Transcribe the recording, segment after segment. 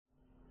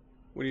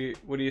What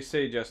do you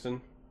say,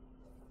 Justin?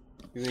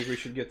 You think we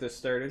should get this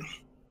started?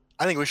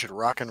 I think we should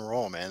rock and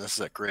roll, man. This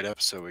is a great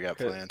episode we got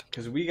planned.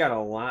 Because we got a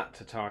lot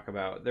to talk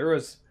about. There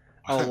was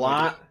a We do.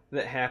 lot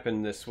that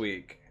happened this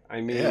week. I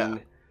Yeah,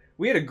 mean,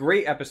 we had a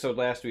great episode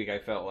last week, I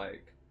felt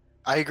like.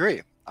 I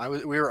agree.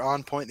 We were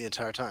on point the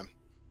entire time.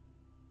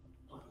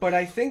 But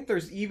I think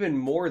there's even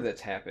more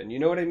that's happened. You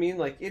know what I mean?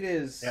 Like, it Yeah.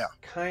 is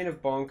kind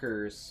of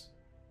bonkers,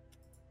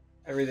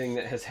 everything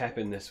that has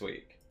happened this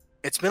week.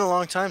 It's been a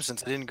long time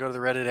since I didn't go to the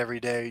Reddit every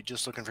day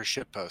just looking for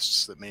shit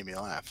posts that made me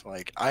laugh.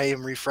 Like, I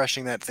am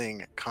refreshing that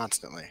thing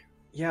constantly.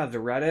 Yeah, the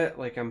Reddit,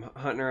 like, I'm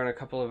hunting around a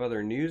couple of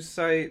other news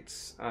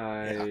sites. Yeah.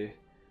 I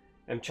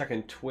am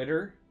checking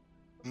Twitter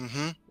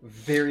Mm-hmm.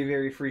 very,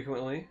 very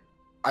frequently.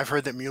 I've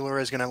heard that Mueller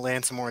is going to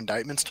land some more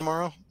indictments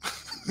tomorrow.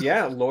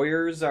 Yeah,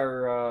 lawyers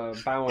are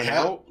bowing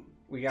Yeah. out.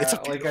 We It's a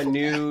got like a beautiful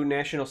new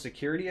national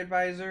security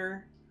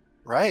advisor.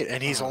 Right,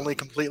 and he's only Um,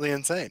 completely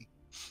insane.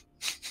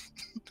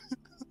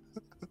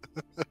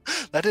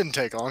 That didn't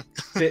take long.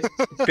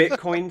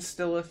 Bitcoin's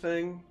still a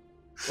thing.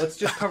 Let's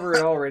just cover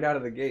it all right out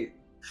of the gate.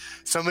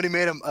 Somebody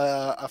made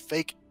a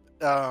fake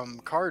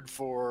card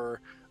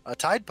for a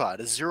Tide Pod,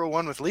 a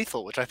 0-1 with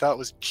lethal, which I thought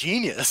was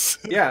genius.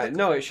 Yeah,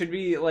 no, it should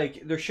be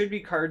like there should be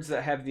cards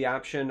that have the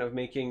option of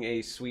making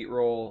a sweet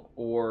roll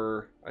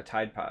or a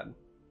Tide Pod.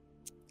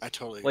 I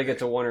totally Like agree.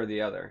 it's a one or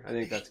the other. I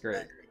think that's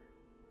great.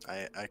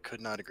 I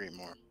could not agree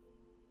more.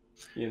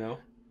 You know?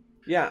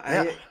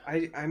 Yeah,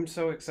 Yeah, I'm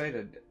so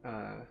excited.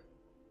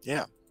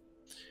 yeah.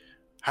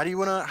 How do you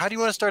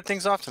wanna start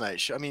things off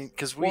tonight? I mean,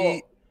 because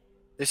Well,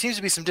 there seems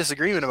to be some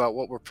disagreement about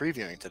what we're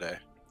previewing today.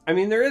 I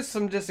mean, there is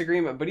some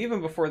disagreement, but even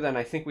before then,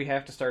 I think we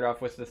have to start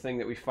off with the thing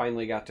that we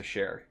finally got to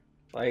share.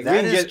 Like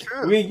That is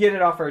true. we can get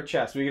it off our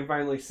chest. We can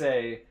finally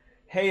say,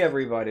 "Hey,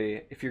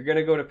 everybody! If you're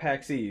gonna go to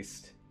PAX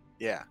East,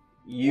 Yeah,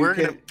 you we're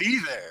gonna can be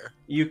there.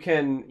 you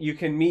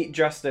can meet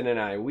Justin and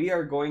I. We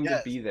are going to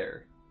Yes. be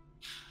there."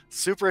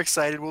 Super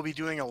excited. We'll be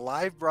doing a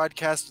live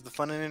broadcast of the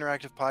Fun and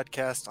Interactive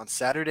podcast on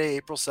Saturday,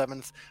 April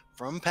 7th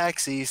from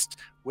PAX East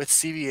with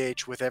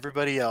CVH, with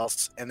everybody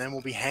else, and then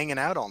we'll be hanging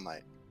out all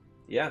night.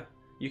 Yeah,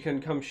 you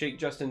can come shake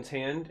Justin's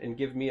hand and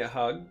give me a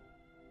hug.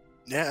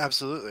 Yeah,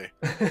 absolutely.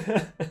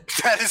 that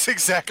That is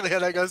exactly how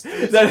that goes.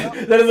 that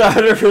is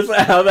 100%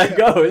 how that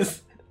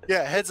goes.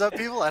 Yeah, heads up,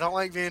 people. I don't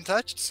like being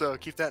touched, so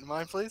keep that in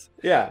mind, please.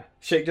 Yeah,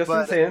 shake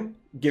Justin's But hand,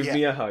 give yeah,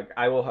 me a hug.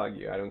 I will hug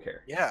you. I don't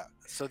care. yeah.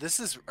 So this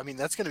is, I mean,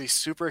 that's going to be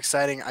super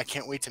exciting. I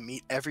can't wait to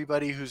meet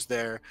everybody who's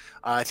there.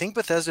 I think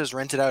Bethesda's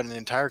rented out an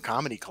entire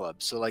comedy club,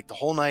 so like the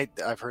whole night,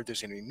 I've heard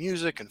there's going to be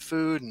music and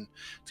food, and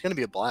it's going to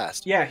be a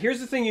blast. Yeah, here's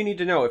the thing you need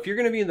to know. If you're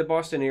going to be in the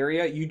Boston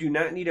area, you do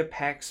not need a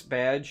PAX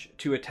badge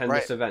to attend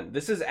Right. this event.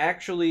 This is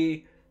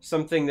actually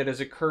something that is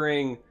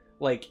occurring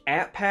like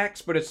at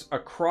PAX, but it's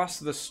across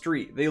the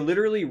street. They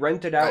literally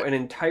rented out Right. an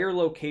entire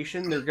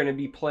location. They're going to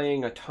be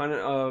playing a ton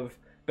of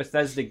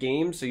Bethesda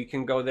games, so you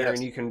can go there Yes.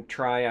 and you can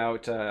try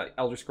out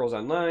Elder Scrolls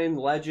Online,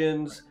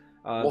 Legends.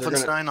 They're gonna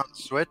Wolfenstein on the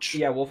Switch.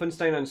 Yeah,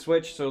 Wolfenstein on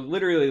Switch. So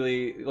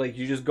literally, like,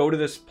 you just go to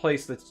this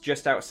place that's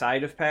just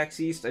outside of PAX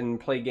East and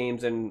play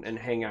games and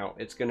hang out.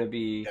 It's going to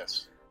be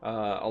Yes.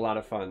 a lot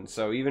of fun.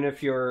 So even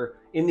if you're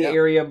in the Yep.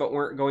 area but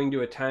weren't going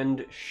to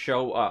attend,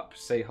 show up,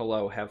 say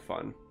hello, have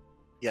fun.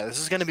 Yeah, this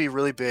is going to be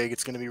really big.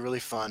 It's going to be really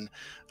fun,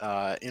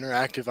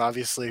 interactive,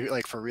 obviously,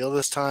 like for real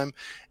this time,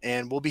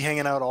 and we'll be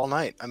hanging out all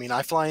night. I mean,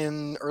 I fly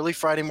in early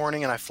Friday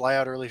morning and I fly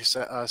out early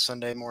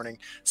Sunday morning.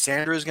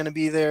 Sandra is going to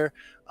be there,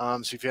 so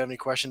if you have any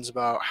questions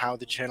about how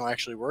the channel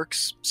actually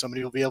works,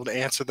 somebody will be able to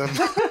answer them.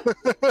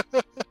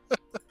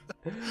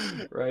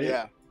 Right?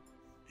 Yeah,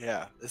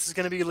 yeah, this is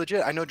going to be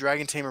legit. I know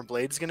Dragon Tamer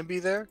Blade is going to be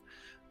there.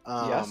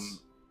 Yes.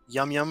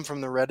 Yum Yum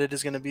from the Reddit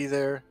is going to be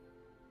there.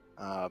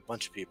 A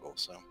bunch of people.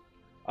 So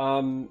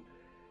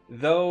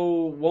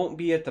Though won't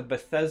be at the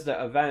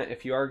Bethesda event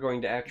if you are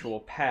going to actual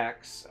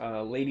PAX.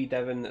 Lady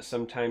Devon that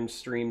sometimes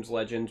streams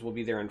Legends will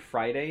be there on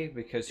Friday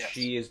because yes,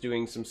 she is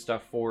doing some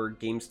stuff for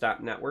GameStop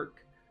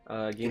Network,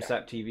 yeah.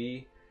 GameStop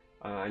TV.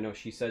 I know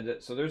she said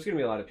that, so there's going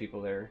to be a lot of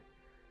people there.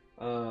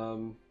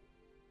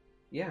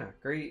 Yeah,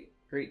 great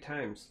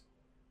times.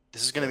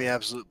 This is going to be So an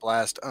absolute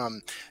blast.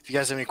 If you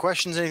guys have any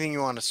questions, anything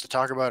you want us to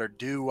talk about or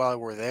do while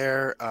we're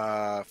there,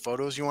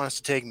 photos you want us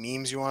to take,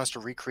 memes you want us to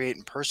recreate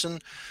in person,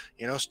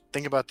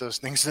 think about those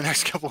things the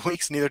next couple of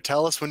weeks and either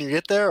tell us when you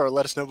get there or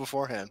let us know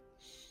beforehand.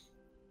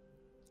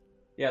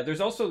 yeah, there's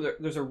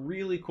a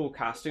really cool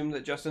costume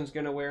that Justin's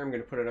going to wear. I'm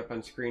going to put it up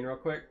on screen real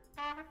quick.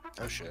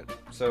 Oh shit.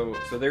 So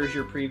there's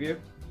your preview.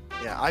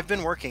 Yeah, I've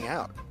been working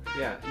out.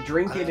 Yeah,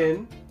 drink it Uh,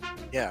 in.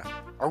 Yeah.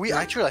 Are we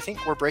actually? I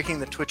think we're breaking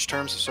the Twitch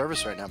terms of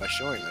service right now by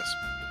showing this.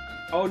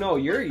 Oh no,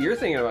 you're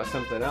thinking about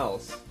something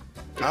else.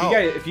 Oh.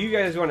 If you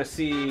guys want to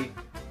see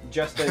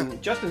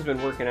Justin's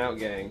been working out,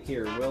 gang.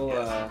 Here, we'll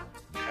Yes.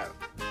 Yeah.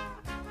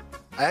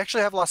 I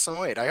actually have lost some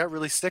weight. I got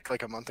really sick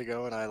like a month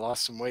ago, and I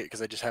lost some weight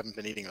because I just haven't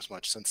been eating as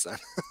much since then.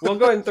 we'll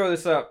go ahead and throw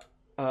this up.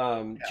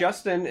 Yeah.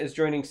 Justin is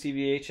joining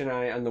CVH and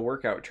I on the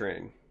workout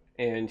train,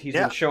 and he's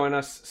Yeah. been showing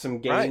us some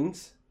Right.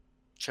 gains.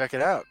 Check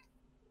it out.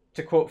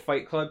 To quote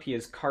Fight Club, he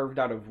is carved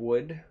out of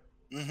wood.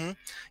 Hmm.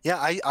 Yeah,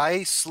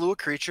 I slew a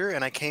creature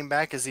and I came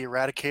back as the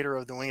Eradicator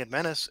of the Winged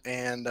Menace,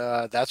 and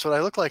that's what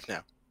I look like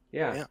now.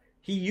 Yeah. Yeah.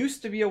 He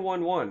used to be a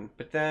 1/1,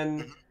 but then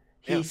Hmm.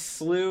 he Yeah.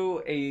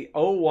 slew a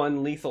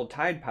 0/1 lethal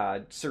Tide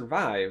Pod,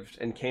 survived,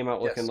 and came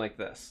out looking Yes. like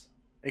this.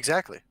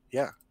 Exactly.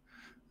 Yeah.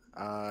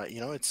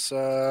 It's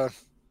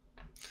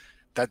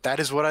that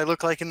is what I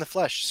look like in the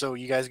flesh. So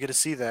you guys get to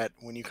see that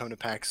when you come to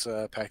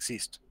PAX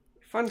East.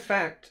 Fun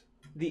fact,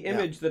 the Yeah.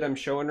 image that I'm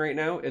showing right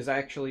now is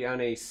actually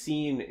on a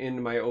scene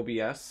in my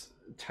OBS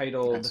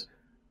titled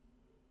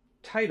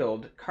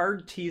Nice.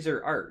 card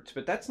teaser art,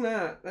 but that's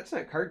not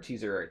card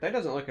teaser art. That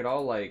doesn't look at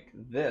all like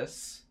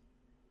this.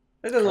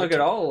 That doesn't look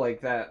Card at all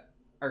like that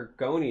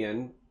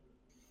Argonian,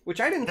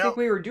 which I didn't No, think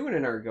we were doing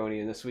an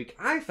Argonian this week.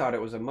 I thought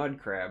it was a mud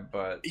crab,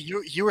 but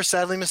you were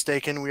sadly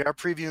mistaken. We are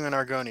previewing an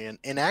Argonian,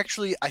 and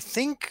actually, I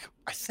think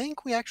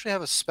we actually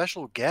have a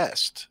special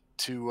guest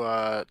to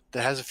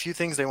that has a few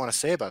things they want to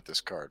say about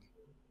this card.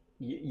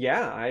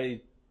 yeah, I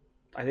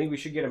think we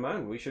should get him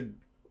on. We should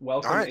All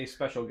welcome right, a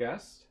special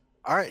guest.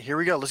 all right, here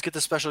we go. Let's get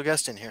the special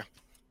guest in here.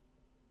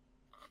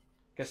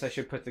 Guess I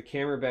should put the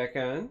camera back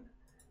on.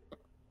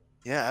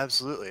 Yeah,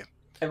 absolutely.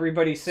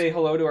 Everybody say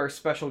hello to our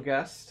special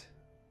guest.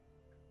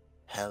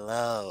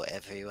 Hello,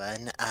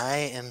 everyone. I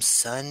am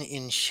Sun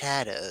in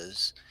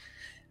Shadows.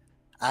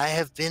 I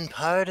have been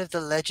part of the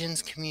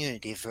Legends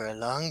community for a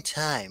long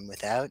time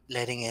without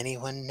letting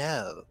anyone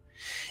know.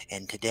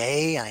 And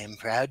today I am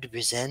proud to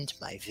present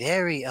my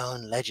very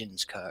own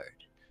Legends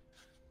card.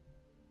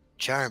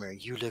 Charmer,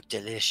 you look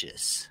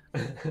delicious.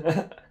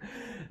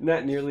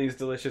 Not nearly as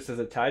delicious as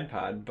a Tide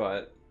Pod,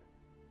 but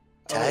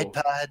Tide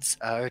oh, Pods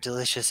are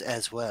delicious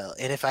as well.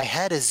 And if I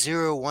had a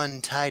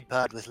 0/1 Tide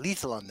Pod with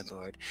lethal on the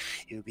board,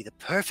 it would be the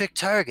perfect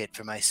target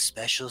for my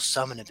special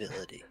summon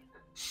ability.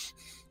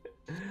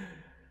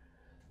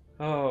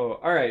 oh,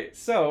 all right.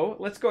 So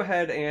let's go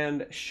ahead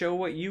and show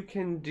what you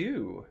can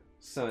do,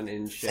 Sun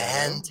in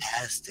Shadow.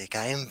 Fantastic.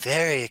 I am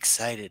very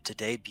excited to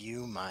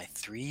debut my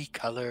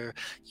 3-color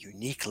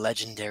unique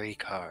legendary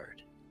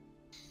card.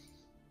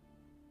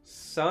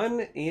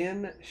 Sun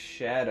in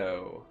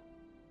Shadow.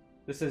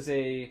 This is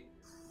a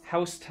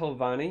House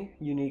Telvanni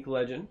unique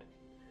legend.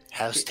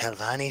 House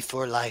Telvanni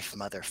for life,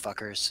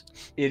 motherfuckers.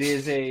 It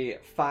is a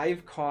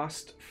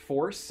 5-cost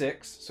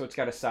 4/6, so it's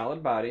got a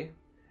solid body,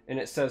 and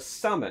it says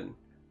summon,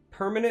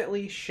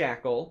 permanently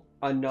shackle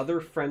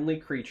another friendly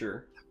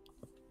creature.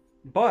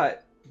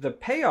 But the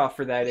payoff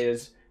for that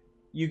is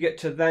you get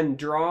to then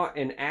draw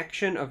an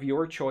action of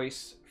your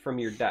choice from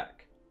your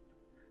deck.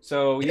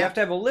 So you have to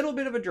have a little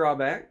bit of a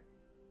drawback,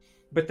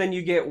 but then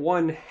you get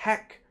one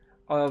heck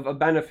of a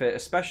benefit,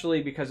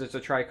 especially because it's a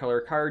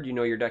tricolor card. You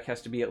know your deck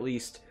has to be at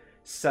least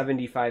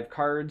 75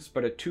 cards,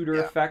 but a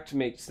tutor effect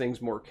makes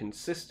things more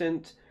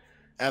consistent.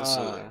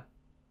 Absolutely.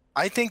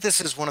 I think this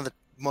is one of the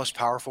most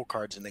powerful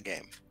cards in the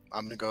game.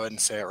 I'm going to go ahead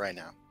and say it right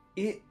now.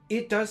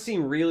 It does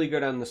seem really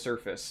good on the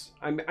surface.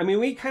 I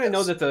mean, we kind of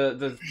know that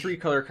the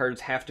 3-color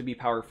cards have to be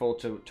powerful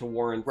to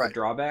warrant the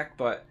drawback,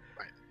 but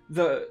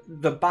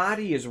the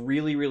body is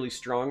really, really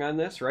strong on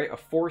this, right? A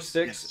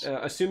 4/6,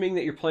 assuming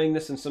that you're playing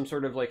this in some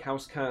sort of like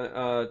House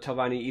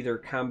Telvanni either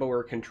combo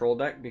or control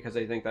deck, because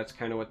I think that's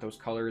kind of what those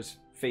colors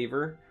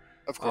favor.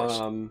 Of course.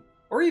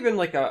 Or even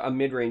like a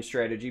mid-range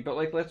strategy, but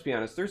like, let's be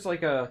honest, there's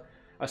like a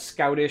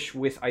Scoutish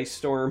with Ice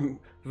Storm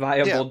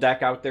viable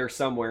deck out there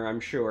somewhere, I'm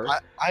sure.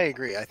 I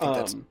agree. I think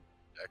that's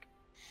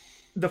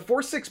the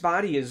 4/6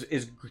 body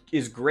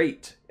is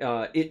great.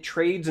 It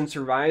trades and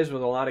survives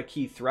with a lot of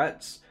key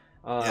threats.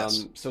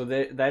 So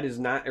that is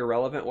not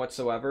irrelevant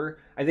whatsoever.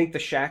 I think the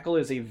shackle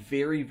is a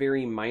very,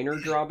 very minor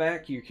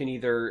drawback. You can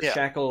either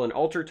shackle an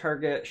altar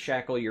target,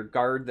 shackle your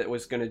guard that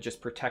was going to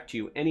just protect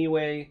you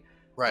anyway.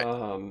 Right.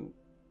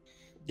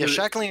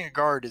 Shackling a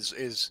guard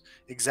is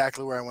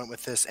exactly where I went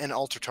with this, and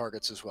altar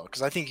targets as well,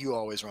 because I think you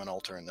always run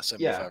altar in the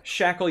 75. Yeah,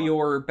 shackle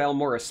your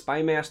Balmora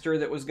Spymaster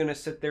that was going to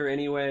sit there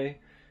anyway.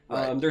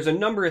 Right. There's a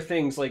number of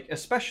things, like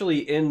especially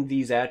in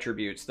these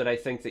attributes, that I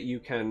think that you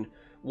can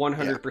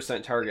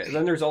 100% target. And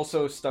then there's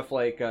also stuff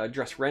like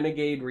Dress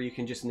Renegade, where you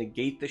can just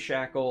negate the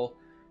shackle,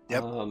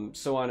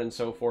 so on and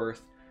so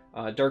forth.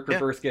 Dark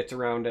Rebirth gets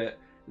around it.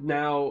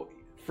 Now,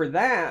 for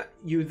that,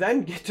 you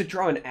then get to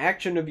draw an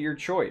action of your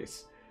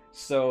choice.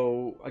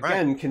 So,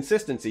 again,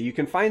 consistency. You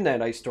can find that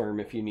Ice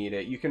Storm if you need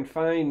it. You can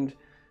find,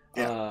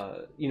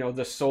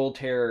 the Soul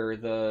Terror,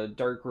 the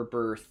Dark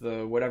Rebirth,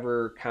 the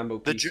whatever combo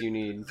piece you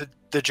need.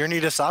 The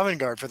Journey to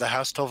Sovngarde for the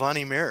House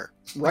Telvanni Mirror.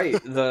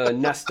 Right, the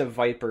Nest of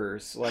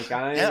Vipers. Like,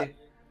 I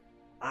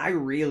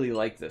really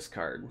like this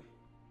card.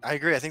 I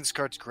agree. I think this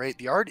card's great.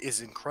 The art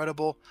is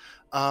incredible.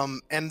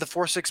 And the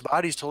 4/6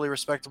 body is totally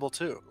respectable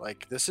too.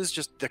 Like, this is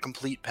just the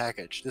complete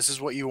package. This is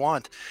what you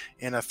want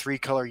in a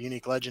 3-color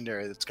unique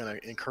legendary that's going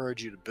to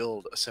encourage you to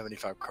build a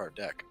 75 card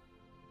deck.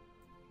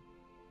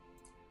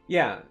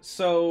 Yeah,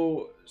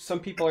 so some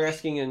people are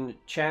asking in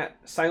chat,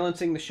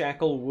 silencing the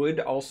shackle would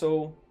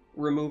also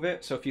remove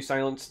it. So if you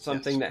silenced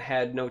something that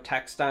had no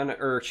text on it,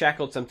 or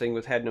shackled something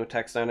with had no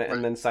text on it,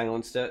 and then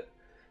silenced it,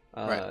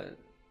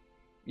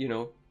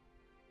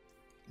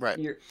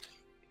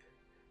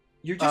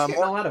 You're just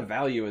getting a lot of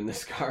value in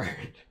this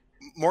card.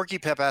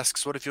 Morky Pep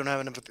asks, what if you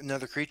don't have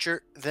another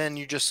creature? Then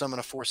you just summon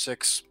a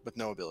 4/6 with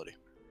no ability.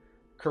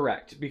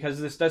 Correct, because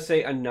this does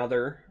say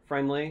another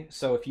friendly,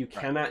 so if you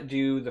cannot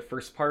do the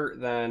first part,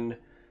 then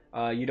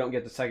you don't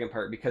get the second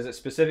part, because it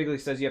specifically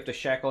says you have to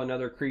shackle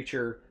another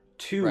creature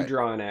to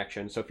draw an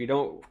action. So if you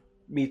don't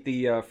meet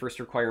the first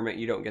requirement,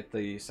 you don't get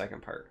the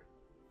second part.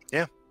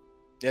 Yeah.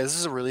 Yeah, this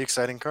is a really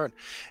exciting card.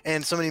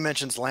 And somebody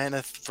mentions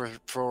Laneth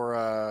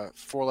for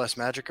 4 less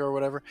magic or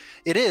whatever.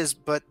 It is,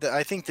 but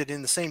I think that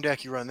in the same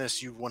deck you run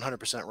this, you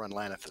 100% run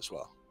Laneth as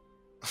well.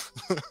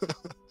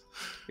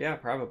 Yeah,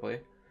 probably.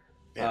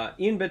 Yeah.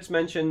 Ian Bits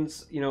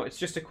mentions, it's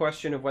just a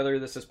question of whether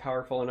this is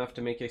powerful enough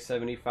to make a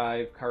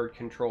 75 card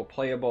control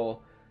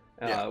playable,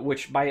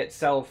 which by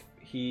itself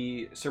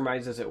he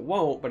surmises it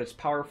won't, but it's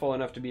powerful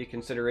enough to be a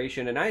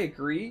consideration. And I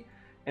agree.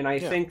 And I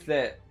think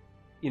that,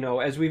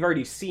 as we've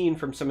already seen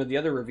from some of the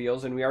other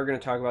reveals, and we are going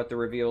to talk about the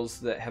reveals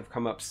that have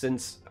come up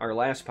since our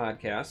last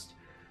podcast,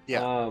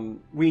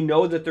 we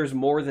know that there's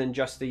more than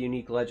just the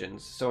unique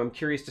legends. So I'm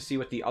curious to see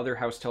what the other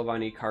House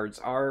Telvanni cards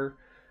are.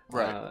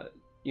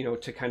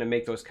 To kind of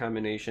make those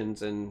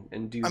combinations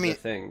and do the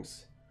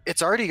things.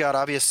 It's already got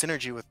obvious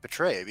synergy with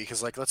Betray,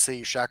 because let's say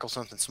you shackle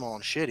something small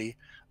and shitty,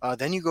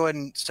 then you go ahead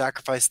and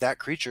sacrifice that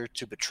creature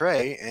to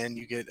Betray, and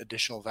you get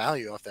additional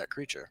value off that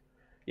creature.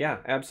 Yeah,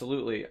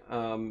 absolutely.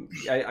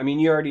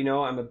 You already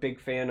know I'm a big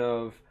fan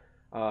of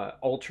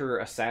Altar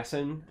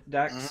Assassin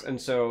decks,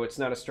 and so it's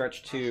not a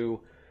stretch to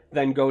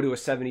then go to a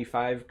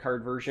 75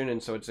 card version,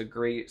 and so it's a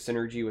great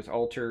synergy with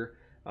Altar.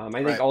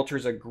 I think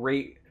Altar's a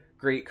great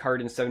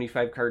card in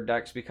 75 card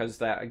decks, because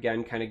that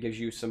again kind of gives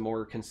you some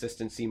more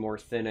consistency, more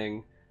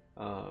thinning.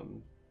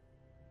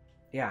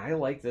 I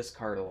like this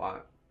card a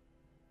lot.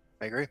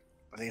 I agree.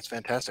 I think it's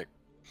fantastic.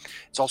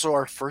 It's also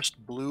our first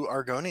blue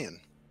Argonian.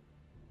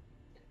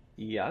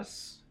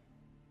 Yes.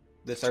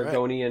 This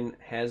Argonian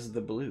has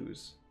the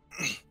blues.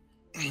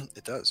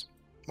 It does.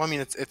 Well,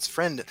 it's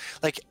friend,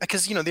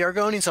 because the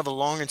Argonians have a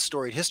long and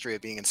storied history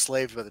of being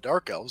enslaved by the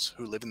Dark Elves,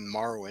 who live in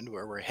Morrowind,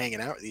 where we're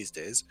hanging out these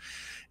days.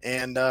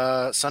 And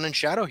Sun and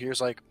Shadow here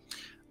is like,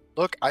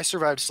 look, I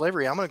survived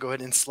slavery. I'm going to go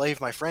ahead and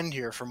enslave my friend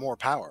here for more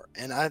power.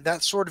 And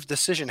that sort of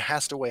decision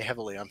has to weigh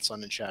heavily on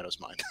Sun and Shadow's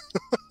mind.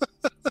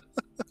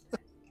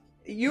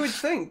 You would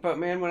think, but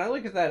man, when I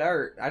look at that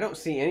art, I don't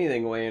see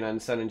anything weighing on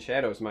Sun and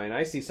Shadow's mind.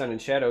 I see Sun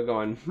and Shadow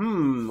going,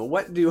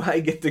 what do I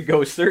get to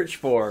go search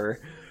for?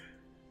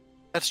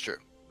 That's true.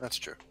 That's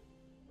true.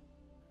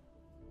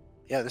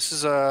 Yeah, this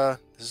is a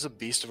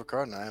beast of a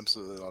card, and I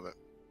absolutely love it.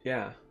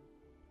 Yeah.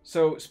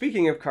 So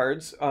speaking of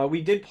cards,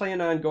 we did plan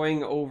on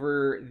going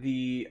over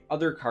the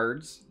other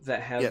cards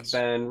that have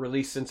been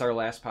released since our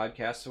last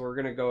podcast. So we're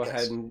going to go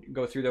ahead and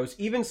go through those,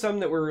 even some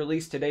that were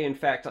released today. In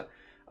fact,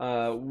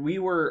 we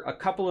were a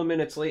couple of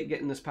minutes late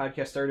getting this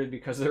podcast started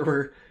because there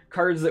were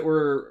cards that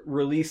were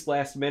released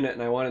last minute,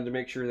 and I wanted to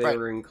make sure they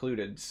were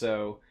included.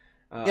 So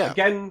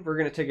again, we're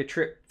going to take a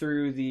trip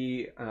through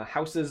the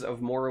Houses of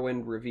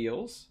Morrowind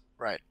reveals.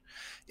 Right.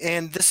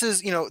 And this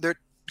is, there are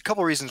a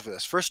couple reasons for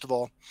this. First of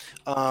all,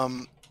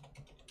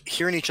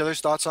 hearing each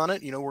other's thoughts on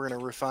it, we're going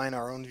to refine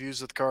our own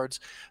views of the cards.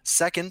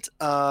 Second,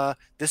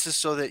 this is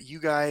so that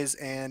you guys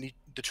and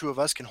the two of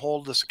us can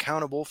hold us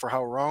accountable for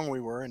how wrong we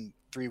were in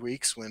 3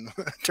 weeks, when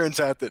it turns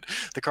out that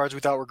the cards we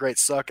thought were great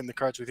suck and the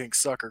cards we think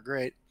suck are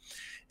great.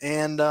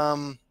 And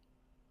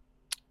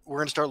we're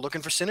going to start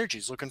looking for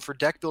synergies, looking for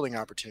deck building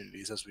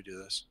opportunities as we do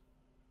this.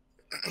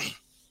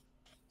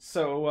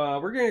 So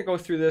we're going to go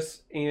through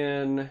this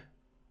in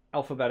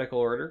alphabetical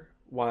order.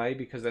 Why?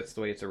 Because that's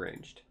the way it's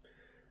arranged.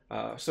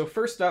 So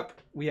first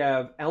up, we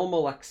have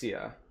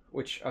Almalexia,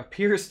 which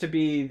appears to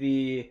be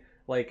the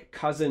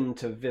cousin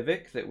to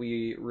Vivek that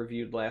we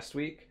reviewed last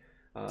week.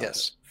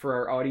 Yes. For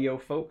our audio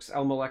folks,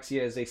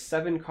 Almalexia is a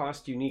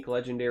 7-cost unique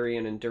legendary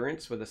in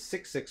endurance with a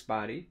 6/6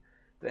 body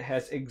that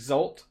has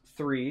Exalt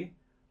 3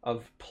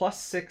 of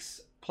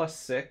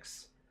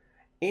 +6/+6,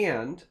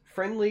 and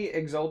friendly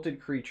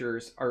exalted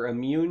creatures are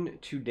immune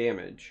to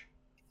damage.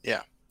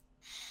 Yeah.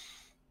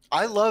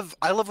 I love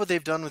what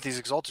they've done with these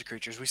exalted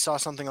creatures. We saw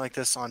something like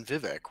this on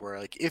Vivek,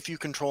 where if you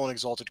control an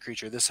exalted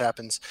creature, this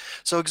happens.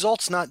 So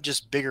exalt's not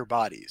just bigger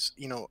bodies.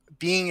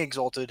 Being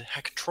exalted,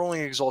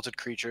 controlling exalted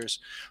creatures,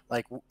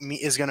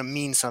 is going to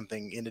mean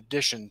something in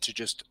addition to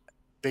just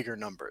bigger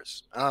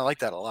numbers. And I like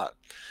that a lot.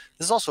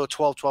 This is also a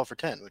 12/12 for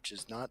 10, which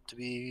is not to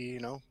be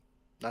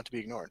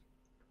ignored.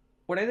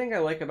 What I think I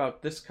like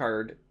about this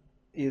card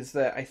is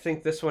that I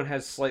think this one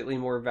has slightly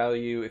more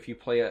value if you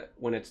play it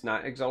when it's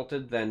not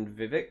exalted than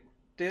Vivek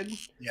did.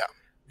 Yeah.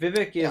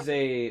 Vivek is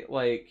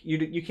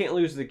you can't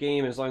lose the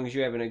game as long as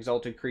you have an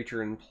exalted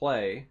creature in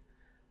play.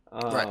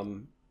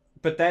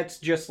 But that's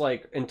just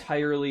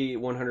entirely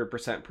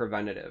 100%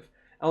 preventative.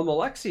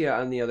 Almalexia,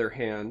 on the other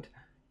hand,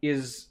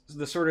 is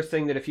the sort of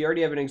thing that if you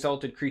already have an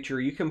exalted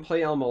creature, you can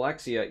play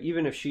Almalexia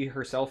even if she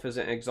herself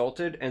isn't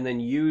exalted, and then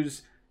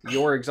use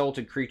your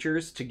exalted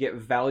creatures to get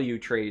value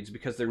trades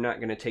because they're not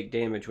going to take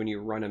damage when you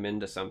run them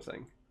into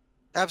something.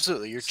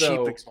 Absolutely.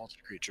 Cheap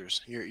exalted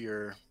creatures.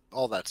 You're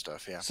all that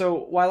stuff. Yeah. So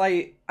while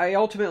I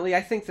ultimately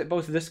I think that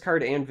both this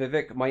card and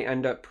Vivek might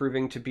end up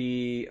proving to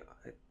be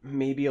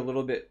maybe a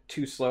little bit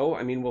too slow.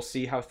 I mean, we'll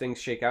see how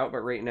things shake out, but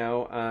right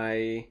now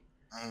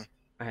Mhm.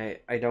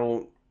 I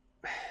don't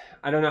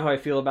I don't know how I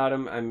feel about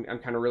him. I'm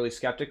kind of really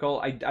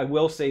skeptical. I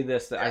will say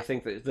this, that I Yeah.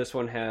 think that this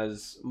one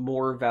has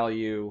more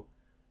value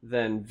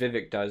than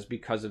Vivek does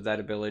because of that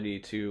ability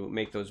to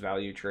make those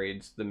value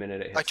trades the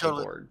minute it I hits the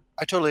totally, board.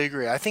 I totally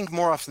agree. I think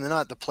more often than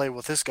not, the play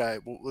with this guy,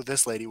 with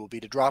this lady, will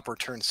be to drop her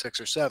turn 6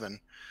 or 7,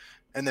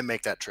 and then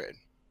make that trade.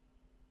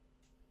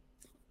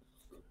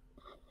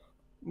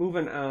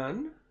 Moving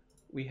on,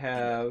 we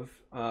Yeah.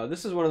 have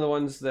this is one of the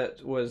ones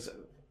that was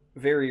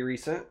very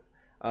recent.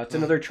 It's Mhm.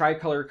 another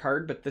tricolor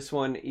card, but this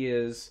one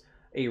is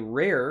a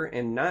rare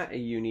and not a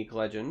unique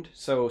legend.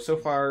 So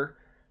far,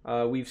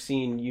 we've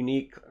seen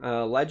unique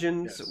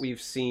legends, Yes.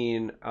 we've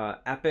seen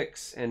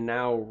epics, and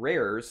now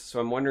rares.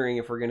 So I'm wondering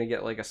if we're gonna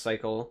get like a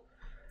cycle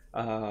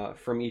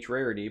from each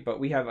rarity.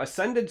 But we have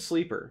Ascended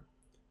Sleeper.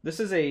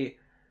 This is a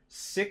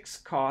 6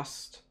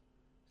 cost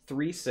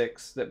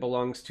 3/6 that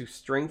belongs to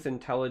Strength,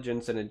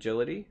 Intelligence, and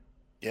Agility.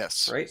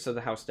 Yes. Right, so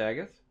the House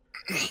Daggeth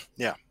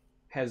Yeah.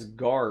 has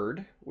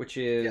Guard, which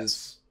Yes.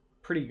 is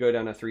pretty good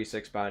on a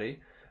 3/6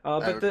 body. I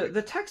But would agree.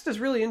 the text is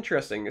really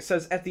interesting. It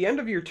says at the end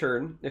of your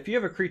turn, if you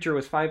have a creature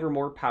with 5 or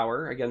more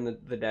power, again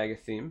the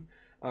Daggeth theme,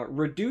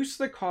 reduce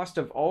the cost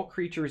of all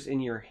creatures in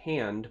your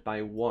hand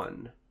by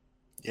 1.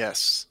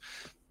 Yes.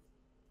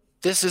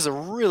 This is a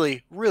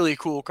really, really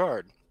cool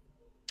card.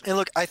 And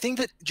look, I think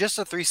that just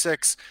a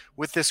 3/6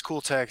 with this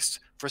cool text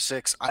for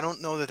 6, I don't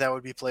know that that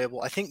would be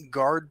playable. I think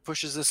Guard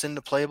pushes this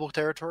into playable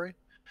territory.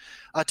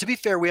 To be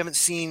fair, we haven't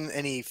seen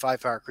any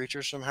 5 power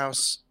creatures from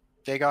House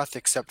Dagoth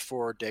except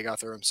for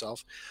Dagother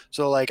himself.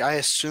 So, like, I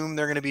assume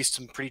they're going to be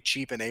some pretty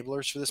cheap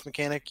enablers for this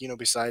mechanic.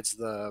 Besides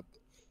the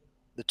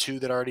two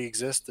that already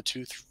exist,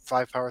 the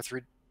 5 power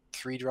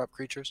 3 drop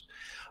creatures.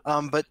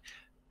 But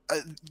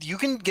you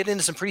can get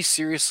into some pretty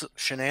serious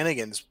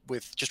shenanigans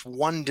with just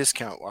one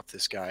discount off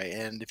this guy.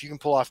 And if you can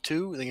pull off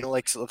two, then,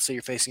 like, so let's say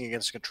you're facing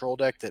against a control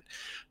deck that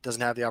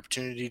doesn't have the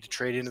opportunity to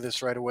trade into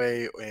this right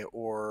away,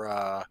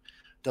 or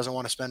doesn't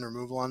want to spend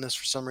removal on this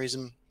for some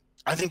reason.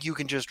 I think you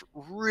can just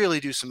really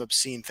do some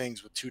obscene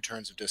things with 2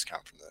 turns of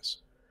discount from this.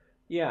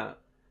 Yeah.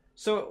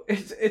 So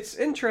it's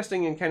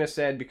interesting and kind of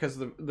sad because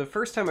the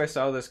first time I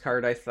saw this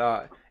card, I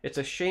thought it's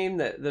a shame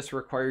that this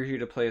requires you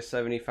to play a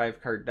 75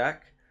 card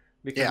deck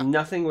because Yeah,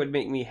 nothing would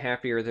make me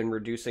happier than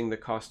reducing the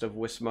cost of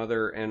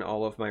Wismother and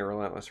all of my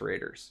Relentless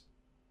Raiders.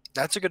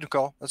 that's a good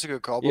call. That's a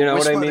good call. You But know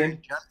what I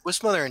mean?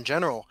 Wismother in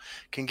general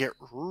can get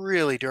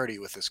really dirty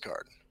with this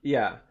card.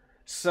 Yeah.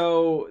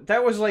 So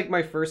that was like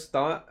my first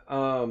thought.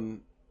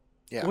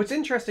 Yeah, What's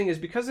interesting is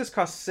because this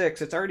costs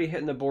 6, it's already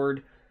hitting the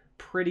board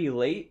pretty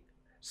late.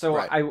 So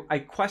right. I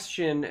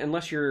question,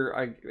 unless you're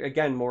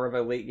again more of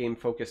a late game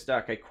focused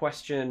deck, I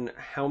question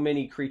how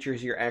many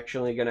creatures you're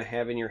actually going to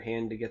have in your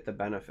hand to get the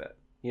benefit.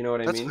 You know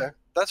what I That's mean? fair.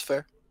 That's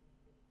fair.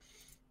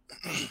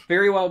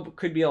 Very well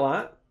could be a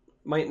lot,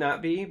 might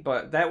not be,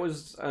 but that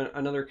was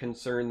another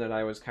concern that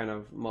I was kind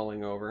of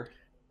mulling over.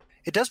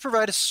 It does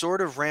provide a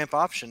sort of ramp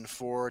option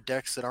for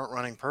decks that aren't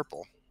running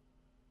purple.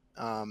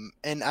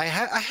 And I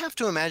have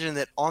to imagine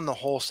that on the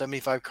whole,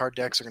 75 card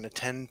decks are going to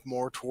tend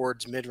more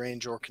towards mid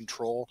range or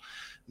control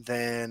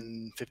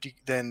than 50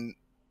 than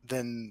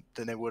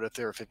they would if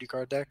they were 50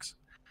 card decks.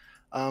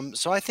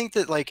 So I think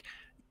that, like,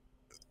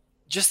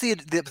 just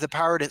the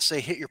power to,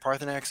 say, hit your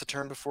Parthenax a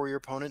turn before your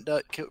opponent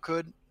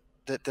could,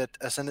 that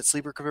Ascendant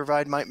Sleeper could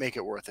provide, might make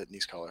it worth it in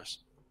these colors.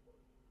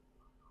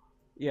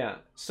 Yeah.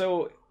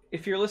 So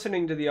if you're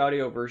listening to the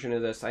audio version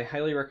of this, I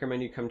highly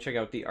recommend you come check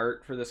out the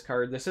art for this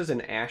card. This is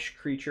an ash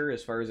creature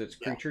as far as its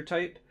Yeah. creature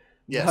type,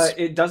 Yes. but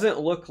it doesn't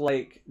look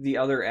like the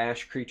other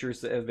ash creatures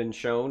that have been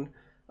shown.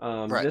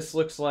 Right. This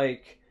looks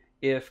like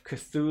if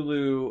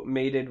Cthulhu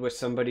mated with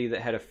somebody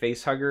that had a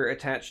face hugger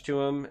attached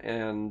to him,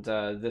 and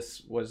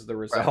this was the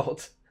Right.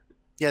 result.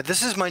 Yeah,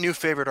 this is my new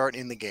favorite art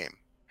in the game,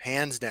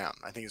 hands down.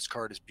 I think this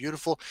card is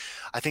beautiful.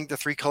 I think the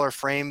 3 color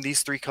frame,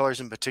 these 3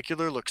 colors in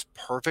particular, looks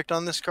perfect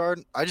on this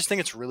card. I just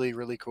think it's really,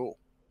 really cool.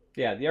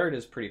 Yeah, the art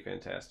is pretty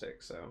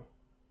fantastic.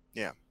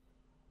 Yeah.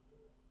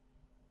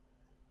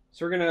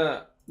 So we're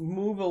gonna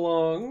move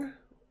along.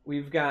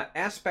 We've got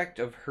Aspect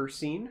of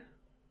Hircine.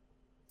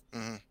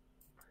 Hmm.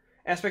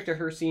 Aspect of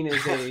Hircine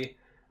is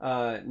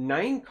a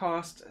 9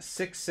 cost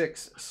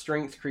 6/6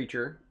 strength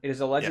creature. It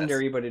is a Yes.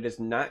 legendary, but it is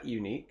not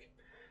unique.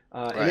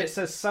 And Right. it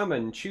says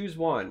summon, choose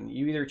one.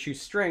 You either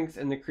choose strength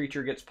and the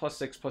creature gets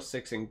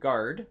 +6/+6 in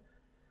guard,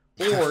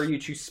 or you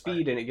choose Right.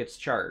 speed and it gets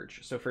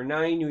charge. So for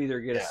 9, you either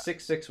get a Yeah.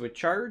 6/6 with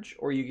charge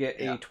or you get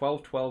Yeah. a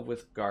 12/12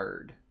 with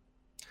guard.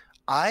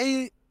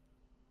 I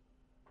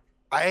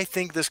I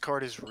think this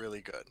card is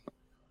really good.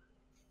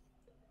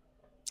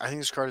 I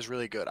think this card is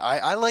really good.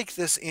 I like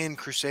this in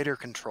Crusader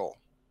Control.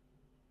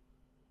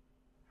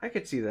 I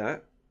could see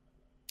that.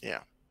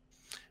 Yeah.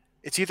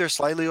 It's either a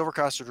slightly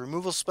overcosted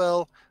removal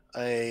spell,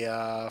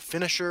 a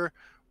finisher,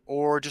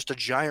 or just a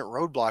giant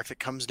roadblock that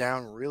comes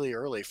down really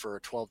early for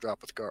a 12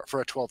 drop with guard,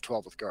 for a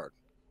 12/12 with guard.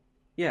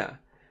 Yeah.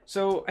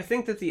 So I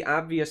think that the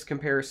obvious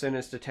comparison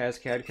is to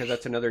Tazcad because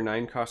that's another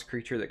 9 cost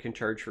creature that can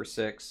charge for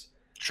 6.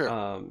 Sure.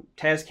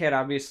 Tazcad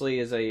obviously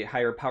is a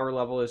higher power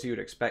level as you would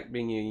expect,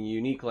 being a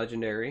unique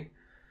legendary,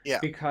 Yeah.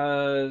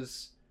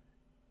 because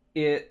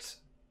it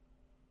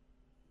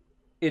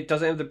it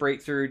doesn't have the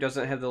breakthrough,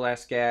 doesn't have the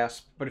last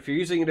gasp. But if you're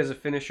using it as a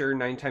finisher,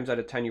 9 times out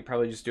of 10 you're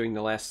probably just doing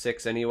the last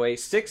 6 anyway.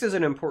 6 is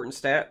an important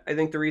stat. I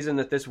think the reason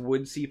that this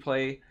would see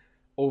play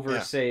over,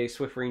 Yeah. say,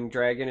 Swiftwing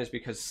Dragon is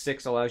because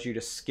 6 allows you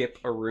to skip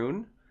a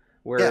rune, Yeah.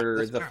 where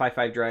That's the fair.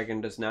 5/5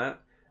 dragon does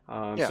not.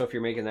 Yeah. So if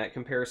you're making that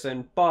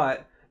comparison,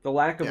 but the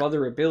lack of Yeah.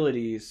 other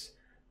abilities,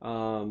 it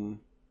kind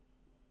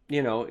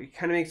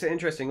of makes it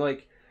interesting.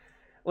 Like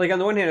on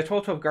the one hand, a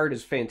 12/12 guard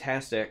is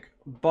fantastic,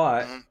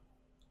 but Mhm.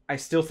 I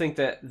still think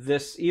that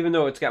this, even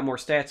though it's got more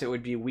stats, it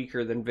would be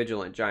weaker than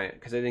Vigilant Giant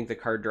because I think the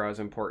card draw is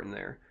important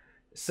there.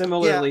 Yeah.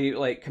 Similarly,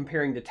 like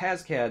comparing to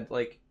Tazcad,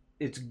 like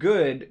it's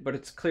good, but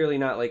it's clearly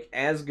not like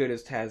as good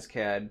as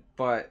Tazcad,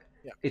 but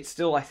Yeah. it's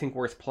still I think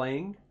worth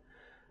playing.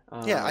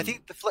 Yeah. I Um,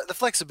 think the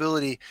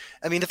flexibility.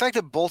 I mean, the fact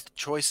that both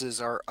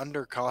choices are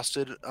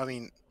undercosted. I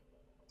mean,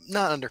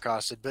 not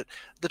undercosted, but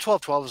the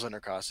 12/12 is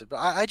undercosted. But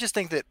I just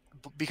think that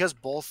because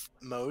both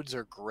modes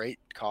are great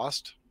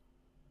cost,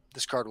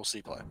 this card will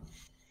see play.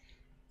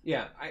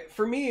 yeah,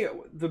 for me,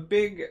 the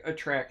big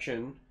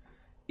attraction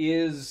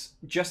is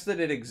just that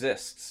it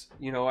exists.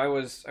 I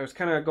was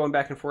kind of going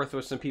back and forth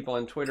with some people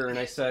on Twitter, and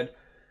I said,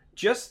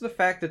 just the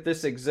fact that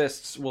this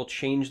exists will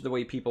change the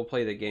way people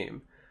play the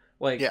game.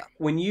 Like Yeah.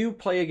 when you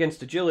play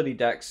against agility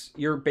decks,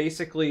 you're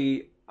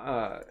basically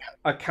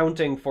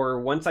accounting for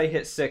once I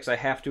hit 6, I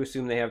have to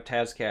assume they have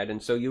Tazcad,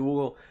 and so you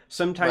will Right.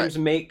 sometimes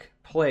make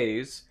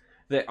plays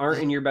that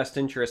aren't in Mhm. your best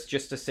interest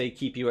just to say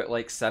keep you at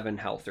like 7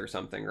 health or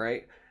something,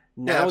 right?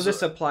 Yeah. Now this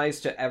Absolutely.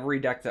 applies to every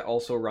deck that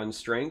also runs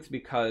strength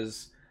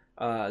because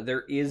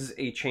there is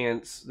a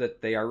chance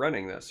that they are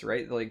running this,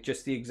 right? Like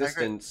just the I agree.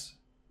 existence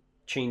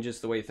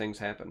changes the way things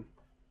happen.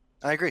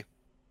 I agree.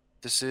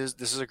 This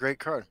is a great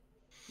card.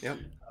 Yep.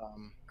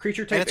 Um,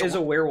 Creature and type it's a. is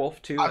a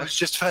werewolf too. I was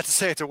just about to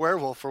say it's a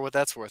werewolf for what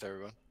that's worth,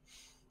 everyone.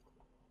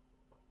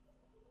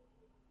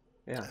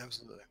 Yeah.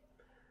 Absolutely.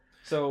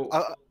 So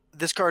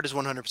This card is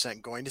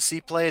 100% going to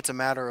see play. It's a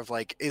matter of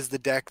like, is the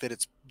decks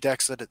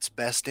that it's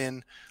best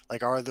in,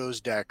 like, are those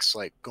decks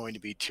like going to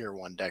be tier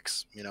 1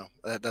 decks?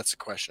 That's the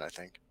question, I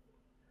think.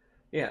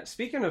 yeah,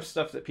 speaking of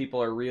stuff that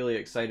people are really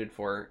excited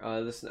for,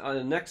 this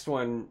the next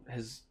one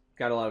has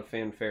got a lot of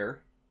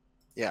fanfare,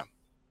 Yeah.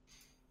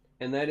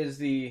 and that is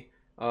the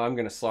I'm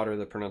going to slaughter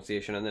the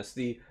pronunciation on this.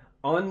 The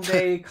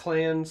Onday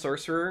Clan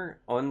Sorcerer.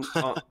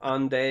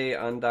 Onday.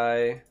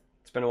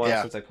 It's been a while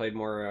Yeah. since I played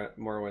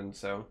Morrowind,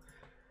 so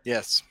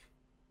Yes.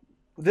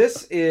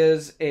 this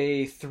is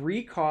a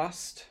 3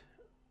 cost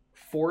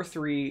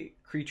 4/3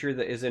 creature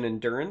that is an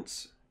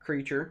endurance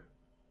creature.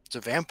 It's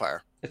a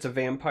vampire. It's a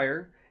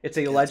vampire. It's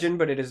a Yes. legend,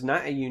 but it is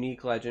not a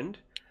unique legend.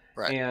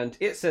 Right. And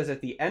it says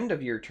at the end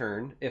of your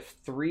turn, if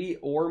 3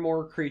 or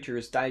more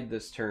creatures died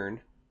this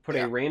turn, put a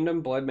Yeah.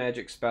 random blood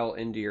magic spell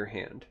into your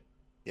hand.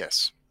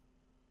 Yes.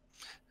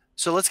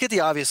 So let's get the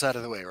obvious out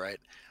of the way, right?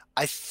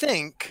 I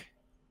think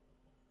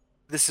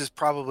this is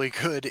probably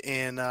good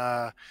in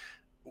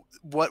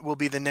what will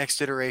be the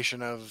next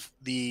iteration of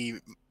the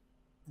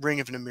Ring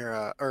of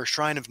Namira or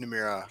Shrine of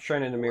Namira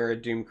Shrine of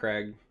Namira,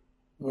 Doomcrag.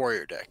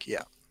 warrior deck.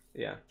 Yeah.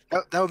 Yeah.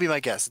 That would be my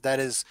guess. That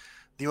is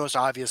the most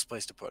obvious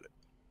place to put it.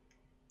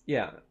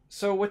 Yeah.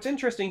 So what's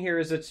interesting here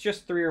is it's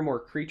just 3 or more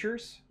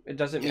creatures. It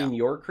doesn't Yeah. mean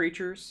your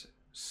creatures. Yeah.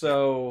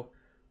 So,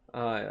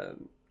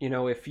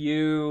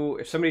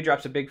 if somebody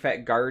drops a big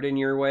fat guard in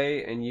your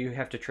way and you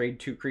have to trade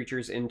 2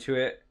 creatures into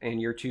it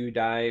and your 2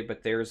 die,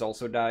 but theirs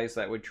also dies,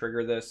 that would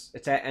trigger this.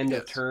 It's at end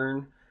of Yes.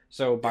 turn.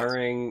 So Yes.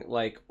 barring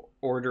like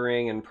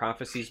ordering and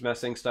prophecies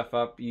messing stuff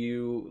up,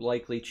 you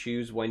likely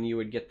choose when you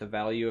would get the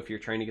value if you're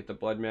trying to get the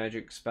blood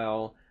magic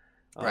spell.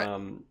 Right.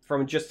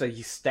 From just a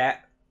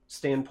stat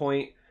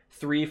standpoint,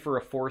 3 for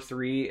a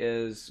 4/3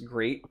 is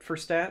great for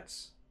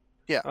stats.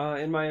 Yeah.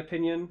 In my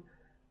opinion.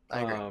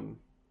 I agree. Um,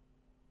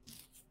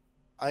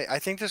 I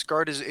think this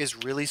card is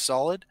really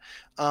solid.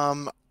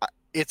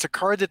 It's a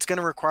card that's going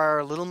to require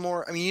a little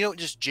more. I mean, you don't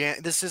just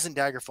jam. This isn't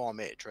Daggerfall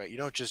Mage, right? You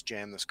don't just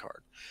jam this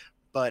card.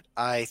 But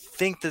I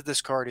think that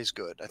this card is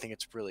good. I think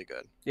it's really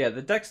good. yeah,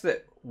 the decks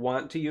that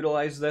want to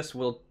utilize this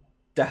will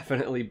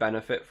definitely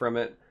benefit from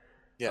it.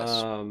 Yes.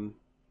 Um,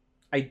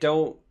 I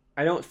don't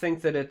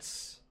think that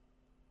it's.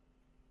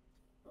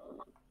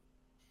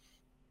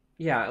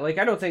 Yeah, like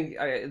I don't think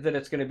that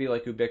it's going to be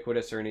like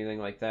ubiquitous or anything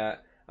like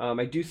that.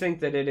 I do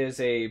think that it is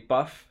a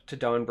buff to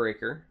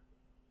Dawnbreaker.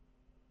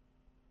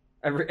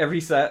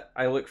 Every set,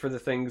 I look for the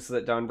things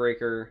that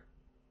Dawnbreaker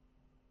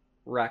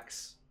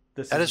wrecks.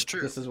 This That is is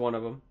true. this is one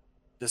of them.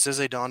 This is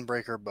a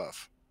Dawnbreaker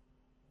buff.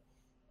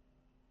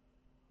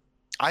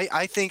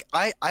 I think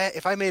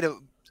if I'm going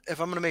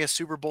to make a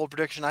super bold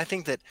prediction, I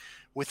think that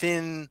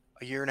within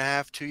a year and a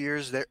half, 2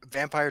 years,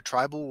 Vampire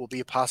Tribal will be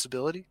a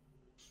possibility,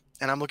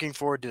 and I'm looking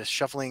forward to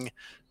shuffling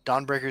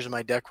Dawnbreakers in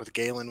my deck with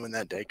Galen when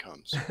that day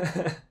comes.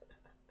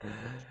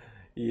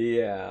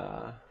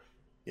 Yeah.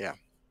 Yeah,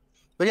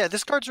 But yeah,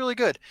 this card's really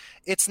good.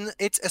 It's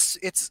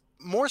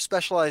more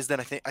specialized than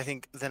I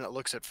think than it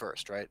looks at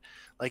first, right?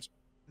 Like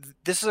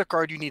this is a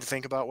card you need to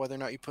think about whether or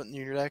not you put in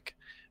your deck,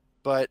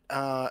 but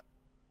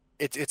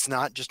it's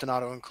not just an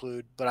auto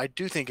include. But I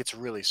do think it's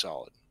really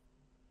solid.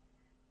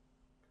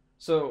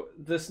 So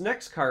this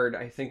next card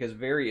I think is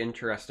very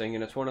interesting,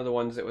 and it's one of the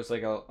ones that was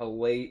like a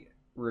late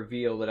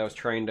reveal that I was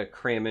trying to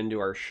cram into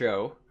our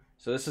show.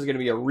 So this is going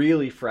to be a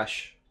really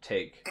fresh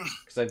take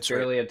because I've Sweet.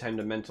 barely had time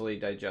to mentally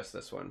digest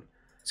this one.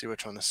 See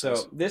which one this is.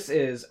 So this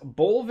is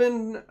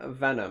Bolvin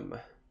Venom.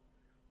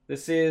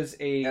 This is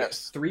a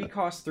Yes.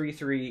 3-cost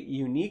 3/3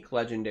 unique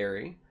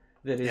legendary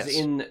that is Yes.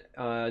 in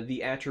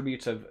the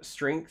attributes of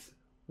strength,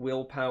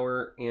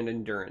 willpower, and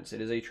endurance. It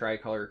is a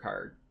tricolor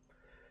card.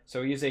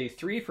 So he's a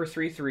 3 for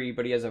 3/3,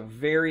 but he has a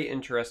very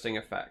interesting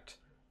effect.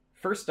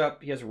 First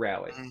up, he has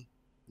Rally. Mhm.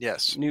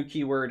 Yes. New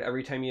keyword,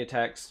 every time he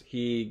attacks,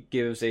 he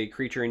gives a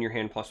creature in your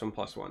hand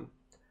 +1/+1.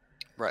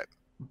 Right.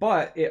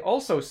 But it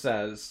also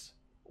says,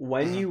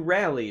 when Mhm. you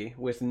rally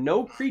with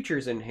no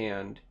creatures in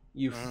hand,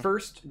 you Mhm.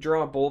 first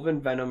draw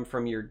Bolvin Venom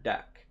from your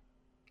deck.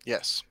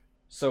 Yes.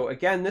 So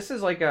again, this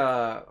is like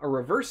a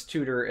reverse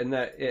tutor in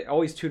that it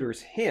always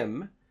tutors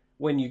him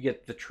when you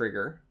get the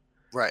trigger.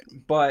 Right.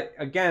 But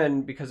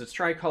again, because it's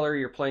tricolor,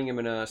 you're playing him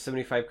in a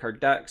 75 card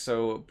deck,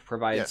 so it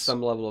provides Yes.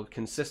 some level of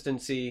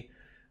consistency.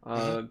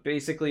 Mhm.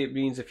 Basically, it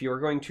means if you are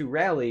going to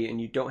rally and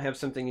you don't have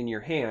something in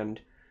your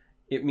hand,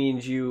 it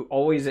means you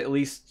always at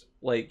least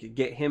like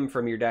get him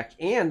from your deck,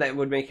 and that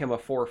would make him a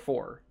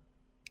 4/4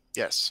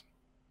 Yes.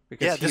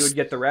 because Yeah. he would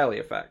get the rally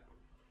effect.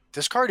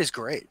 This card is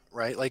great,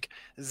 right? Like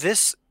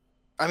this.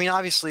 I mean,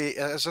 obviously,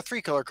 as a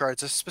 3-color card,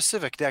 it's a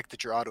specific deck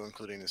that you're auto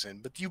including this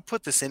in, but you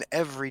put this in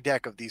every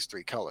deck of these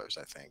 3 colors.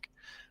 I think.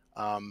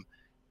 Um,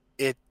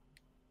 it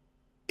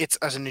it's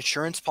as an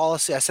insurance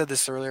policy. I said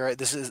this earlier. Right?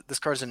 This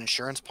card is an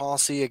insurance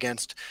policy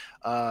against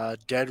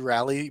dead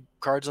rally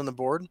cards on the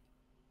board.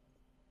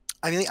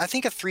 I mean, I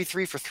think a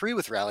 3/3 for 3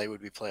 with rally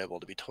would be playable.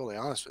 To be totally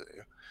honest with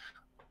you,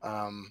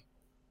 um,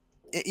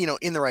 you know,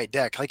 in the right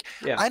deck. Like,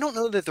 Yeah, I don't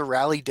know that the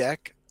rally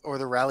deck or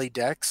the rally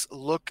decks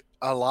look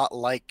a lot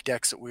like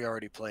decks that we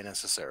already play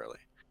necessarily.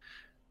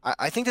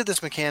 I think that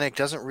this mechanic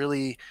doesn't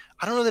really.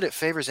 I don't know that it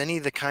favors any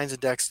of the kinds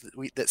of decks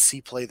that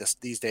see play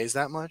these days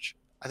that much.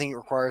 I think it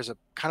requires a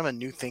kind of a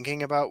new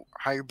thinking about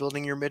how you're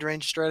building your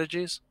mid-range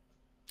strategies.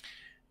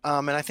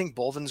 And I think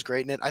Bolvin's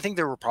great in it. I think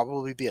there will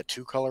probably be a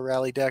 2-color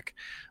rally deck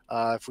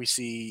if we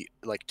see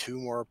like 2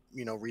 more,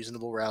 you know,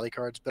 reasonable rally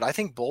cards. But I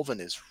think Bolvin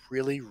is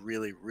really,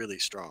 really, really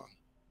strong.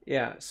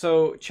 yeah.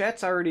 So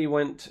chat's already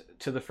went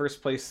to the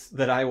first place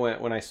that I went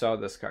when I saw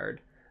this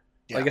card.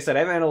 Like Yeah. I said, I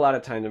haven't had a lot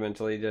of time to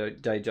mentally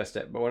digest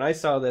it, but when I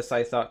saw this,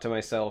 I thought to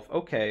myself,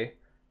 okay,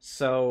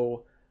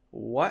 so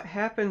what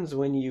happens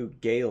when you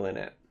Galen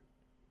it?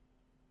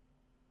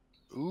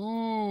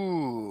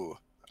 Ooh.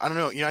 I don't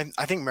know. You know,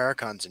 I think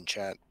Maricon's in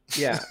chat.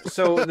 Yeah.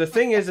 So the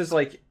thing is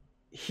like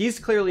he's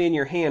clearly in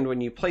your hand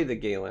when you play the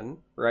Galen,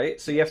 right?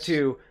 So you have Yes.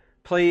 to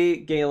play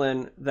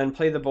Galen, then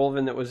play the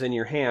Bolvin that was in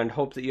your hand,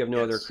 hope that you have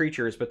no other Yes.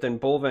 creatures, but then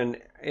Bolvin,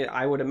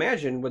 I would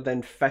imagine, would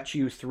then fetch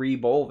you 3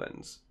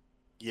 Bolvins.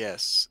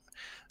 Yes.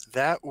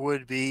 That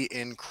would be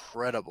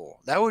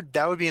incredible. That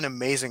would be an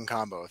amazing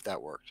combo if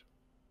that worked.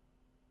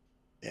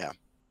 Yeah.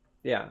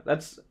 Yeah,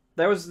 that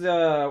was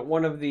the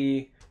one of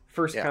the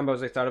first Yeah.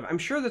 combos I thought of. I'm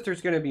sure that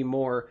there's going to be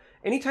more.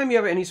 Anytime you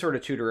have any sort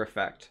of tutor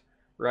effect,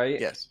 right?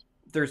 Yes.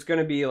 There's going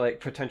to be like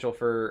potential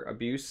for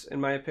abuse, in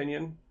my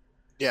opinion.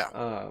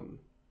 Yeah.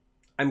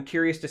 I'm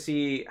curious to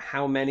see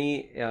how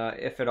many,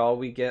 if at all,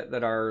 we get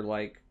that are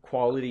like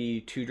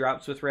quality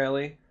 2-drops with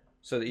Rally,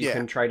 so that you Yeah.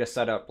 can try to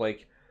set up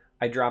like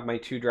I drop my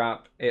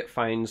 2-drop, it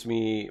finds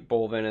me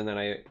Bolvin, and then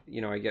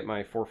I get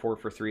my 4/4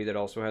 for 3 that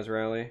also has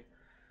Rally.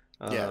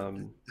 Yeah.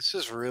 This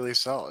is really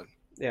solid.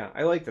 Yeah,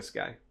 I like this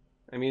guy.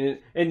 I mean,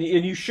 and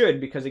you should,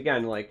 because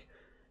again, like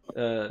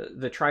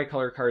the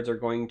tricolor cards are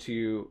going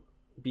to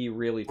be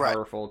really Right.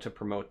 powerful to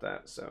promote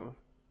that. So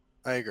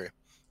I agree.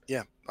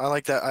 Yeah. I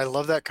like that. I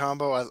love that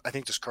combo. I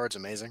think this card's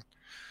amazing.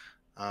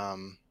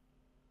 Um,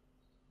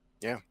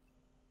 yeah.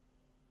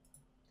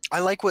 I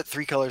like what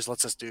 3 colors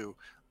lets us do.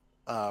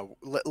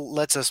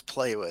 Lets us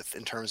play with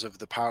in terms of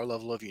the power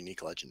level of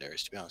unique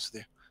legendaries, to be honest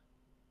with you.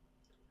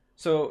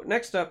 so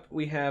next up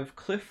we have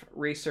Cliff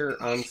Racer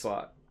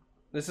Onslaught.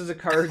 This is a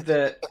card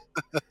that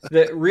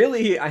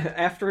really,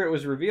 after it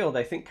was revealed,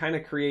 I think kind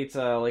of creates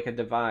like a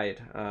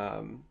divide.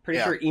 Pretty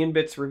Yeah. sure Ian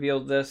Bits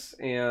revealed this,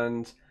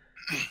 and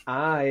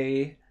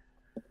I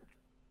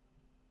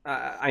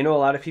know a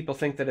lot of people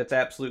think that it's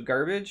absolute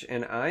garbage,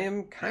 and I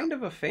am kind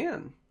of a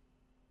fan.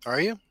 Are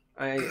you?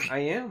 I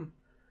am.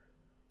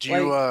 Do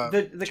you Like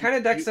the do kind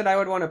of decks you- that I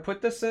would want to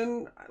put this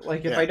in,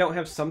 like if Yeah. I don't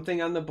have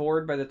something on the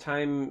board by the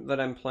time that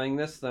I'm playing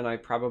this, then I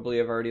probably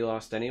have already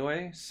lost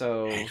anyway.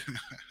 So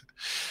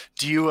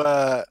do you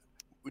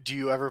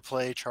ever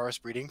play Charis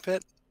Breeding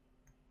Pit?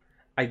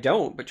 I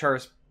don't, but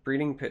Char's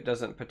Breeding Pit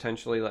doesn't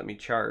potentially let me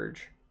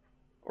charge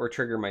or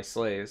trigger my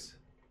slays.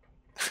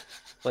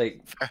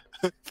 Like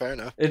Fair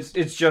enough.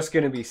 it's just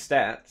gonna be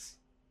stats.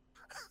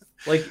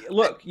 Like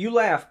look, you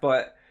laugh,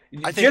 but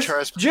I think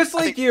Charizard. Just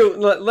like you,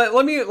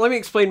 let me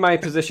explain my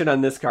position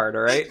on this card.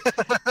 All right.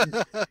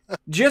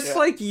 Just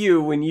like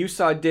you, when you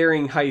saw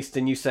Daring Heist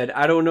and you said,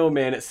 "I don't know,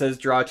 man. It says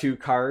draw 2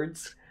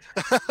 cards."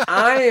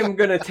 I am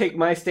gonna take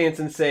my stance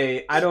and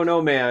say, "I don't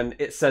know, man.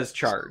 It says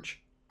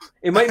charge."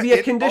 It might be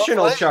a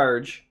conditional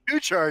charge. 2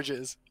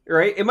 charges.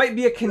 Right? It might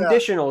be a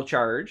conditional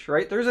charge,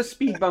 right? There's a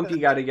speed bump you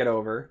got to get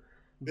over.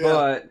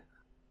 But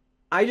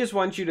I just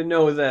want you to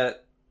know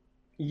that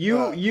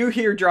you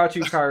hear draw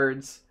 2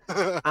 cards,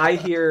 I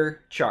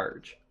hear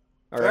charge.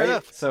 All right?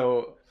 Enough.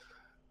 So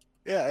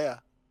yeah.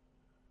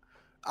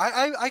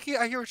 I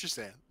hear what you're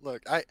saying.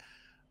 Look,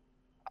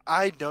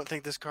 I don't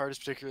think this card is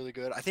particularly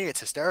good. I think it's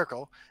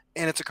hysterical,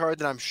 and it's a card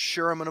that I'm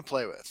sure I'm going to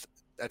play with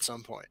at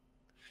some point.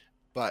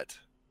 But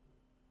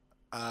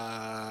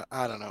I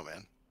don't know,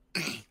 man.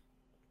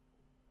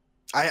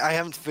 I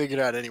haven't figured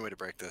out any way to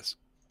break this.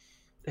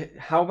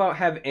 how about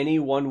have any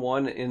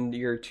 1/1 in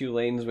your 2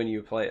 lanes when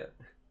you play it?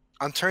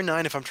 On turn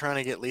 9, if I'm trying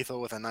to get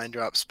lethal with a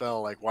 9-drop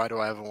spell, like, why do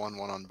I have a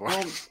 1/1 on board?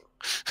 Well,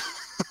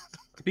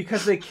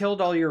 because they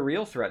killed all your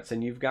real threats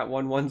and you've got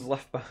 1/1s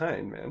left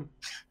behind, man.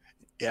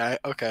 Yeah,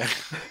 okay.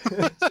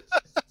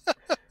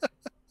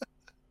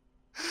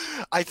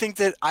 I think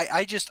that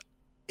I just,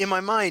 in my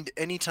mind,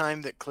 any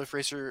time that Cliff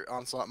Racer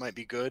Onslaught might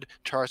be good,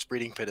 Charos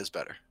Breeding Pit is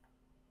better.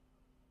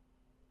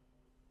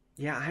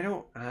 Yeah,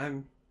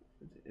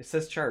 it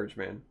says charge,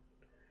 man.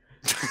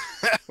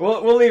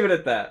 We'll leave it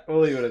at that.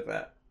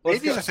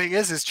 Maybe the thing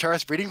is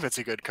Charos Breeding Pit's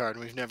a good card,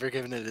 and we've never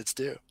given it its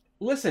due.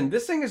 Listen,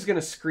 this thing is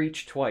gonna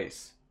screech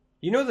twice.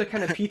 You know the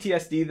kind of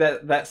PTSD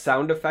that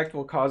sound effect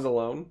will cause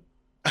alone?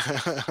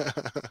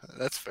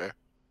 That's fair.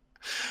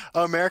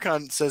 Oh,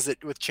 Americon says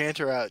that with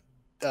Chanter out,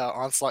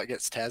 Onslaught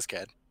gets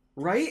Tazcad.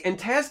 Right? And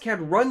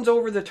Tazcad runs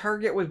over the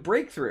target with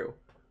Breakthrough.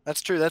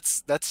 That's true.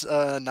 That's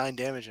 9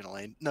 damage in a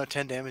lane. No,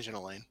 10 damage in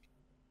a lane.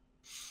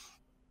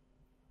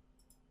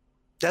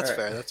 That's All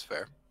right. fair. That's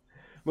fair.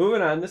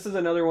 Moving on. This is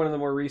another one of the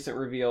more recent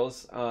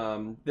reveals.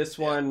 This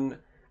one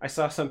I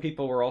saw some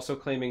people were also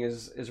claiming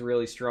is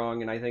really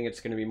strong, and I think it's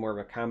going to be more of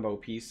a combo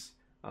piece.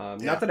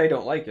 Not that I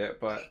don't like it,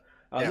 but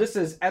this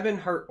is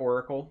Ebonheart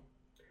Oracle.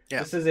 Yeah.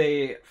 This is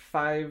a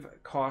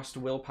 5-cost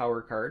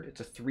willpower card.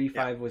 It's a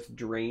 3/5 with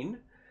Drain,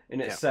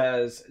 and it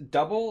says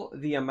double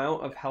the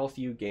amount of health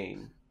you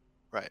gain.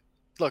 Right.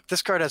 Look,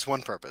 this card has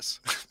one purpose.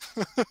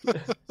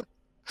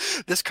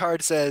 This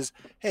card says,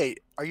 "Hey,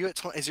 are you at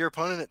is your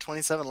opponent at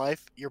 27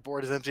 life? Your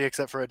board is empty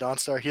except for a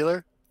Dawnstar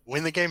healer.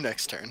 Win the game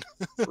next turn."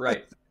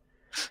 Right.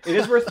 It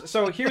is worth.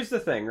 So here's the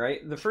thing,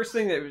 right? The first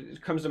thing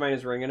that comes to mind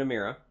is Ring and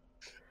Amira.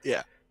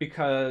 Yeah.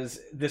 Because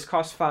this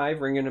costs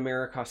 5, Ring and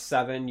Amira costs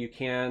 7. You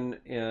can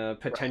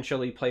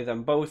potentially play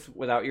them both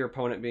without your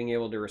opponent being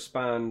able to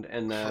respond,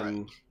 and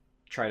then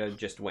try to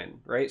just win,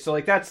 right? So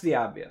like that's the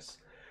obvious.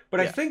 But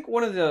I think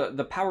one of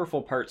the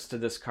powerful parts to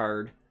this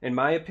card, in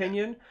my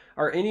opinion,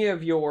 are any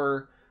of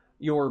your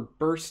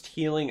burst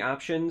healing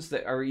options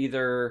that are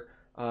either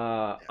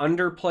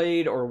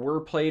underplayed or were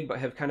played but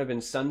have kind of been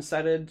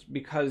sunsetted,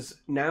 because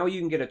now you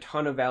can get a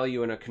ton of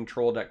value in a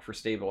control deck for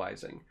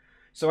stabilizing.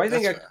 So I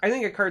think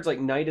a cards like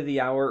Knight of the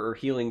Hour or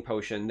Healing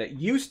Potion that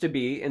used to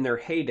be in their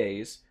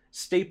heydays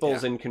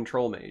staples in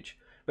Control Mage,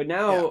 but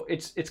now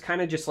it's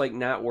kind of just like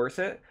not worth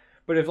it.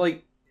 But if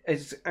like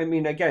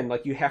again,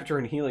 like you have to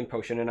earn Healing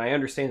Potion, and I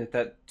understand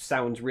that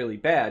sounds really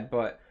bad,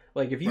 but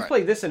like if you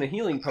play this in a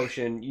Healing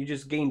Potion, you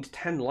just gained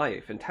 10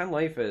 life, and 10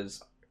 life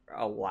is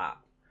a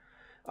lot.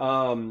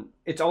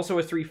 It's also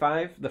a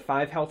 3/5. The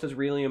 5 health is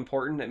really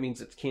important. That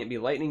means it can't be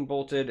lightning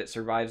bolted. It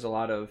survives a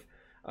lot of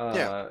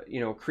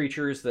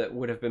creatures that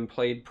would have been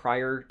played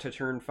prior to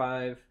turn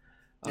 5.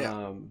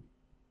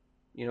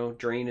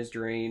 Drain is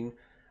Drain.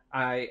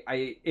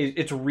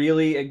 It's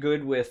really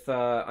good with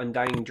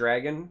Undying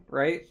Dragon,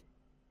 right?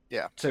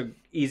 Yeah. It's an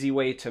easy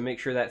way to make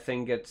sure that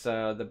thing gets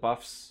the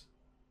buffs.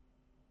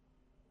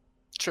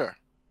 Sure.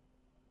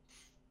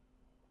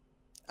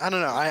 I don't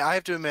know. I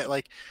have to admit,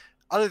 like,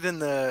 other than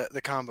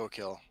the combo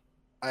kill,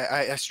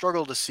 I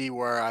struggle to see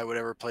where I would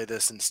ever play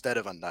this instead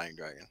of Undying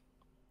Dragon.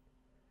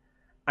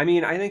 I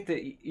mean, I think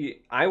that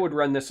I would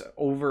run this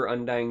over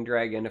Undying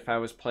Dragon if I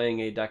was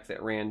playing a deck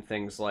that ran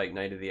things like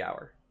Knight of the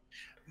Hour.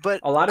 But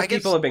a lot of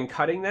people have been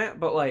cutting that,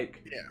 but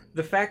like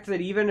the fact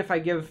that even if I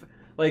give,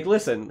 like,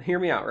 listen, hear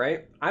me out,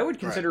 right? I would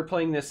consider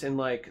playing this in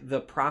like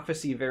the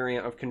Prophecy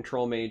variant of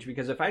Control Mage,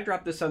 because if I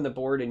drop this on the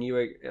board and you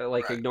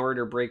ignore it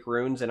or break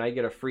runes, and I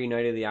get a free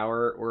Knight of the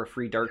Hour or a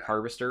free Dark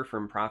Harvester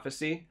from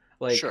Prophecy,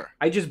 like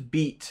I just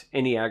beat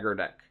any aggro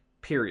deck.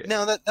 Period.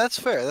 No, that's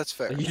fair. That's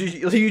fair.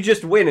 You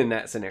just win in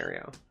that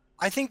scenario.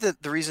 I think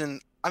that the reason,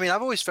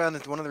 I've always found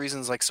that one of the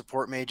reasons like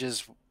support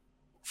mages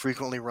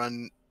frequently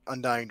run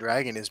Undying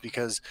Dragon is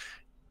because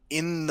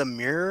in the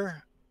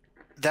mirror,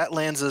 that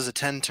lands as a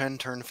 10/10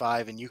 turn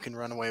 5, and you can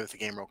run away with the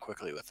game real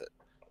quickly with it.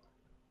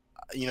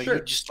 You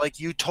just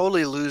you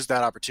totally lose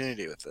that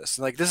opportunity with this.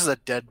 Like, this is a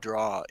dead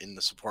draw in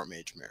the support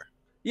mage mirror.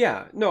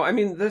 Yeah, no, I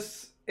mean,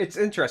 it's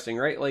interesting,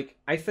 right? Like,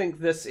 I think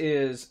this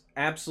is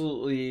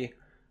absolutely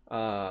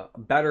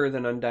better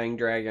than Undying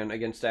Dragon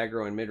against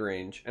aggro and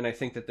mid-range, and I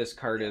think that this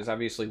card is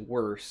obviously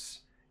worse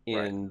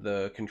in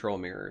the control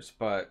mirrors.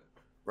 But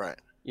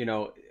you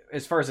know,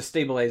 as far as a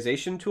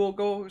stabilization tool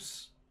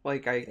goes,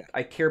 like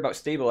I care about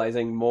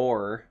stabilizing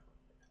more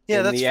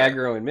in the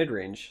aggro and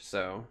mid-range.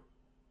 So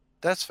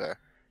that's fair.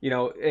 You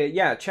know,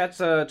 yeah, chat's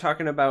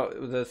talking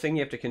about the thing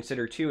you have to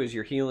consider too is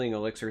your healing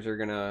elixirs are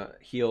gonna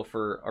heal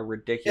for a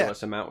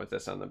ridiculous amount with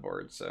this on the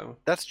board. So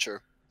that's true.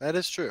 That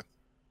is true.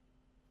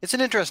 It's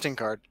an interesting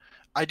card.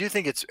 I do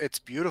think it's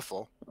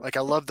beautiful. Like,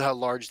 I love how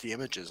large the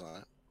image is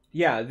on it.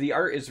 Yeah, the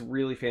art is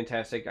really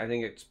fantastic. I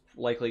think it's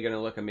likely going to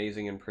look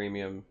amazing in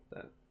premium.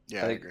 I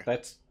agree.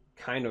 That's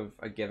kind of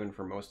a given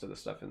for most of the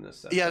stuff in this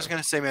set. Yeah, I was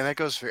going to say, man, that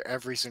goes for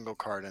every single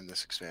card in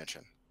this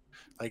expansion.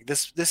 Like,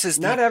 this is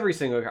not every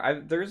single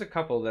card. There's a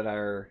couple that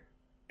are.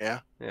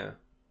 Yeah. Yeah.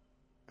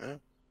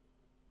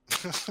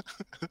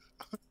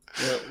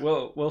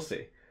 We'll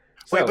see.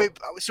 So, wait,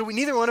 so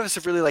neither one of us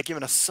have really like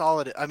given a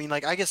solid. I mean,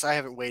 like, I guess I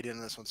haven't weighed in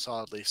on this one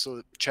solidly,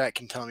 so chat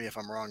can tell me if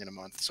I'm wrong in a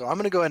month. So I'm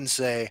gonna go ahead and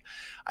say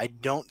I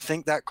don't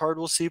think that card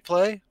will see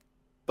play,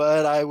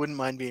 but I wouldn't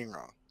mind being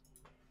wrong.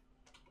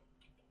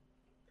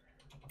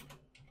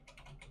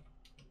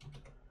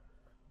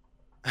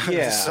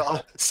 Yeah.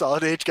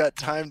 Solid H got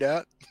timed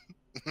out.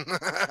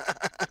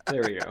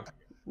 There we go.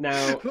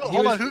 Now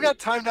hold on, who got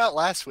timed out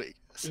last week?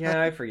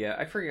 Yeah, I forget.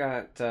 I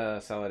forgot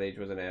Solid Age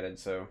wasn't added,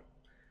 so.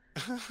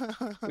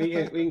 we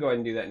can go ahead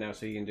and do that now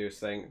so he can do his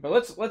thing. But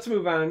let's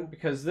move on,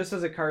 because this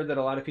is a card that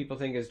a lot of people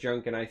think is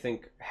junk and I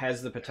think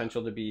has the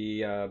potential to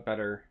be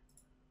better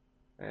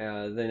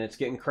than it's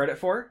getting credit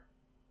for.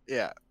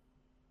 Yeah.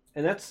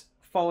 And that's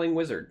Falling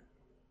Wizard.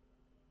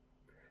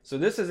 So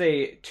this is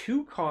a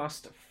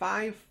 2-cost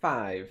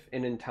 5/5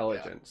 in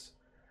intelligence.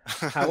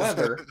 Yeah.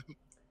 However,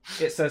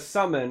 it says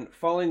summon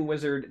Falling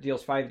Wizard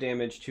deals 5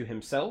 damage to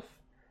himself.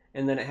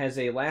 And then it has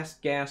a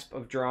last gasp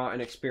of draw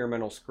and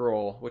experimental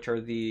scroll, which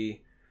are the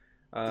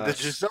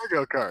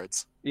J'zargo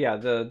cards. Yeah,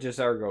 the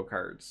J'zargo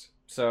cards.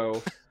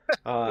 So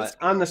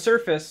on the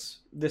surface,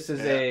 this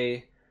is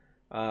a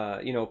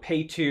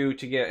pay 2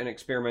 to get an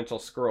experimental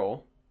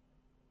scroll.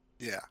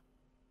 Yeah.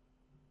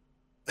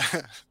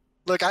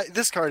 Look,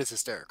 this card is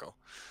hysterical.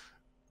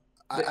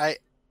 I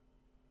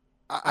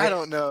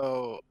don't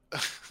know.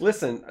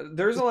 Listen,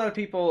 there's a lot of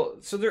people.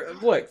 So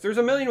there's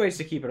a million ways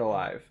to keep it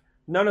alive.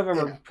 None of them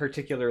are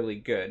particularly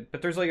good,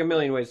 but there's like a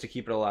million ways to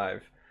keep it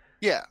alive.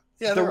 Yeah.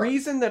 The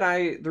reason that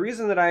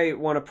I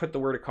want to put the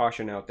word of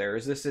caution out there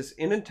is this is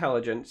in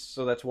intelligence,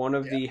 so that's one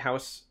of the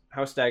House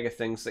Daga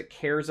things that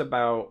cares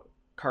about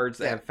cards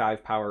that have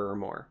 5 power or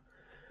more.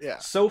 Yeah.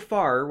 So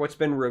far, what's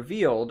been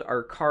revealed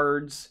are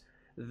cards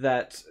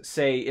that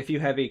say if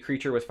you have a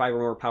creature with 5 or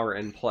more power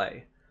in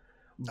play.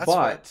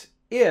 But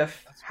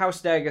if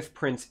House Dagoth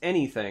prints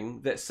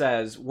anything that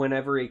says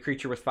whenever a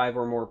creature with 5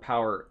 or more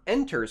power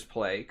enters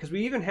play, because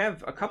we even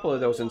have a couple of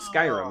those in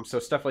Skyrim, so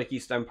stuff like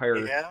East Empire,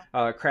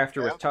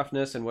 Crafter with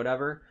toughness and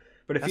whatever.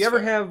 But if you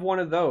ever have one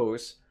of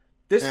those,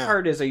 this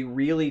card is a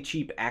really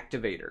cheap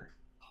activator.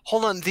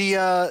 Hold on, the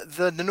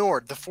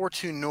Nord, the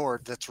 4/2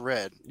 Nord that's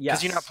red. Yes.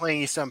 Because you're not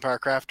playing East Empire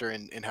Crafter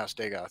in House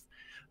Dagoth.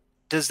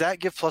 Does that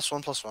give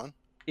 +1/+1?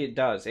 It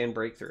does, and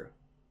breakthrough.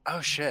 Oh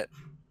shit.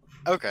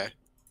 Okay.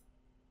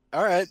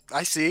 All right,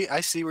 I see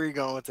where you're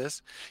going with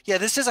this. Yeah,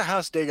 this is a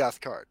House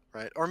Dagoth card,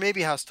 right? Or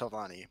maybe House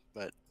Telvanni,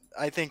 but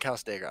I think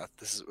House Dagoth.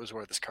 This was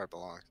where this card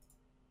belongs.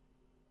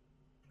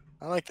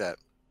 I like that.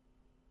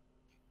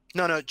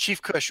 No,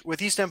 Chief Kush,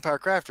 with East Empire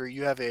Crafter,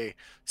 you have a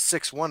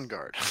 6/1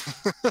 guard.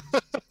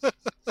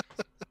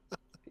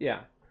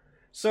 Yeah.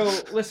 So,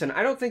 listen,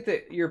 I don't think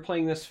that you're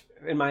playing this,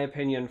 in my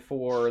opinion,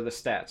 for the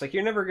stats. Like,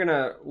 you're never going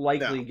to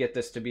likely get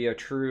this to be a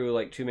true,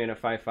 like, 2-mana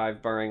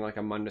 5/5, barring, like,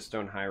 a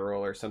Mundstone High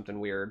Roll or something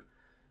weird.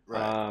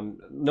 Right.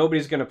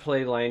 Nobody's going to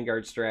play Lion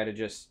Guard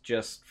Strategist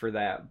just for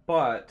that.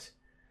 But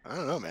I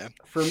don't know, man.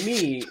 For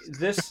me,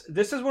 this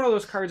is one of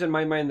those cards in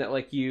my mind that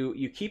like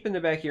you keep in the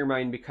back of your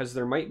mind because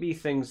there might be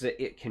things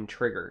that it can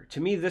trigger. To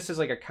me, this is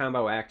like a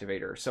combo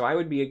activator. So I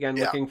would be again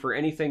looking for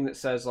anything that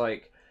says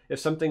like if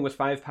something with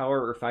 5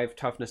 power or 5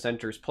 toughness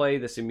enters play,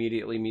 this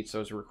immediately meets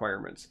those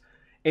requirements.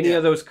 Any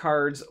of those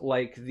cards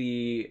like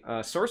the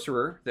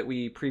Sorcerer that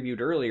we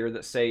previewed earlier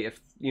that say if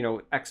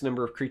X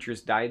number of creatures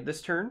died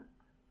this turn.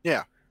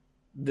 Yeah.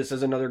 This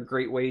is another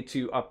great way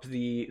to up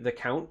the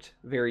count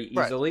very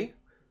easily,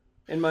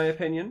 in my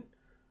opinion.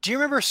 Do you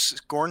remember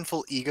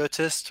Scornful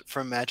Egotist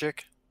from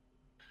Magic?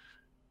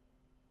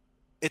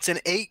 It's an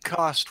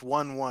 8-cost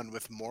 1/1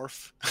 with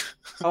Morph.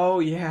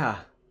 Oh, yeah.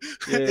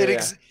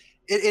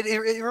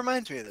 It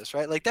reminds me of this,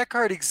 right? Like that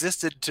card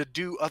existed to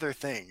do other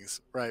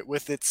things, right?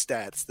 With its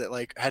stats that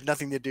like had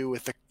nothing to do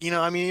with the, you know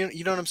what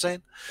I'm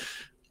saying?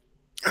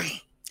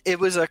 It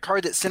was a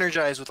card that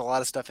synergized with a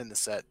lot of stuff in the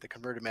set. The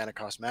converted mana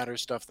cost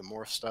matters stuff, the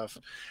morph stuff.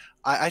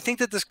 I think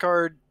that this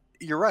card,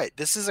 you're right.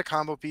 This is a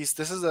combo piece.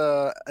 This is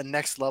a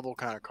next level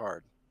kind of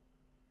card.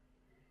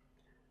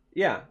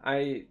 Yeah,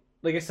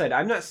 like I said,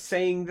 I'm not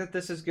saying that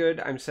this is good.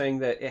 I'm saying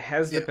that it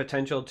has the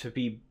potential to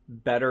be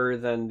better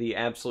than the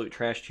absolute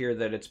trash tier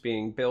that it's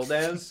being billed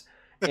as.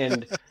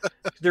 And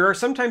there are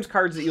sometimes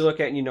cards that you look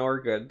at and you know are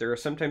good. There are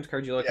sometimes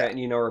cards you look Yeah. at and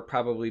you know are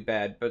probably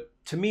bad. But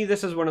to me,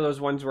 this is one of those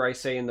ones where I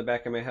say in the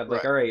back of my head,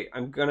 like, Right. all right,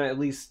 I'm gonna at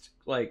least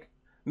like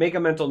make a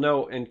mental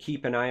note and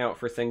keep an eye out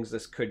for things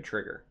this could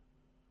trigger.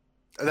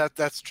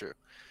 That's true.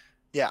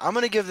 Yeah, I'm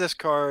gonna give this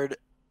card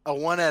a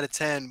 1 out of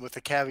 10 with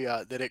the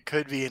caveat that it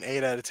could be an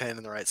 8 out of 10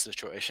 in the right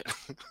situation.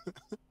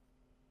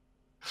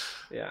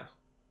 Yeah.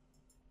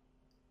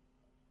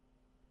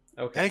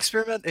 And Okay.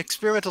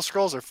 experimental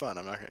scrolls are fun.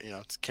 I'm not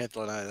gonna, can't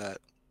deny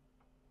that.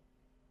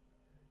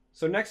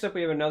 So next up,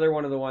 we have another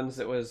one of the ones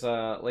that was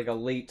like a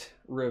late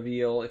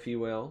reveal, if you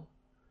will,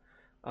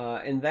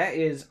 and that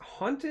is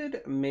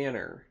Haunted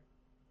Manor.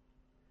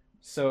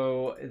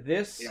 So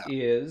this Yeah.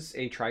 is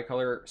a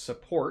tricolor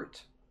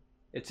support.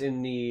 It's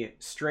in the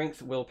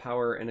strength,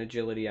 willpower, and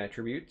agility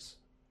attributes.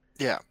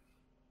 Yeah.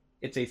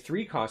 It's a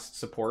 3-cost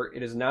support.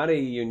 It is not a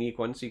unique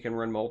one, so you can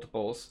run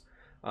multiples.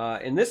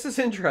 And this is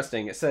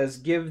interesting. It says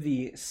give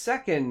the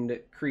second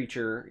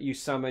creature you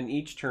summon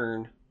each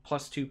turn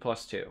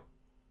 +2/+2.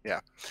 Yeah.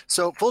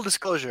 So full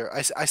disclosure,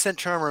 I sent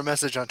Charmer a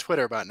message on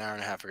Twitter about an hour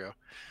and a half ago.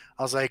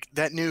 I was like,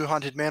 that new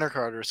Haunted Manor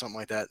card or something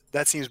like that,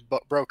 that seems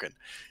broken,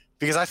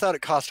 because I thought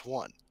it cost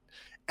 1.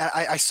 And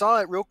I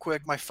saw it real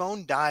quick. My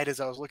phone died as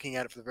I was looking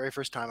at it for the very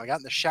first time. I got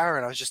in the shower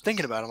and I was just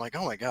thinking about it. I'm like,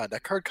 oh my God,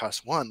 that card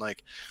costs 1.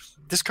 Like,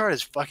 this card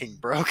is fucking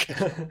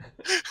broken.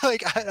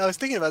 Like, I was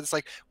thinking about this,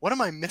 like, what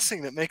am I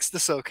missing that makes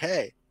this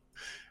okay?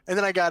 And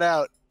then I got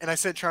out and I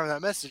sent Charmer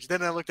that message.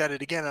 Then I looked at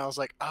it again and I was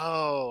like,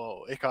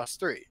 oh, it costs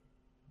 3.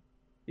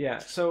 Yeah,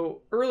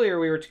 so earlier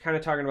we were kind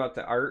of talking about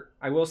the art.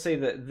 I will say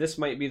that this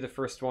might be the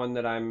first one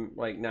that I'm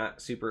like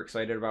not super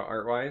excited about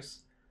art wise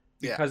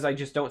Yeah. because I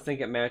just don't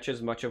think it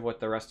matches much of what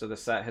the rest of the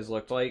set has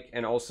looked like.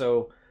 And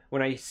also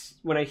when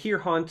I hear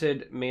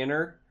Haunted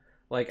Manor,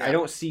 like I Yeah.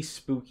 don't see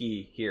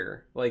spooky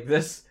here. Like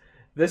this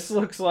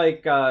looks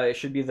like it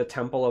should be the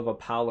Temple of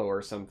Apollo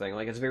or something.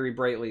 Like it's very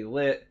brightly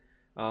lit.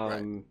 Right.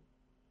 Um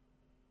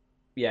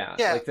yeah,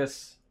 Yeah. like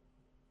this.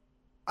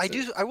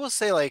 I will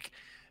say, like,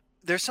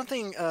 there's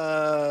something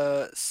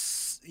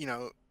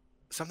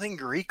something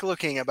Greek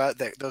looking about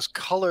those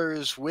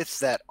colors with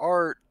that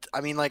art.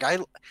 I mean, like, I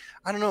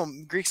don't know,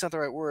 Greek's not the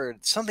right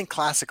word, something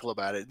classical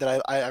about it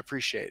that I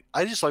appreciate.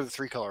 I just like the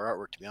 3-color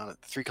artwork, to be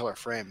honest, the 3-color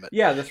frame. But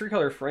Yeah, the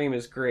 3-color frame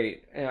is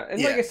great, and like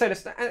yeah. I said,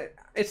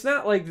 it's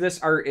not like this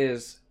art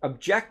is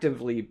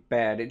objectively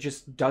bad. It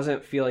just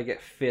doesn't feel like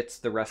it fits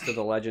the rest of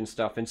the Legend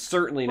stuff, and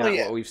certainly Well, not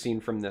yeah, what we've seen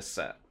from this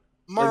set.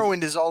 Like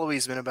Morrowind has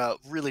always been about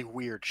really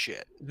weird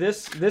shit.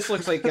 this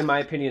looks like, in my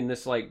opinion,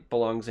 this like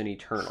belongs in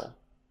Eternal.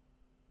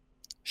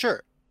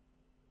 Sure.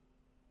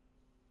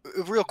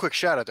 A real quick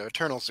shout out though,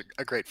 Eternal's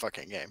a great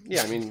fucking game.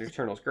 Yeah, I mean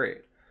Eternal's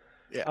great.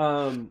 Yeah.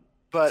 Um,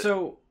 But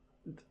so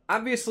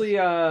obviously,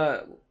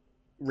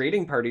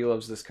 Raiding Party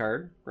loves this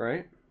card,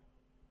 right?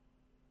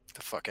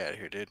 the fuck out of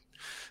here, dude.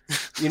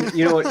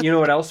 You know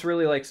what else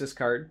really likes this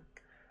card?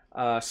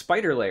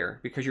 Spider Lair,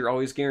 because you're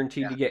always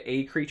guaranteed Yeah. to get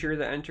a creature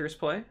that enters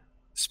play.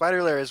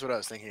 Spider Lair is what I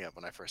was thinking of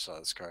when I first saw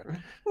this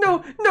card.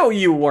 No,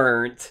 you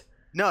weren't.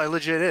 No, it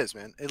legit is,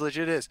 man. It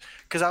legit is.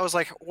 Because I was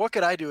like, what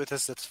could I do with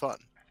this that's fun?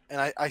 And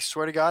I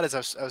swear to God, as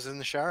I was in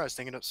the shower, I was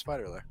thinking of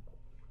Spider Lair.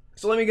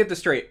 So let me get this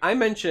straight. I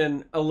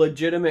mention a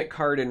legitimate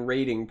card in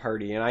Raiding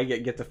Party, and I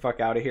get the fuck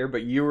out of here.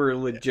 But you were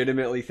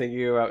legitimately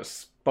thinking about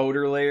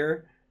Spider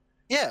Lair.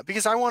 Yeah,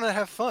 because I want to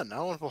have fun. I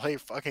don't want to play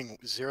fucking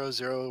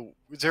 0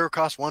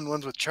 cost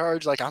 1/1s with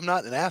charge. Like, I'm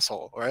not an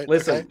asshole, all right?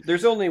 Listen, Okay?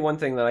 there's only one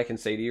thing that I can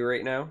say to you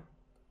right now.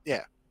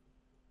 Yeah.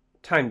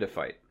 Time to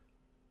fight.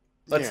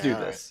 Let's Yeah, do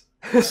all right. this.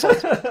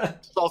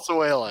 Salt's a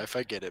way of life.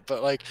 I get it.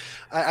 But, like,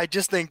 I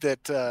just think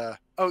that,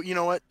 oh, you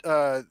know what?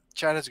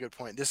 Chad has a good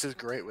point. This is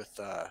great with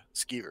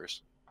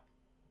skeevers.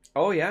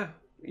 Oh yeah,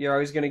 you're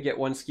always gonna get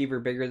one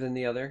skeever bigger than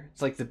the other.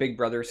 It's like the Big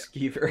Brother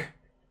skeever.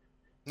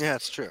 Yeah,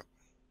 it's true.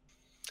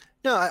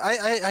 No,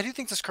 I do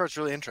think this card's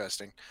really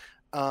interesting.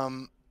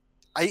 I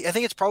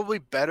think it's probably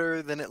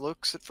better than it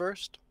looks at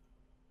first.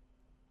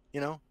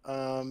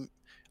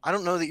 I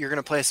don't know that you're going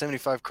to play a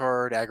 75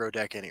 card aggro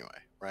deck anyway,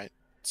 right?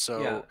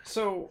 So Yeah.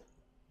 So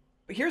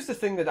here's the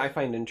thing that I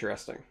find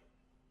interesting.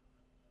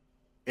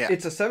 Yeah.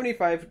 It's a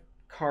 75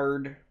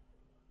 card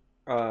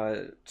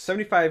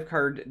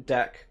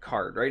deck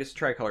card, right? It's a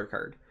tricolor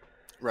card.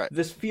 right,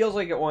 This feels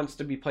like it wants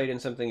to be played in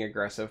something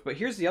aggressive, but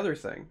here's the other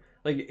thing.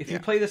 Like if you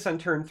Yeah. play this on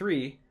turn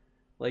 3,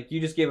 like you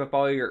just gave up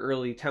all your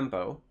early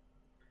tempo.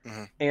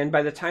 Mhm. And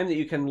by the time that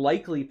you can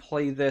likely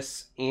play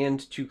this and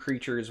 2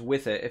 creatures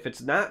with it, if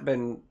it's not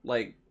been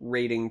like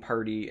Raiding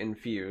Party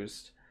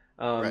infused,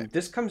 Right.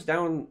 this comes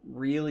down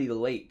really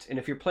late. And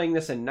if you're playing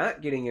this and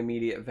not getting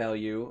immediate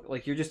value,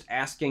 like you're just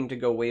asking to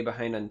go way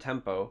behind on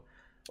tempo.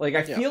 Like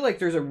I Yeah. feel like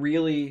there's a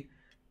really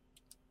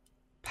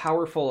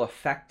powerful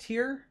effect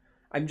here.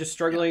 I'm just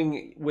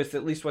struggling with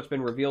at least what's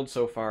been revealed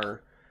so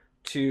far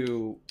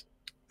to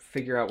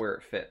figure out where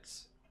it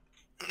fits.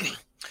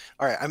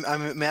 All right,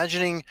 I'm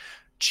imagining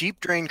cheap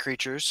drain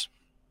creatures,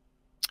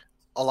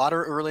 a lot of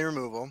early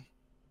removal,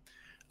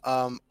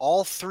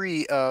 all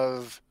 3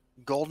 of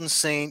Golden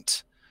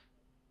Saint,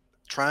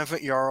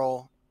 Triumphant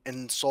Jarl,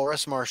 and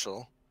Solrus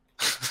Marshall.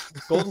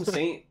 Golden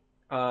Saint.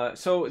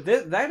 So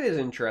that is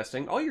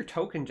interesting. All your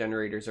token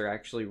generators are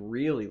actually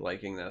really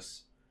liking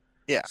this.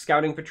 Yeah.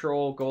 Scouting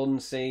Patrol, Golden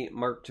Saint,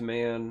 Mark to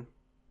Man.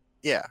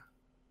 Yeah.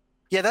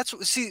 Yeah,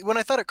 see, when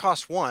I thought it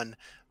cost one,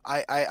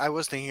 I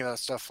was thinking about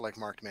stuff like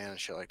Marked Man and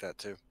shit like that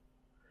too.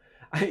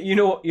 You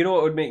know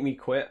what would make me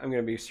quit? I'm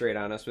gonna be straight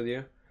honest with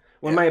you.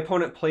 When Yeah. my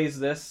opponent plays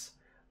this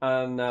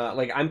on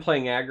like I'm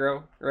playing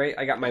aggro, right?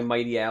 I got my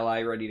Mighty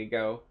Ally ready to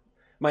go.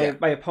 Yeah.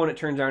 My opponent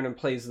turns around and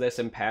plays this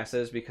and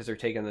passes because they're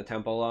taking the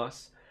tempo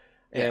loss.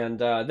 Yeah. And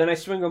then I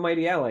swing a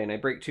Mighty Ally and I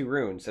break 2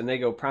 runes, and they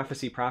go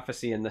Prophecy,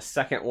 Prophecy, and the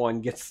second one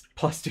gets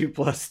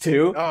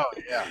 +2/+2. Oh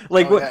yeah.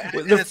 Like oh, what? yeah.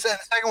 And The, the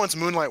second one's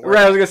Moonlight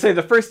right, I was Werewolf. gonna say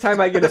the first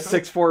time I get a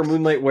 6/4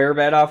 Moonlight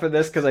Werebat off of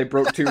this because I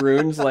broke 2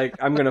 runes, like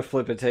I'm gonna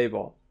flip a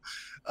table.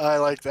 I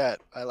like that.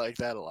 I like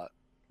that a lot.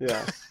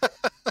 Yeah.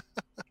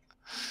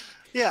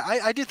 Yeah,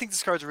 I do think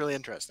this card's really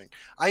interesting.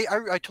 I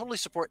totally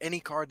support any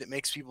card that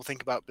makes people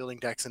think about building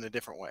decks in a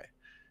different way.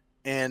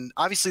 And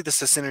obviously this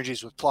has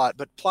synergies with Plot,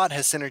 but Plot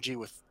has synergy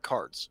with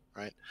cards,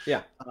 right?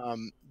 Yeah.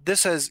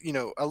 This has,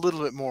 a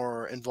little bit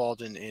more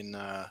involved in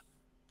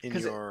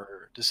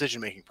your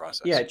decision-making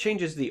process. Yeah, it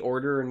changes the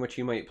order in which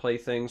you might play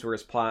things,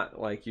 whereas Plot,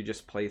 like you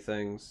just play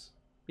things.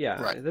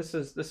 Yeah, right. This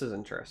is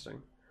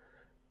interesting.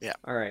 Yeah.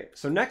 All right.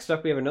 So next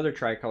up, we have another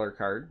tricolor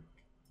card.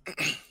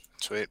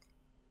 Sweet.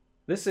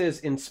 This is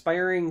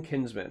Inspiring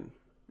Kinsman.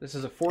 This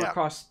is a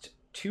 4-cost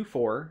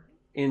 2/4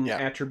 in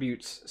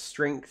attributes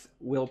Strength,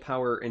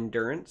 Willpower,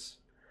 Endurance.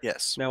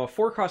 Yes. Now, a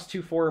 4-cost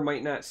 2/4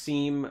 might not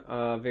seem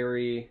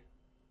very,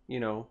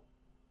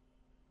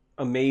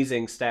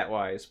 amazing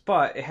stat-wise,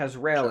 but it has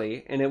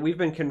Rally, and we've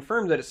been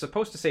confirmed that it's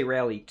supposed to say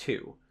Rally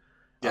 2.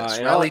 Yes,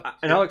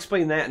 I'll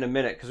explain that in a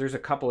minute because there's a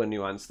couple of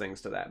nuanced things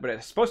to that. But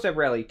it's supposed to have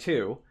Rally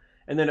 2,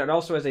 and then it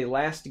also has a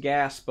last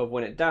gasp of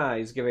when it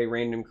dies, give a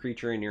random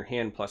creature in your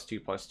hand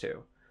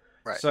 +2/+2.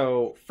 Right.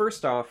 So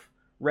first off,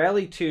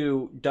 Rally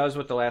 2 does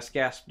what the last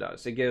gasp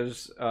does. It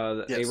gives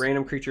a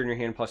random creature in your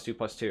hand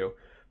 +2/+2.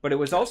 But it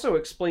was also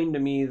explained to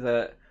me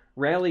that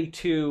Rally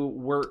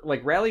 2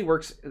 Rally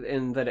works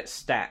in that it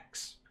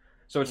stacks.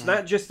 So it's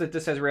not just that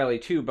this has Rally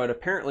 2, but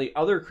apparently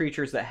other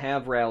creatures that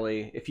have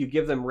Rally, if you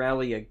give them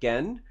Rally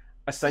again,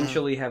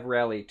 essentially have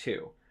Rally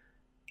 2.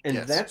 And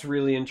that's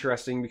really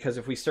interesting because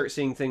if we start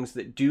seeing things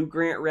that do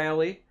grant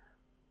Rally,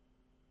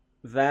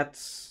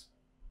 that's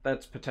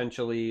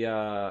potentially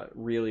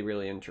really,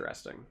 really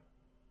interesting.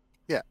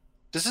 Yeah.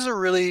 This is a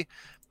really,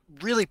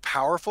 really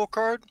powerful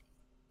card.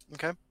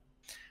 Okay.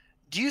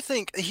 Do you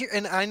think here,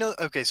 and I know,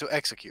 okay, so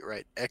execute,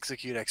 right?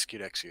 Execute.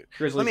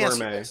 Grizzly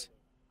Gourmet.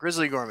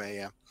 Grizzly Gourmet,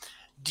 yeah.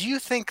 Do you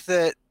think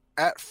that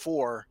at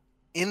 4,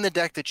 in the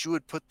deck that you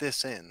would put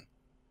this in,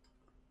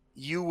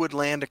 you would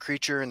land a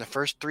creature in the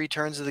first 3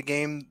 turns of the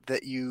game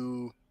that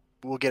you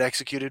will get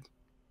executed?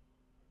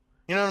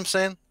 You know what I'm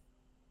saying?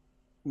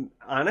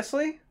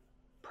 Honestly,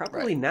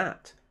 probably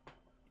not.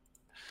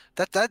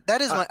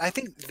 That is I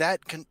think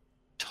that can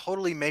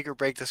totally make or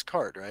break this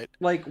card, right?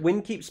 Like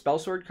Windkeep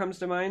Spellsword comes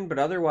to mind, but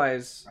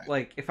otherwise,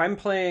 like if I'm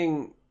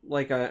playing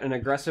like an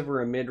aggressive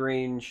or a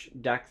mid-range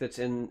deck that's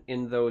in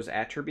those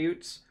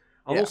attributes,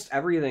 almost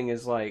everything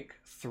is like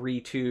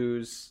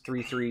 3/2s,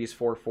 3/3s,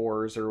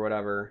 4/4s, or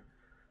whatever.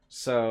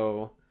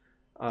 So,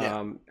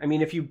 I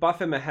mean, if you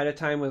buff him ahead of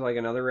time with like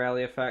another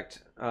rally effect,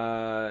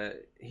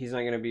 he's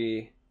not gonna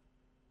be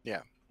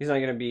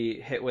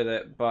hit with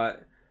it.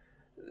 But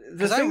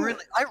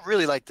I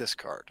really like this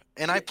card,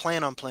 and I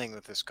plan on playing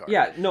with this card.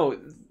 Yeah, no,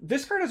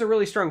 this card has a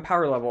really strong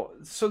power level.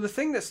 So the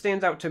thing that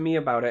stands out to me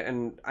about it,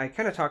 and I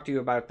kind of talked to you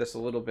about this a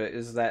little bit,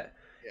 is that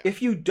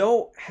if you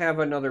don't have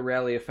another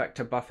rally effect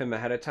to buff him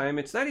ahead of time,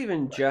 it's not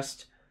even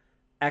just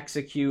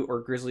Execute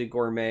or Grizzly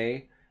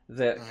Gourmet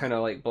that kind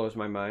of like blows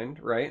my mind,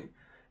 right?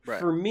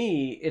 For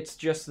me, it's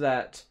just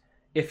that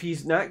if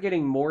he's not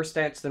getting more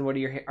stats than what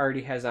he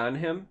already has on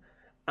him,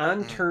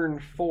 on turn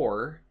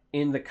 4,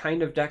 in the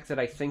kind of deck that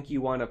I think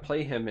you want to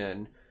play him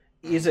in,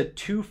 is a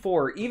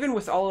 2/4, even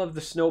with all of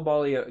the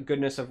snowbally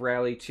goodness of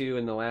Rally 2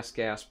 and the last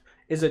gasp,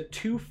 is a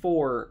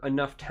 2/4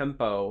 enough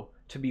tempo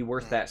to be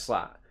worth that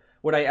slot?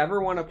 Would I ever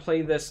want to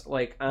play this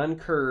like on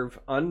curve,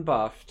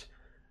 unbuffed,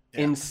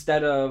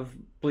 instead of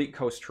Bleak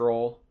Coast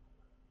Troll?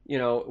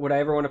 Would I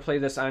ever want to play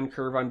this on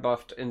curve,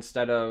 unbuffed,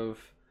 instead of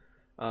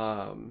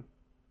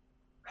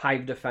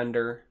Hive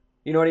Defender?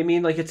 You know what I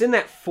mean? Like it's in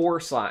that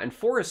 4 slot, and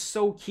 4 is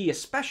so key,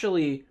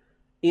 especially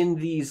in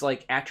these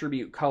like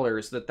attribute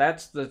colors,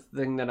 that's the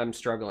thing that I'm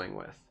struggling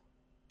with.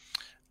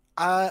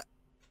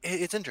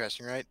 It's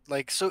interesting, right?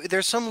 Like, so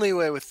there's some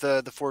leeway with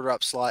the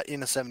 4-drop slot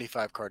in a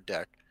 75 card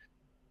deck.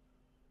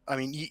 I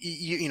mean,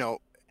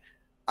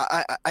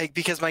 I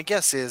because my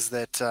guess is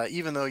that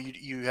even though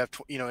you have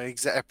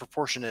a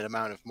proportionate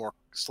amount of more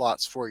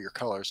slots for your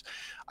colors,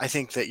 I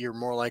think that you're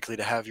more likely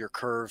to have your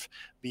curve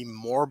be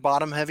more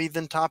bottom heavy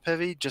than top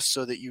heavy, just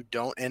so that you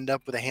don't end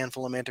up with a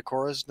handful of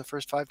Manticoras in the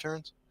first 5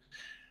 turns.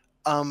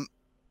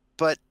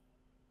 But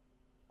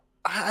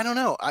I don't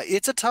know.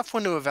 It's a tough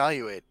one to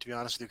evaluate, to be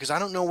honest with you, because I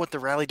don't know what the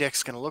rally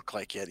deck's going to look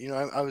like yet.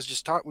 I was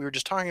just we were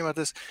just talking about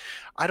this.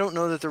 I don't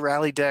know that the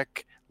rally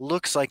deck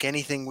looks like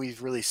anything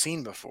we've really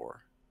seen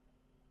before.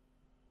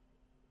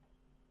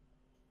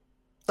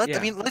 I Yeah.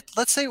 mean,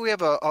 let's say we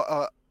have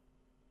a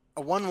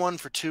 1/1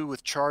 for 2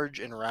 with charge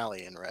and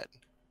rally in red.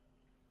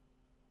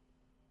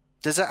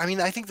 Does that? I mean,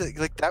 I think that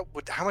like that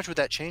would. How much would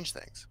that change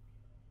things?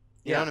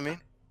 You know Yeah. what I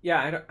mean?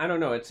 Yeah, I don't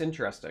know. It's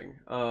interesting.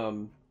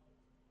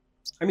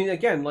 I mean,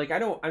 again, like I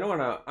don't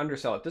want to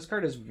undersell it. This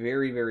card is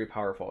very, very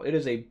powerful. It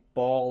is a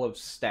ball of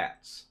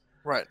stats.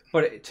 Right.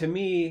 But to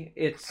me,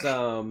 it's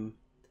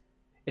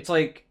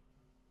like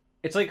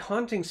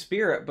Haunting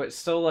Spirit, but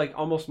still like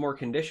almost more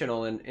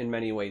conditional in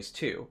many ways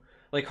too.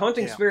 Like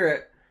Haunting Yeah.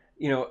 Spirit,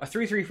 a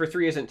 3/3 for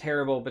 3 isn't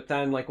terrible, but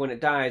then like when it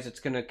dies, it's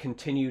gonna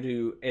continue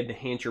to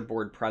enhance your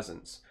board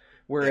presence. Yeah.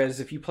 Whereas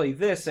if you play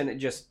this and it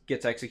just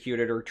gets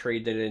executed or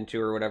traded into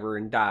or whatever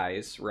and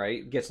dies,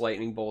 right? Gets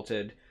lightning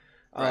bolted.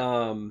 Right.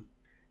 Um,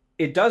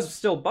 it does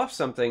still buff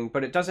something,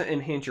 but it doesn't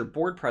enhance your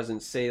board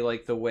presence, say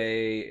like the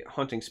way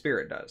Haunting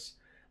Spirit does.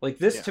 Like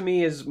this Yeah. to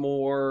me is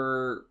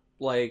more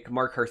like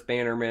Markarth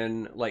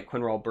Bannerman, like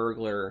Quinral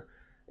Burglar,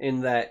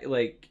 in that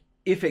like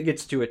if it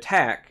gets to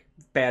attack,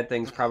 bad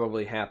things Mhm.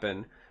 probably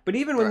happen. But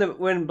even Right.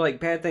 when like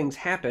bad things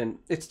happen,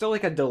 it's still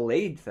like a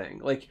delayed thing.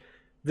 Like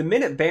the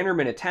minute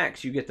Bannerman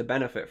attacks, you get the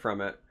benefit from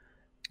it.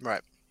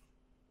 Right.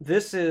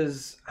 This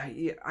is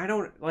I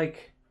don't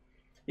like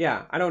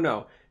yeah, I don't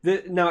know.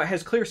 Now it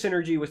has clear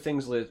synergy with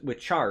things with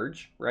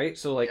charge, right?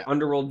 So like Yeah.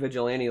 Underworld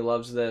Vigilante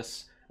loves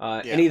this.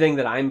 Yeah. Anything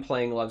that I'm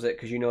playing loves it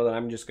because you know that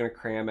I'm just going to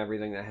cram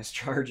everything that has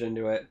charge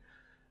into it.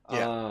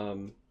 Yeah.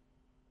 Um,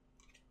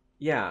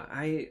 yeah,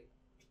 I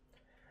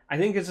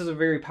think this is a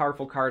very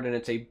powerful card and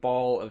it's a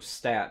ball of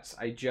stats.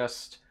 I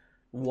just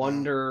Mhm.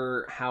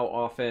 wonder how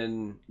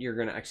often you're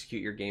going to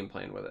execute your game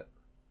plan with it.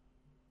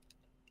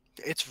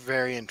 It's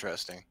very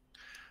interesting.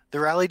 The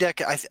rally deck,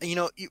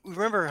 you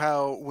remember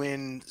how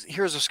when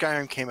Heroes of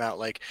Skyrim came out,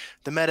 like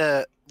the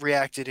meta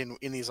reacted in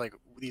these like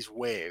these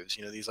waves,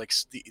 these like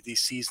these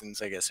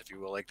seasons, I guess, if you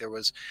will. Like there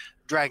was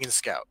Dragon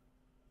Scout,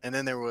 and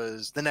then there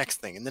was the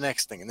next thing, and the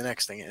next thing, and the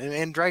next thing,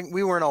 and Dragon.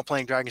 We weren't all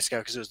playing Dragon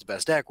Scout because it was the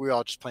best deck. We were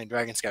all just playing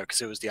Dragon Scout because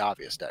it was the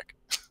obvious deck.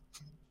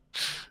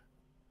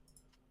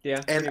 Yeah,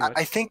 And pretty I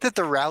much. think that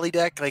the rally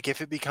deck, like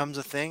if it becomes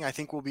a thing, I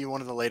think will be one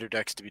of the later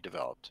decks to be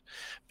developed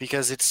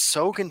because it's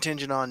so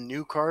contingent on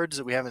new cards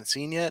that we haven't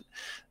seen yet,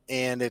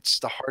 and it's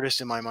the hardest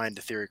in my mind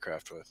to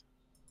theorycraft with.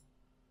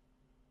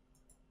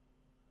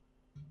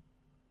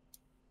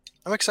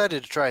 I'm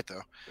excited to try it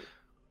though.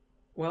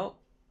 Well,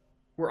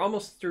 we're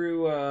almost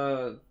through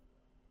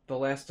the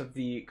last of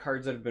the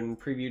cards that have been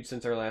previewed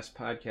since our last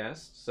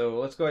podcast. So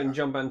let's go ahead and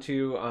jump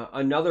onto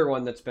another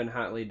one that's been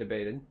hotly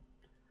debated.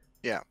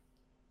 Yeah.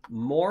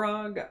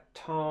 Morag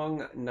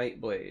Tong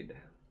Nightblade.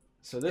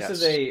 So this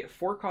is Yes. a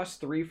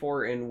 4-cost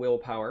 3/4 in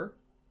willpower.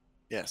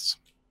 Yes.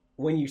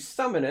 When you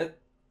summon it,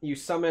 you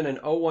summon an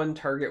 0/1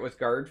 target with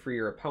guard for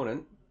your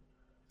opponent.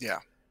 Yeah.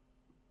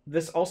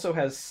 This also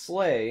has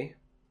Slay,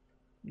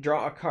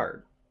 draw a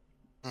card.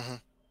 Mm-hmm.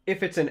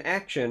 If it's an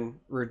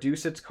action,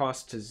 reduce its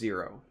cost to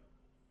 0.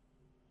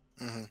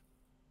 Mm-hmm.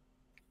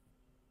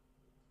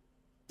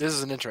 This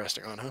is an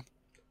interesting one, huh?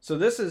 So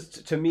this is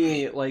to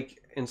me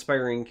like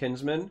Inspiring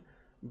Kinsman,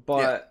 Yeah.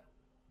 but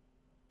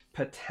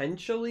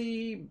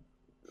potentially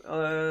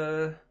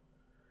uh,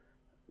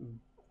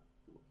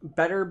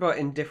 better, but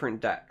in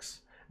different decks.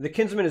 The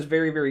Kinsman is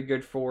very, very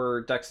good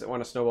for decks that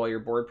want to snowball your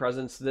board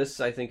presence. This,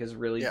 I think, is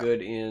really Yeah.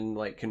 good in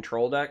like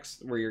control decks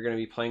where you're going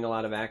to be playing a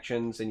lot of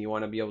actions and you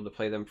want to be able to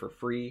play them for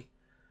free.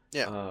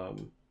 Yeah.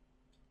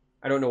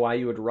 I don't know why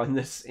you would run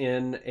this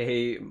in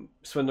a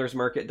Swindler's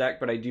Market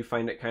deck, but I do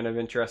find it kind of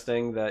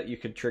interesting that you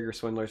could trigger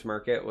Swindler's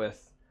Market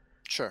with,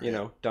 Sure.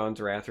 Yeah. Dawn's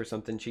Wrath or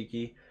something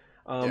cheeky.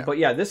 Yeah. But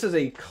yeah, this is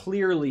a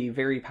clearly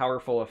very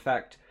powerful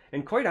effect.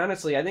 And quite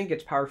honestly, I think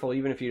it's powerful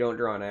even if you don't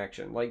draw an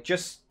action. Like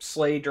just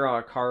Slay, draw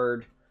a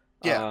card,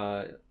 Yeah.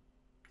 uh,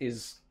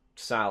 is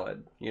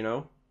solid.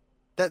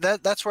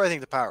 That's where I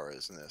think the power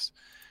is in this.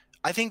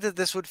 I think that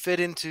this would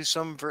fit into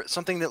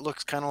something that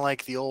looks kind of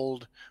like the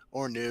old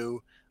or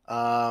new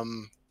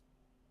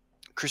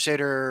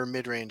Crusader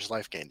mid-range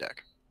life gain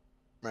deck.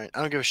 Right.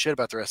 I don't give a shit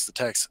about the rest of the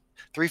text.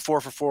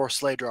 3/4 for 4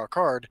 Slay, draw a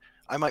card.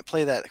 I might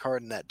play that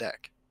card in that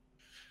deck.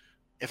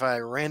 If I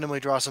randomly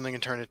draw something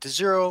and turn it to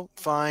 0,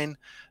 fine.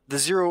 The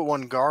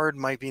 0/1 guard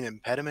might be an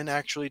impediment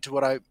actually to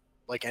what I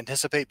like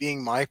anticipate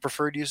being my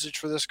preferred usage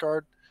for this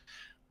card.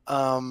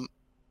 But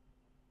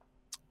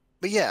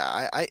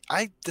yeah,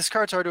 this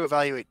card's hard to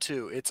evaluate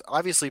too. It's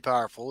obviously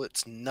powerful.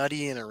 It's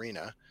nutty in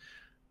arena.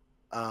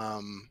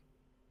 I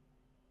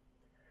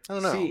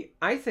don't know. See,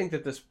 I think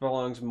that this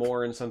belongs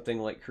more in something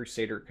like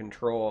Crusader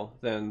Control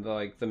than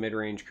the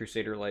mid-range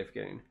Crusader Life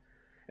Gain.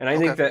 And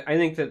Okay. I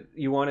think that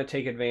you want to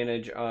take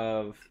advantage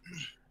of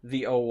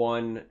the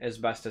 0/1 as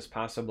best as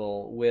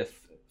possible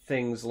with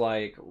things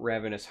like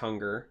Ravenous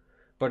Hunger,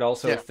 but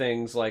also Yeah.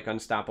 things like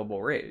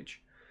Unstoppable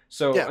Rage.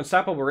 So Yeah,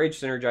 Unstoppable Rage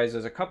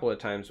synergizes a couple of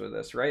times with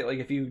this, right? Like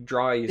if you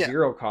draw a yeah,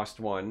 zero cost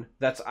one,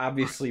 that's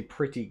obviously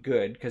pretty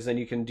good because then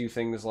you can do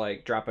things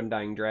like drop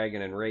Undying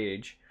Dragon and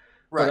Rage.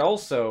 But right.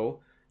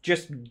 also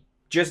just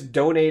just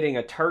donating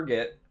a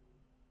target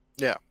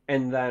Yeah,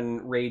 and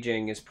then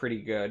raging is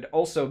pretty good.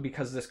 Also,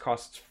 because this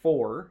costs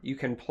 4, you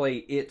can play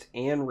it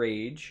and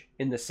rage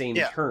in the same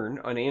yeah. turn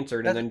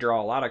unanswered and That then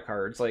draw a lot of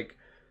cards. Like,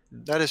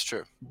 that is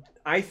true.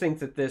 I think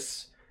that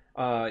this,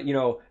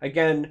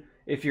 again,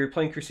 if you're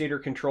playing Crusader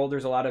Control,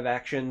 there's a lot of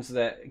actions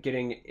that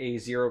getting a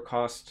zero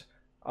cost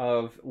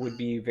of would Mhm.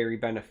 be very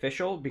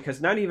beneficial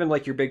because not even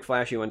like your big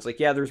flashy ones, like,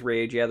 yeah, there's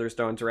Rage, yeah, there's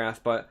Dawn's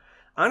Wrath, but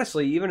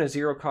honestly, even a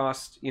zero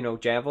cost,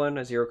 Javelin,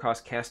 a zero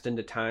cost cast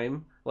into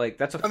time, like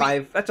I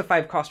mean, that's a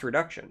 5 cost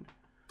reduction.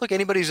 look,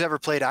 anybody who's ever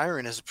played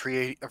Iron has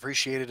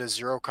appreciated a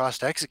zero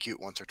cost execute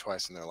once or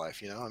twice in their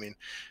life. I mean,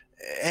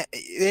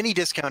 any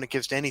discount it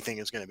gives to anything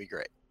is going to be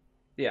great.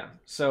 Yeah,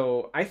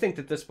 so I think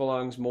that this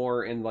belongs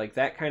more in like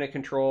that kind of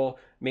control.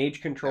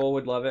 Mage Yeah, control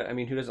would love it. I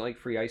mean, who doesn't like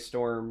free ice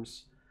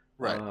storms?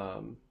 right.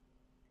 Um,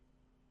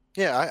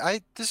 Yeah,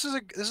 I this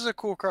is a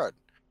cool card.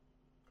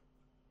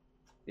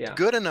 It's yeah,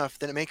 good enough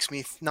that it makes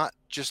me not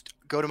just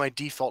go to my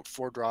default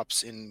 4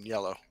 drops in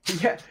yellow.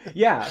 yeah,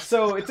 yeah.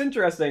 So it's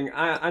interesting.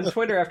 On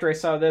Twitter, after I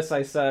saw this,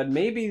 I said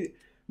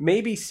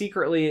maybe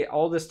secretly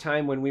all this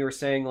time when we were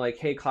saying like,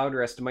 hey, Cloud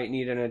Rest might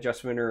need an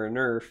adjustment or a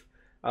nerf.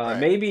 Right.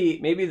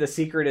 Maybe the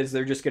secret is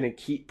they're just going to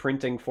keep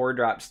printing 4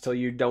 drops till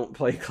you don't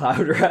play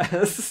Cloud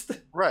Rest.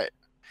 Right.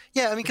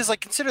 Yeah, I mean, because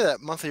like consider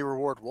that monthly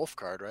reward wolf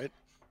card, right?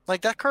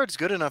 Like that card's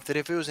good enough that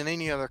if it was in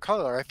any other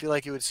color, I feel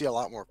like you would see a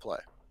lot more play.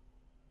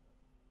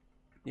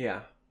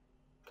 Yeah.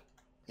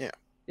 Yeah.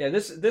 Yeah,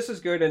 this is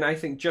good, and I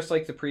think just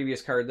like the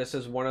previous card, this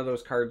is one of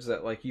those cards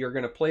that like you're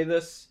gonna play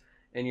this,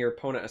 and your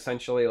opponent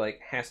essentially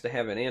like has to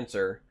have an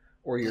answer,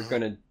 or you're Hmm.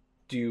 gonna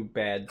do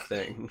bad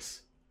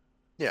things.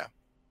 Yeah.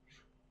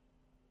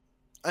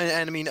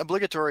 And I mean,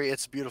 obligatory.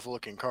 It's a beautiful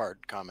looking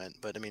card. Comment,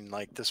 but I mean,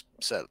 like this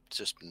set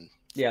just been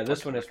Yeah,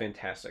 this fucking one is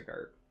fantastic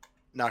art.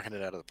 knocking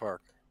it out of the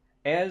park.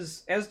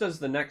 As does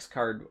the next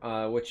card,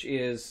 which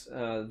is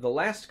the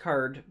last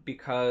card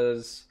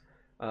because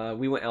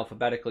we went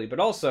alphabetically, but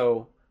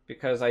also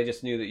because I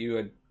just knew that you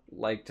would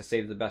like to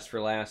save the best for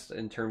last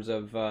in terms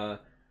of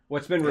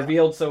what's been Yeah,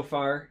 revealed so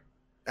far.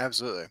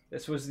 absolutely.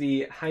 This was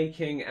the High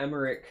King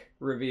Emmerich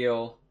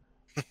reveal.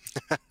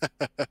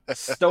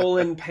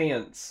 Stolen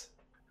Pants.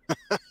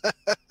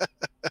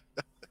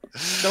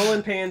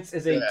 Stolen Pants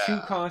is a Yeah.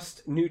 2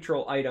 cost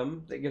neutral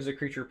item that gives a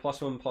creature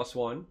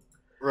 +1/+1.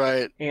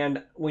 Right.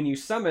 And when you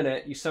summon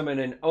it, you summon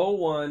an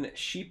 0/1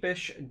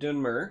 Sheepish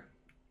Dunmer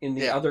in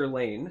the Yeah. other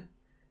lane.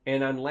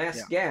 And on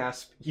Yeah. last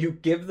gasp, you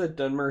give the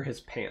Dunmer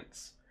his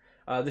pants.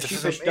 The This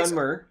is Sheepish amazing.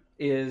 Dunmer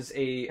is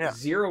a Yeah.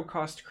 0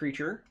 cost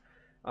creature.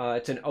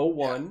 It's an Yeah.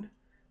 0/1.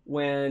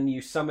 When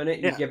you summon it,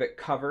 you Yeah. give it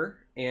cover.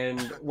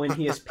 And when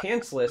he is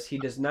pantsless, he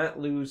does not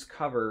lose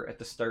cover at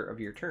the start of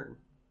your turn.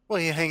 Well,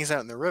 he hangs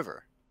out in the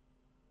river.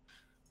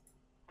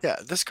 Yeah,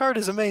 this card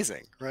is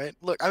amazing, right?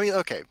 Look, I mean,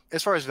 okay,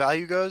 as far as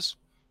value goes,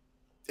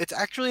 it's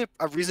actually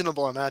a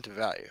reasonable amount of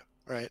value,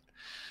 right?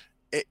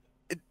 It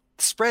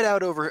spread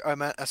out over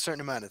a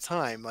certain amount of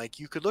time. Like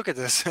you could look at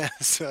this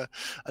as a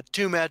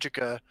two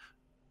Magica,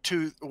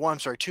 two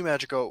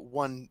Magica,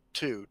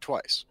 1/2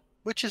 twice,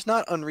 which is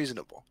not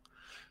unreasonable.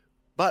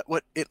 But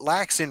what it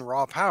lacks in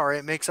raw power,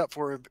 it makes up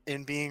for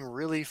in being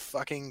really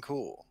fucking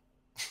cool.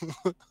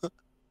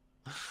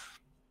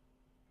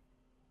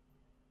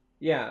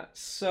 Yeah,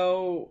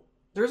 so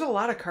there's a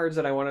lot of cards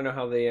that I want to know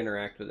how they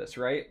interact with this,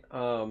 right?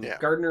 Yeah.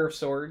 Gardener of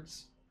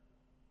Swords.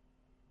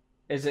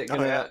 Is it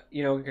Oh yeah.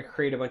 gonna,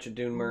 create a bunch of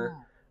Dunmer?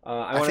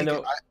 I I want to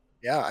think. know.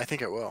 Yeah, I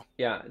think it will.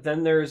 Yeah,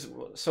 then there's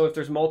so if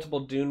there's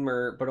multiple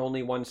Dunmer but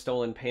only one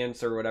stolen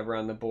pants or whatever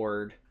on the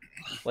board,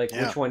 like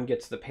Yeah. which one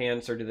gets the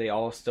pants, or do they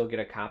all still get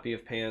a copy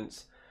of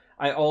pants?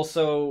 I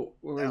also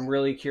Yeah. am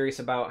really curious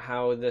about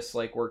how this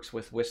like works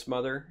with Wisp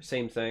Mother.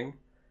 Same thing.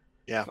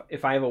 Yeah.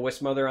 If I have a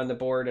Wisp Mother on the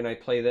board and I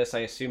play this, I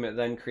assume it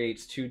then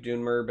creates 2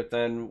 Dunmer, but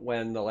then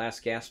when the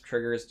last gasp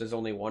triggers, does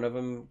only one of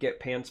them get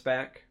pants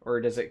back? Or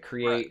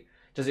Right.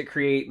 does it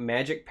create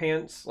magic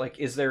pants? Like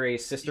is there a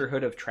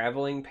Sisterhood of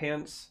Traveling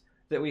Pants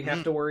that we have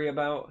Mm, to worry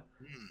about?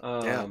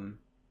 yeah. Um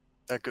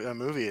That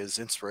movie is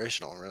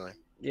inspirational, really.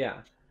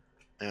 yeah.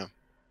 Yeah.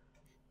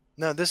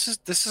 No, this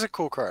is a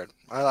cool card.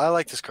 I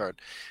like this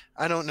card.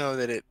 I don't know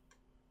that it.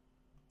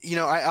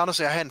 I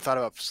honestly I hadn't thought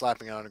about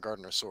slapping it on a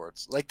Gardener of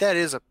Swords. Like that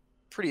is a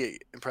pretty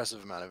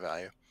impressive amount of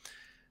value.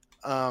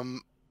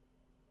 Um,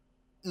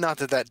 not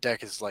that that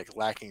deck is like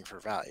lacking for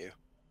value,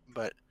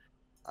 but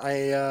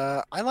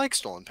I like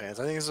Stolen Pants.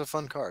 I think it's a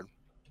fun card.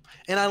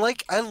 And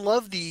I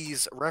love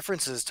these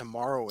references to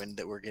Morrowind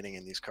that we're getting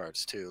in these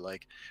cards too.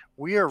 Like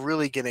we are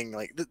really getting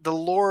like the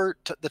lore,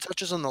 the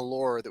touches on the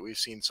lore that we've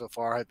seen so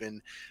far have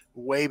been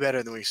way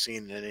better than we've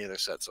seen in any other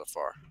set so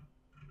far.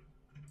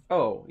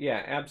 Oh,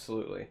 yeah,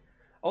 absolutely.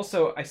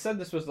 Also, I said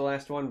this was the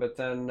last one, but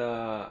then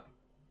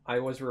I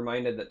was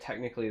reminded that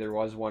technically there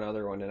was one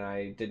other one and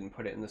I didn't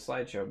put it in the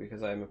slideshow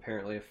because I'm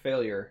apparently a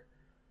failure.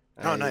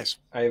 Oh, nice.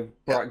 I've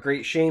Yeah. brought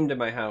great shame to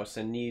my house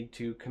and need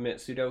to commit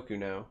Sudoku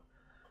now.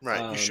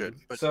 Right. You should.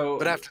 But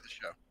So after the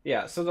show.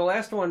 yeah, so the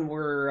last one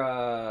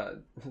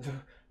we're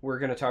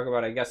going to talk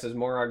about, I guess, is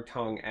Morag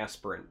Tong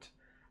Aspirant.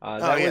 Oh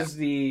That yeah. was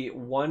the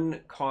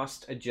one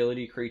cost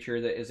agility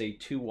creature that is a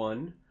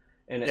 2/1,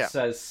 and it Yeah.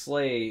 says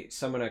slay,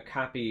 summon a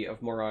copy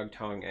of Morag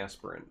Tong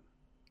Aspirant.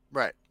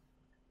 Right.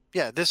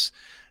 Yeah. This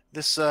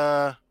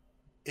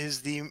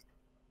is the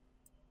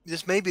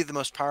this may be the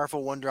most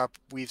powerful one drop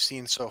we've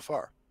seen so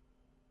far.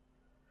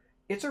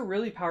 It's a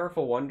really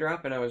powerful one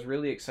drop, and I was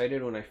really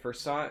excited when I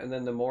first saw it. And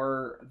then the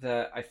more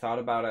that I thought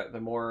about it, the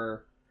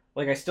more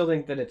like I still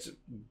think that it's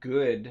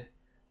good,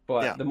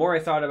 but Yeah. the more I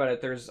thought about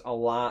it, there's a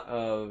lot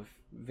of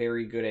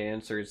very good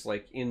answers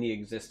like in the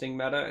existing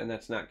meta, and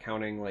that's not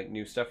counting like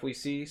new stuff we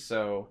see.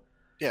 So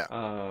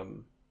Yeah.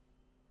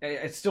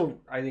 it's still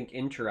I think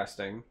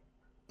interesting.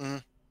 Hmm.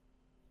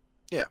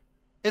 Yeah.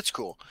 It's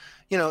cool.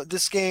 You know,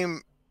 this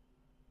game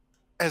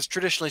has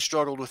traditionally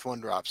struggled with one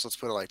drops. Let's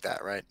put it like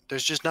that, right?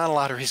 There's just not a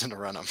lot of reason to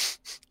run them.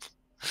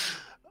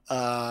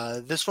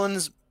 This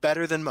one's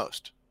better than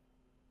most,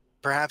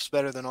 perhaps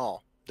better than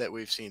all that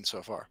we've seen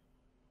so far.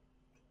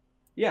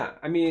 Yeah,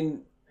 I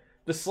mean,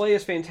 the slay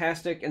is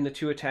fantastic, and the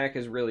two attack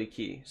is really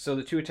key. So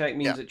the two attack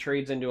means Yeah. it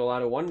trades into a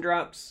lot of one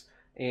drops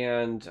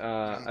and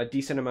Mhm. a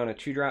decent amount of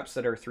two drops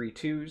that are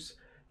 3/2s.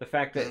 The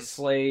fact that Mhm.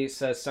 slay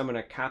says summon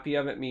a copy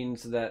of it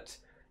means that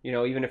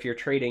even if you're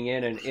trading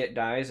in and it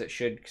dies, it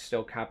should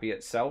still copy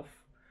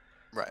itself.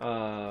 Right.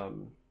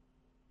 Um,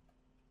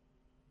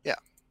 Yeah.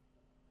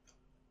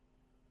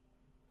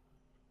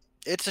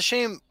 It's a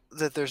shame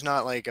that there's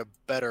not like a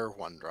better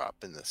one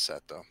drop in this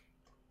set, though.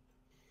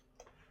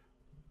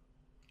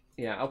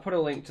 yeah, I'll put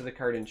a link to the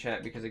card in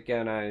chat because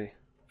again I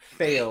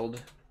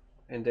failed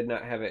and did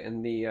not have it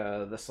in the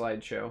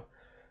slideshow.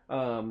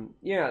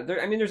 Yeah,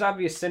 I mean, there's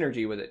obvious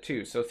synergy with it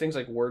too. So things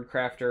like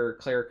Wordcrafter,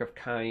 Cleric of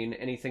Kine,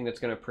 anything that's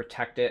going to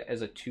protect it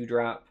as a 2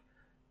 drop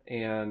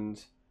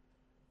and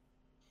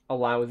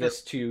allow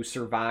this to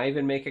survive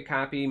and make a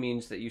copy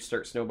means that you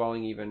start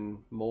snowballing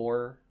even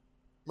more.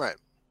 Right.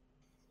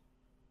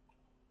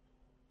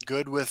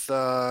 Good with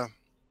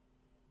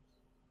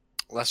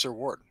lesser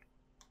ward.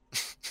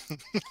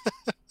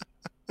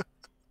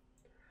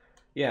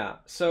 Yeah,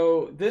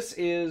 so this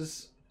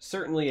is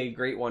certainly a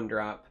great 1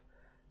 drop.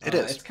 It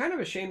is. It's kind of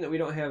a shame that we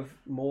don't have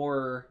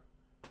more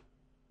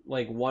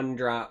like 1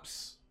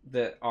 drops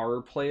that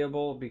are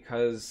playable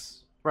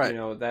because Right.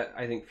 that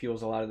I think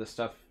fuels a lot of the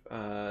stuff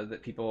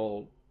that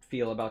people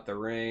feel about the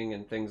ring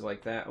and things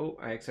like that. Oh,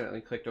 I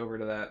accidentally clicked over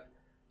to that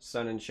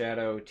Sun and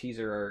Shadow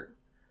teaser art.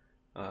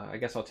 I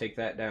guess I'll take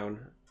that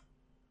down.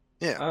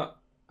 Yeah.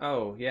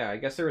 Oh yeah, I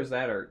guess there was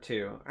that art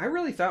too. I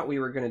really thought we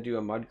were gonna do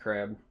a mud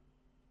crab.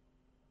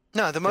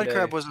 No, the mud today.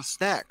 crab was a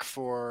snack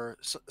for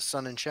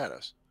Sun and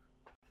Shadows.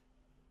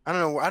 I don't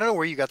know. I don't know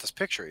where you got this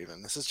picture.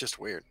 Even this is just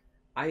weird.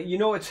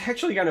 It's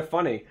actually kind of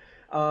funny.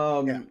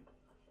 Yeah.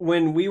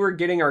 When we were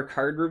getting our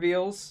card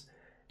reveals,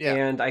 Yeah.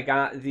 and I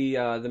got the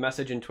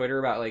message in Twitter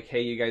about like,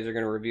 hey, you guys are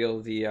going to reveal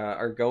the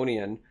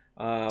Argonian.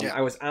 Yeah.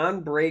 I was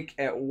on break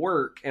at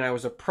work, and I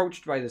was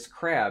approached by this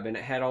crab, and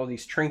it had all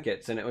these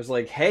trinkets, and it was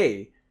like,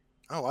 hey,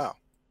 Oh wow.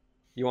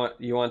 you want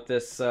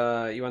this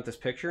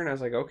picture? And I was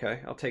like,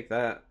 okay, I'll take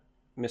that,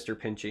 Mr.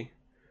 Pinchy.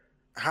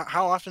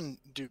 How often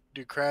do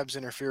crabs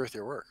interfere with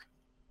your work?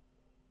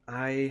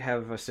 I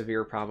have a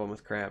severe problem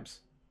with crabs.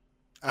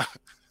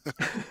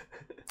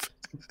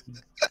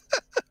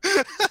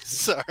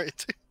 Sorry.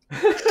 Dude.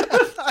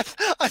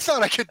 I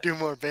thought I could do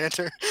more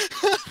banter.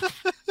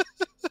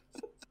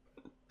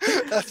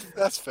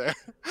 That's fair.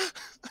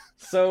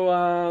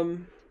 So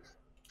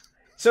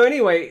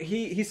anyway,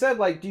 he said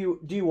like, do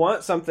you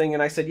want something?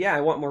 And I said, yeah,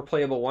 I want more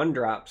playable 1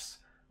 drops.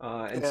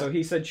 And so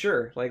he said,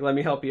 sure, like let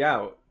me help you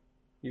out.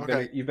 You've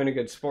been a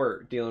good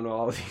sport dealing with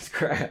all of these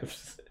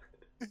crabs.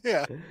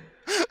 Yeah.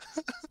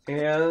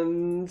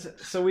 And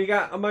so we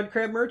got a mud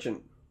crab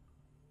merchant.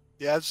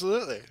 Yeah,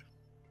 absolutely.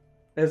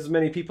 As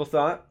many people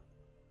thought.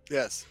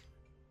 Yes.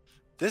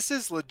 This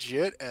is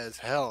legit as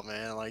hell,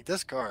 man. Like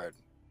this card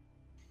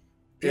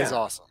is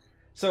awesome.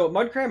 So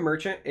Mud Crab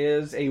Merchant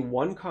is a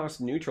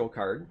 1-cost neutral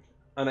card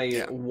on a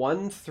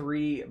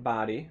 1/3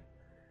 body.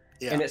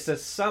 Yeah. And it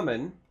says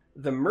summon.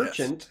 The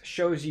merchant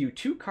shows you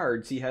 2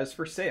 cards he has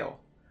for sale.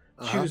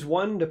 Choose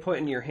one to put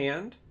in your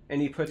hand,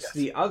 and he puts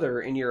the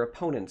other in your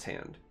opponent's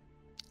hand.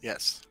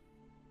 Yes.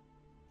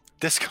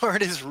 This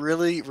card is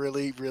really,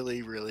 really,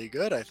 really, really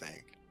good, I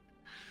think.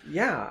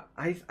 Yeah,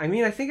 I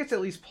mean, I think it's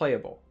at least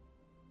playable.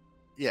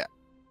 Yeah.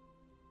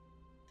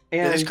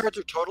 And these cards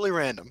are totally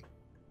random.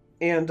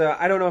 And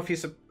I don't know if he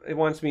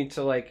wants me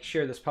to like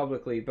share this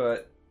publicly,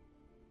 but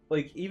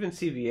like even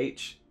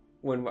CVH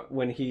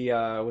when he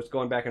was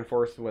going back and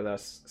forth with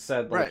us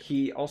said like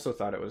he also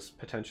thought it was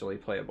potentially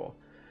playable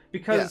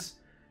because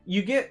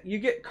you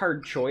get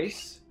card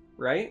choice,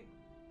 right?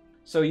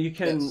 So you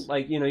can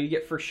like you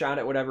get first shot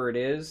at whatever it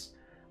is.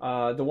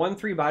 The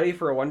 1/3 body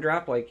for a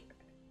 1-drop like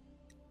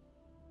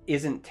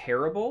isn't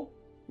terrible.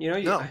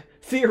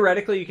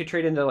 theoretically you could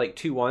trade into like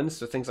 2/1s,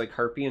 so things like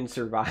Harpy and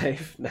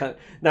Survive. Not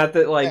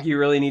that like you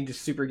really need to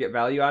super get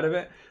value out of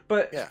it,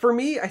 but for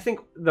me, I think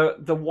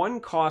the one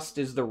cost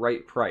is the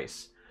right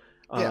price.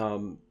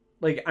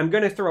 Like I'm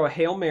gonna throw a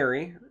Hail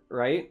Mary,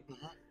 right?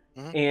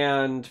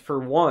 And for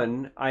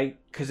one,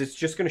 because it's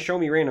just gonna show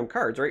me random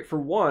cards, right? For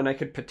one, I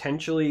could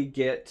potentially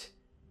get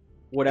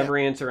whatever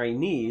answer I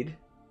need.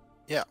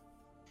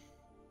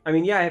 I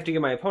mean, I have to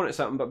give my opponent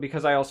something, but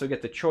because I also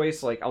get the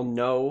choice, like I'll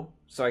know,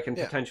 so I can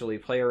potentially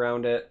play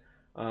around it.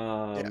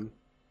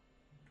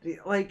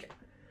 Like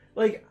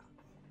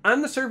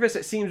on the surface,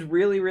 it seems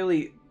really,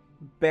 really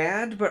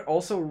bad, but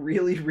also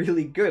really,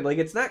 really good. Like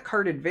it's not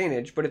card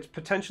advantage, but it's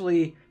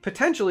potentially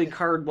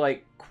card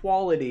like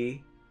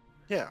quality.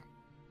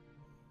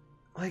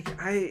 Like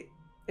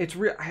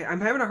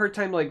I'm having a hard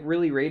time like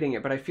really rating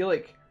it, but I feel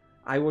like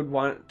I would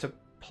want to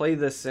play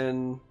this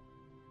in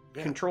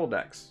control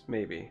decks,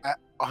 maybe.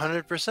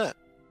 100%.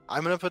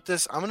 I'm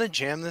gonna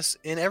jam this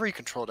in every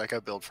control deck I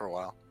build for a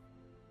while.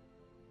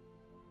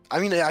 I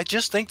mean, I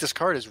just think this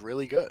card is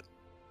really good.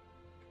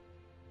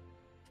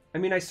 I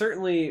mean, I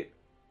certainly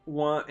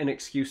want an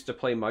excuse to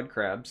play Mud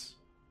Crabs.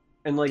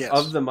 And like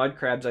of the Mud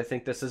Crabs, I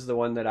think this is the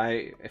one that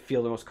I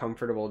feel the most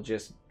comfortable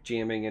just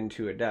jamming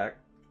into a deck.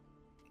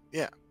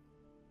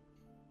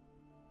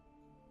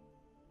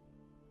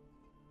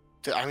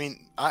 I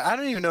mean, I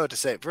don't even know what to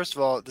say. First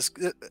of all, this,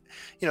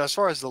 as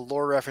far as the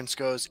lore reference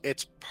goes,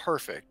 it's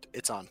perfect.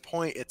 It's on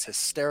point. It's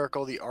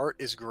hysterical. The art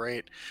is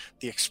great.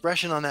 The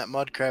expression on that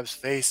mud crab's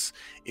face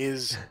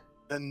is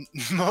the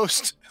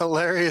most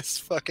hilarious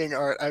fucking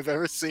art I've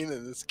ever seen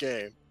in this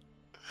game.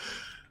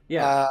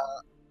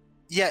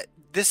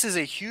 This is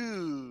a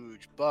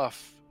huge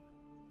buff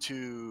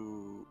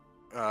to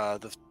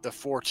the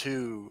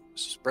 4/2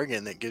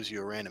 Spriggan that gives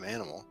you a random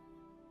animal.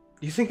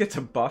 You think it's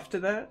a buff to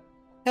that?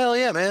 Hell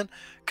yeah, man!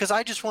 Because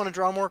I just want to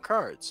draw more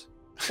cards.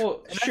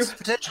 Well, that's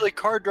potentially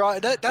card draw.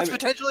 That's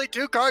potentially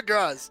 2 card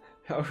draws.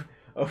 Oh,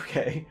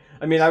 okay.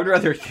 I mean, I would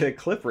rather get a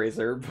Clip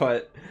Razor,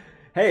 but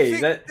hey,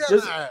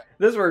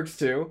 this works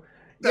too.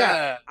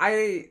 Yeah,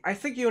 I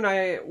think you and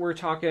I were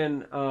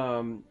talking.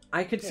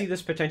 I could see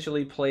this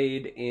potentially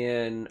played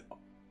in.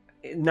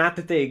 Not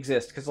that they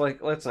exist, because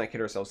like let's not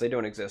kid ourselves, they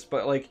don't exist.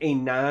 But like a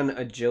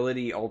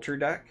non-agility ultra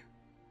deck,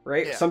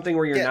 right? Yeah. Something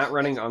where you're not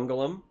running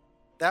Ungulum.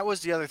 That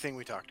was the other thing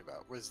we talked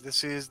about. Was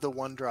this is the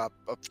one drop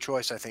of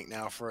choice I think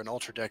now for an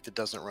ultra deck that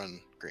doesn't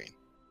run green.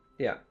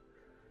 Yeah.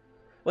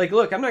 Like,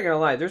 look, I'm not gonna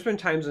lie. There's been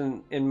times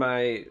in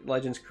my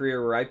Legends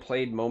career where I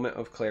played Moment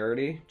of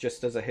Clarity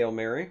just as a Hail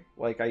Mary.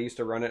 Like I used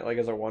to run it like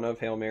as a one of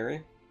Hail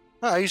Mary.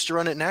 I used to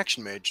run it in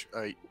Action Mage.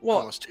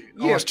 Almost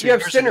you have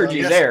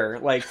synergy there.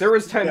 Like there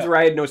was times where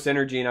I had no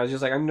synergy, and I was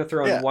just like, I'm gonna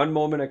throw in one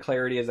Moment of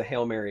Clarity as a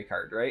Hail Mary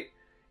card, right?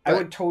 I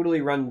would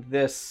totally run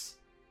this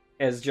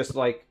as just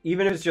like,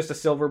 even if it's just a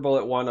silver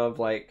bullet one of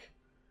like,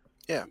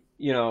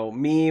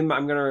 meme.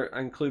 I'm gonna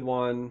include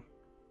one.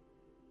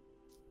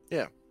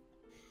 Yeah,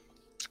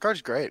 this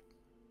card's great.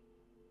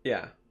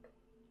 Yeah.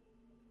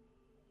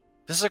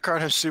 This is a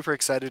card I'm super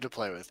excited to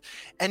play with.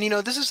 And,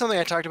 this is something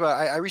I talked about.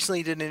 I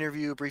recently did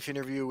a brief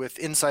interview with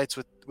Insights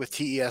with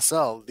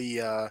TESL,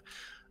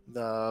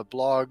 the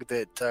blog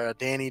that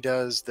Danny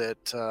does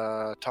that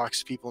talks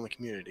to people in the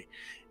community.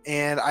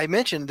 And I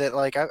mentioned that,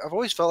 like, I've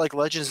always felt like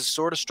Legends has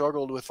sort of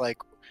struggled with, like,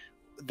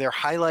 their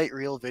highlight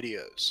reel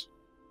videos,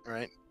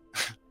 right?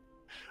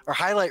 Or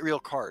highlight reel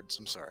cards,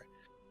 I'm sorry.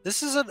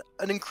 This is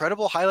an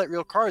incredible highlight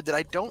reel card that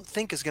I don't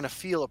think is going to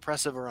feel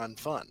oppressive or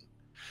unfun.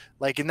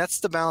 Like, and that's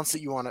the balance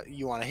that you want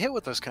to hit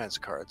with those kinds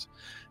of cards.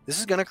 This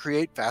is going to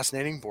create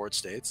fascinating board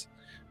states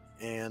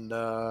and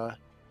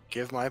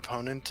give my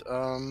opponent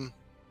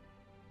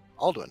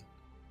Alduin.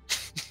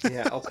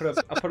 Yeah, I'll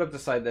put up the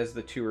side as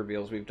the 2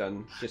 reveals we've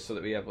done, just so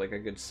that we have like a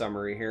good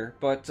summary here.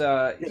 But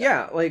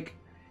like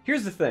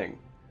here's the thing.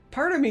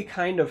 Part of me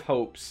kind of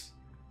hopes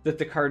that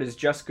the card is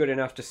just good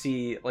enough to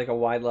see like a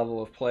wide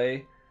level of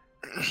play,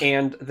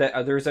 and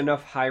that there's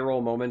enough high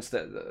roll moments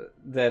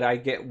that I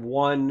get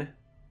one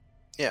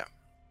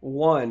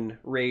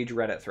rage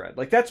Reddit thread.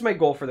 Like that's my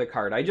goal for the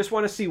card. I just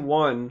want to see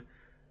one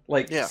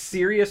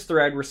serious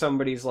thread where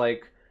somebody's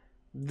like,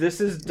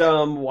 this is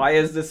dumb, why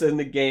is this in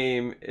the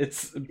game?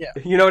 It's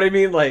you know what I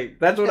mean? Like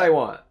that's what I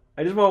want.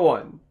 I just want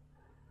one.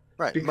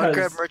 Right. Because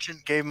Mudcrab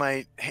Merchant gave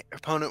my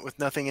opponent with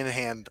nothing in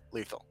hand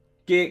lethal.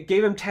 Gave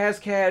him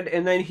Tazcad,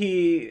 and then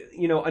he,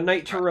 a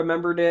Night to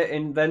remembered it,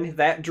 and then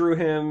that drew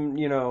him,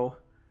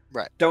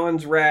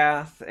 Dawn's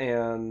Wrath,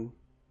 and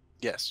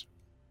yes,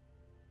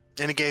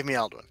 and it gave me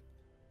Alduin.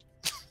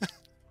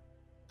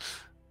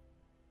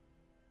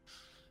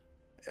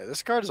 Yeah,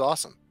 this card is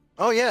awesome.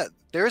 Oh yeah,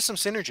 there is some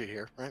synergy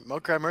here, right?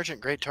 Mudcrab Merchant,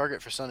 great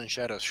target for Sun and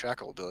Shadow's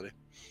Shackle ability.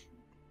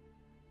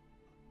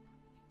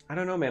 I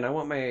don't know, man. I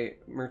want my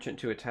Merchant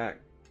to attack.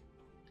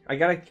 I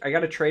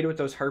gotta trade with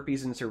those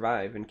Harpies and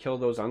survive and kill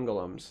those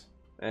Ungulums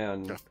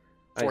and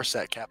force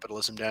that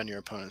capitalism down your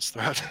opponent's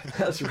throat.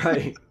 That's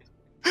right.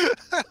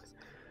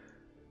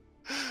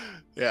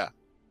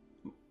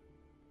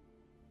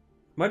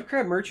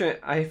 Mudcrab Merchant,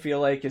 I feel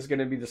like, is going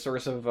to be the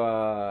source of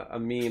a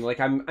meme. Like,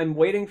 I'm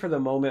waiting for the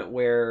moment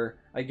where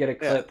I get a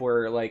Yeah. clip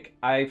where, like,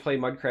 I play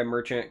Mudcrab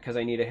Merchant because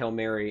I need a Hail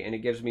Mary, and it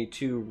gives me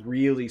two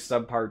really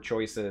subpar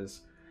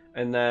choices.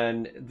 And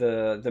then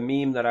the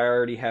meme that I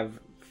already have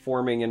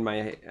forming in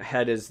my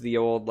head is the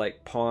old,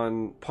 like,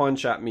 pawn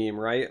shop meme,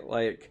 right?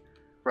 Like,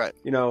 Right.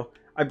 you know,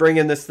 I bring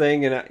in this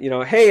thing and, you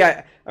know, hey,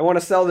 I want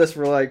to sell this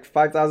for, like,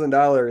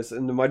 $5,000,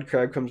 and the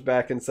Mudcrab comes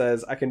back and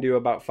says, I can do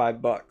about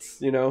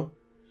 $5, you know?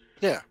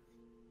 Yeah.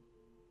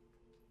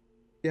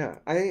 Yeah,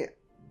 I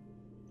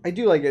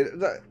do like it.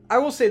 I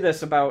will say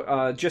this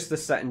about just the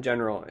set in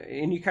general,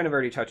 and you kind of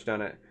already touched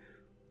on it.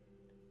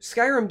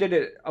 Skyrim did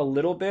it a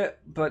little bit,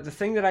 but the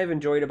thing that I've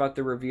enjoyed about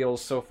the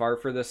reveals so far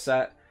for this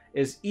set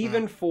is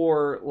even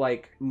for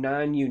like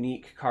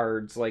non-unique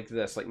cards like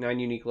this, like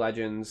non-unique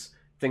legends,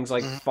 things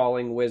like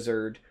Falling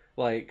Wizard,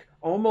 like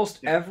almost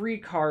every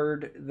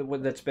card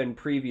that's been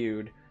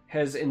previewed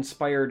has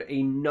inspired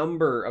a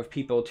number of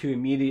people to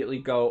immediately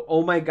go,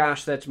 "Oh my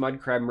gosh, that's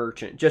Mudcrab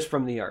Merchant," just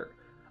from the art.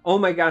 Oh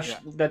my gosh,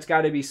 that's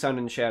got to be Sun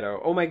and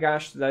Shadow. Oh my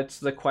gosh, that's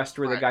the quest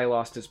where the guy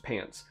lost his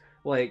pants.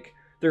 Like,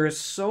 there is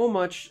so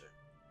much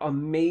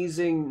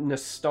amazing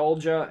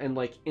nostalgia and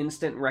like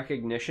instant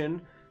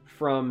recognition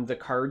from the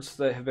cards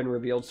that have been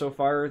revealed so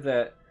far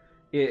that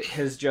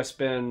it's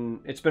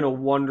been a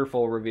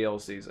wonderful reveal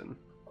season.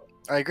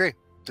 I agree.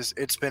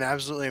 It's been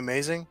absolutely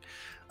amazing.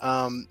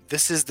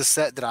 This is the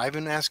set that I've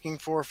been asking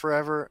for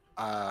forever.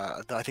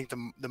 I think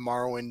the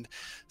Morrowind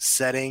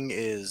setting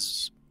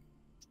is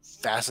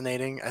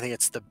fascinating. I think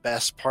it's the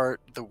best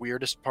part, the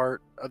weirdest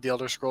part of the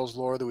Elder Scrolls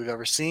lore that we've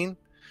ever seen,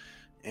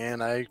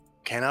 and I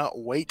cannot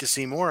wait to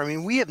see more. I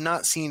mean, we have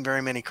not seen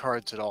very many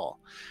cards at all.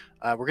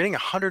 We're getting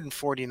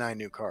 149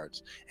 new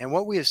cards, and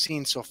what we have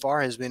seen so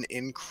far has been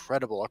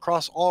incredible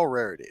across all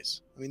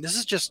rarities. I mean, this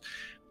is just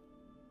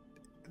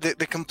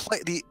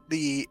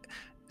the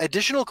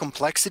additional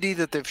complexity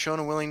that they've shown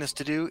a willingness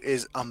to do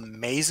is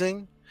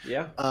amazing.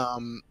 Yeah.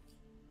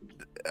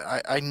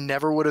 I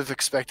never would have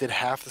expected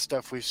half the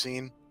stuff we've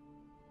seen.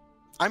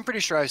 I'm pretty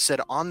sure I've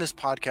said on this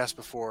podcast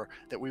before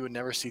that we would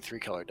never see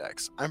 3-color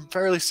decks. I'm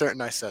fairly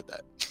certain I said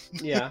that.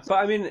 Yeah, but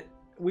I mean,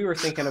 we were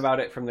thinking about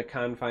it from the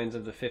confines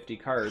of the 50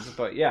 cards,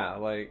 but yeah,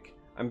 like,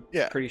 I'm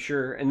pretty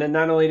sure. And then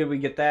not only did we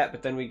get that,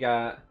 but then we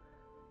got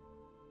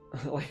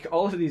like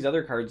all of these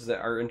other cards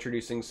that are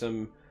introducing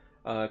some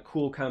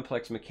cool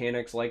complex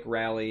mechanics like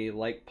rally,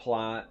 like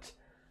plot.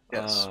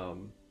 Yes.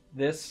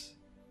 This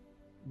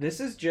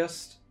is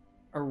just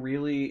a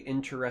really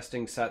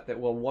interesting set that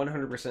will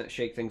 100%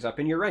 shake things up.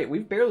 And you're right,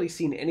 we've barely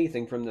seen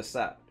anything from this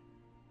set.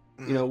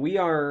 You know, we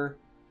are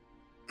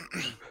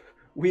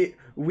we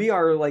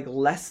are like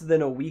less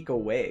than a week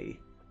away,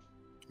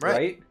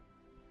 right?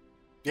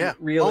 Yeah,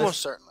 almost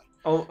certainly.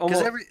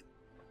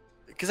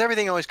 Because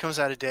everything always comes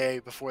out a day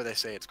before they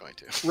say it's going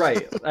to.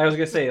 Right. I was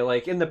gonna say,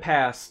 like, in the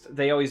past,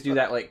 they always do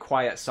that like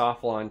quiet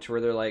soft launch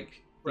where they're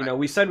like, you know,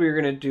 we said we were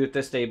gonna do it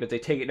this day, but they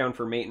take it down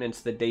for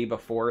maintenance the day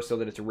before so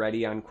that it's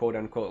ready on quote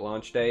unquote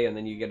launch day, and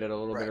then you get it a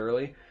little bit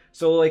early.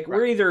 So like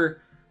we're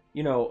either,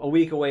 you know, a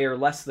week away or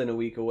less than a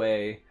week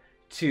away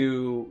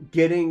to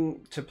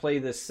getting to play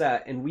this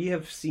set, and we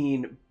have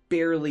seen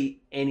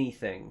barely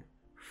anything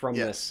from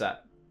this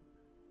set.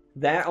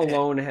 That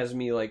alone has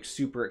me like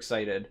super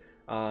excited.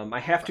 I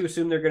have to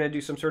assume they're going to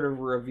do some sort of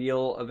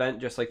reveal event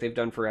just like they've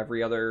done for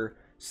every other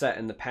set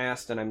in the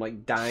past, and I'm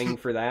like dying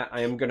for that.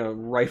 I am going to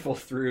rifle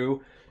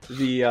through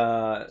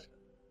the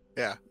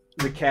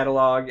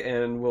catalog,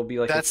 and we'll be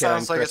like that a kid on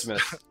sounds like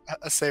Christmas.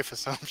 A safe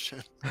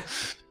assumption.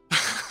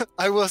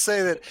 I will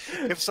say that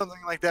if something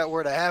like that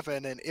were to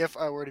happen, and if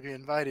I were to be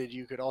invited,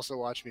 you could also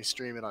watch me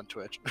stream it on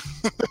Twitch.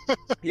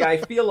 Yeah, I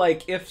feel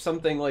like if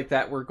something like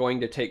that were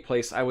going to take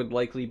place, I would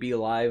likely be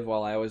live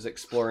while I was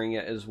exploring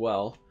it as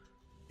well.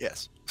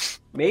 Yes.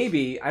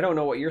 Maybe, I don't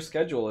know what your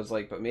schedule is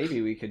like, but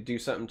maybe we could do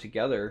something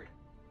together.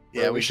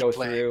 Yeah, we should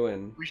go through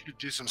and we should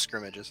do some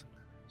scrimmages.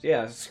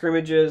 Yeah,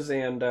 scrimmages,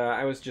 and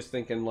I was just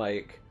thinking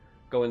like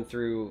going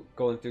through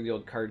the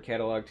old card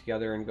catalog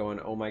together and going,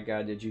 "Oh my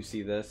god, did you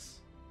see this?"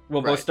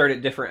 We'll both start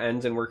at different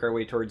ends and work our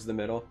way towards the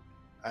middle.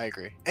 I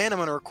agree. And I'm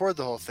going to record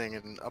the whole thing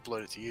and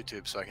upload it to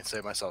YouTube so I can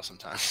save myself some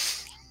time.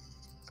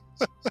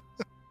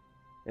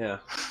 Yeah.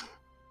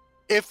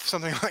 If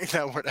something like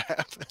that were to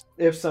happen.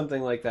 If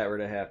something like that were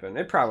to happen.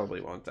 It probably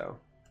won't, though.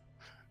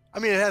 I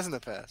mean, it has in the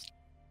past.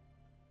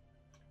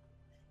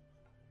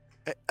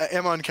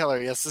 Emon Keller,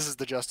 yes, this is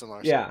the Justin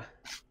Larson. Yeah.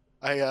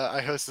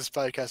 I host this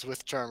podcast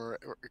with Charmer.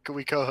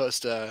 We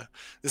co-host.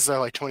 This is our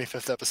like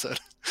 25th episode.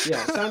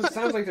 Yeah,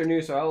 sounds like they're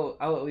new. So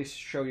I'll at least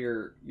show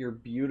your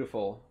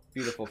beautiful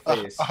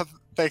face. Oh,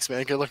 thanks,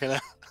 man. Good looking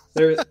out.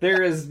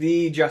 There is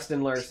the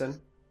Justin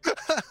Larson.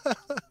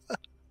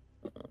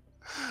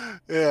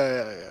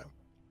 Yeah.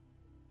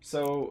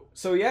 So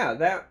yeah,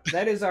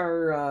 that is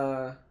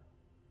our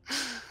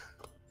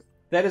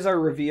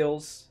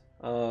reveals.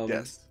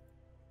 Yes.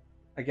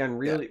 Again,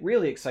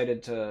 really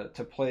excited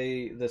to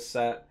play this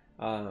set.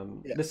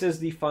 This is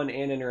the fun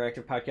and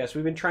interactive podcast.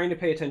 We've been trying to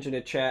pay attention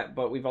to chat,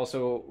 but we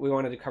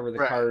wanted to cover the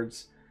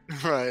cards.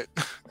 Right.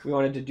 We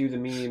wanted to do the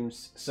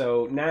memes.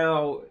 So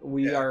now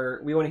we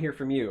want to hear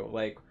from you.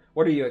 Like,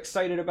 what are you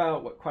excited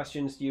about? What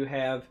questions do you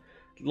have?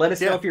 Let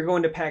us know if you're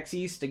going to PAX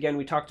East. Again,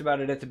 we talked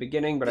about it at the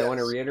beginning, but I want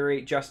to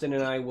reiterate, Justin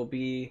and I will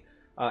be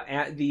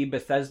at the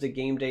Bethesda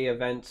Game Day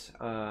event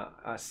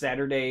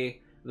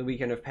Saturday, the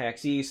weekend of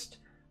PAX East.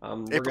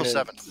 April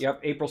 7th. Yep,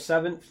 April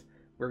 7th.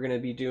 We're going to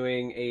be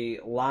doing a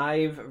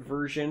live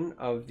version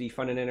of the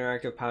Fun and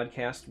Interactive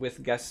podcast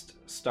with guest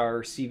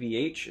star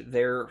CVH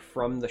there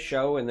from the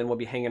show, and then we'll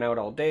be hanging out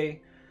all day.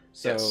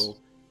 So,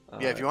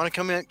 if you want to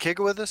come in, kick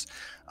it with us,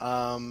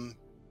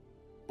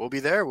 we'll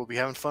be there. We'll be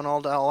having fun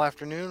all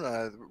afternoon.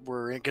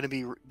 We're going to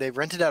be. They've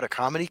rented out a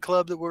comedy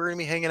club that we're going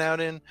to be hanging out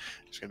in.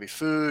 There's going to be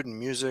food and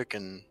music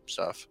and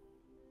stuff.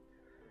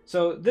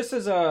 So this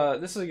is a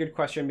good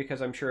question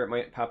because I'm sure it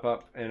might pop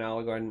up, and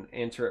I'll go ahead and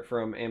answer it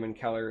from Ammon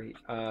Keller.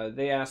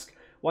 They ask,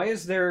 why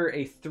is there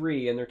a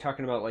 3, and they're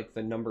talking about like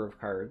the number of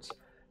cards,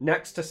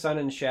 next to Sun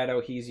and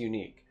Shadow, he's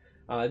unique.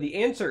 The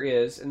answer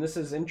is, and this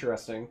is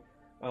interesting,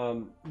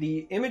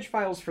 the image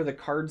files for the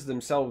cards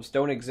themselves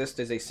don't exist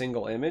as a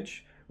single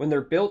image. When they're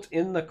built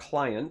in the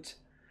client,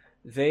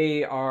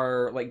 they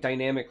are like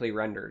dynamically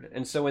rendered.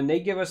 And so when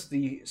they give us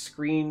the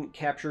screen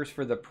captures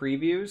for the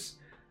previews,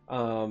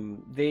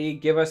 they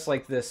give us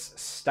like this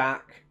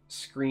stock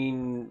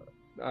screen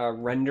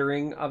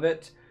rendering of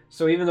it.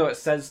 So even though it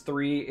says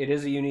 3, it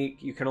is a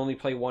unique. You can only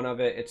play one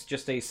of it. It's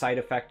just a side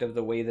effect of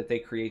the way that they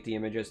create the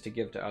images to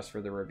give to us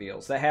for the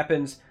reveals. That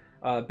happens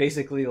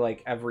basically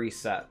like every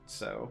set.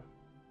 So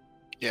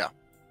yeah,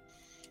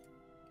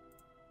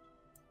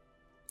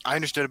 I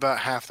understood about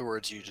half the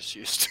words you just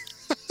used.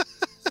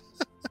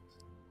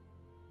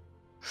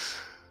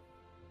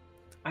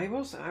 I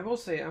will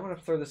say, I want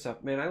to throw this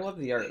up, man. I love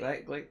the art.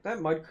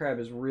 That mud crab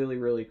is really,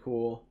 really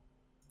cool.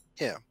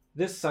 Yeah.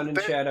 This Sun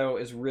and Shadow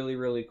is really,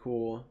 really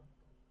cool.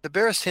 The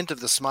barest hint of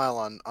the smile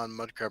on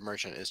Mud Crab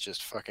Merchant is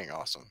just fucking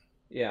awesome.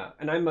 Yeah,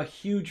 and I'm a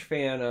huge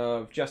fan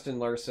of Justin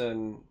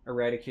Larson,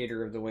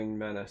 Eradicator of the Winged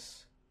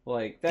Menace.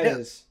 Like, that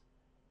is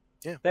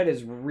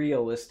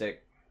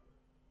realistic.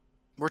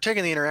 We're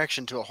taking the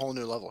interaction to a whole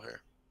new level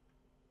here.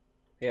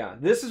 Yeah,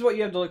 this is what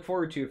you have to look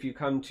forward to if you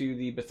come to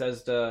the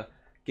Bethesda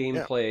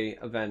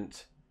gameplay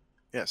event.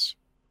 Yes.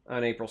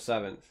 On April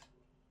 7th.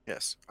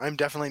 Yes. I'm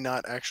definitely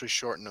not actually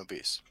short and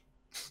obese.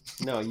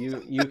 No,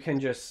 you can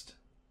just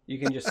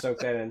soak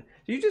that in.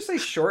 Did you just say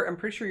short? I'm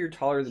pretty sure you're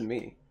taller than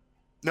me.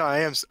 No, I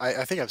am.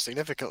 I think I'm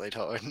significantly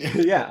taller than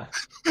you. Yeah.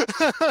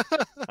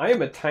 I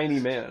am a tiny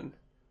man.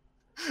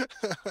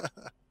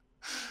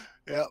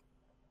 Yeah.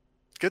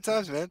 Good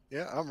times, man.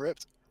 Yeah, I'm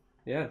ripped.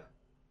 Yeah.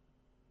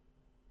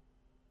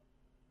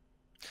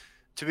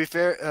 To be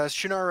fair,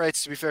 Shunar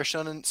writes, to be fair,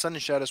 Sun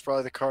and Shadow is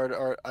probably the card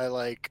art I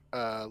like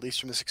least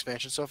from this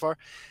expansion so far.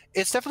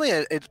 It's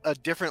definitely a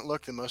different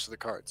look than most of the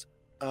cards.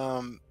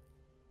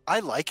 I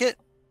like it.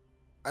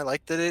 I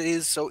like that it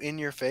is so in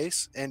your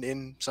face and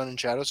in Sun and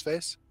Shadow's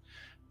face.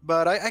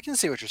 But I can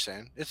see what you're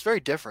saying. It's very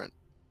different.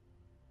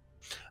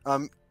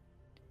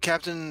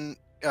 Captain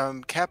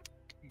Cap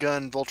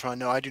Gun Voltron,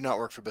 no, I do not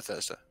work for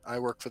Bethesda. I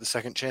work for the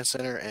Second Chance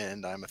Center,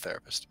 and I'm a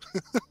therapist.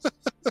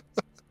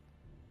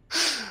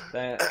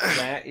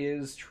 That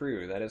is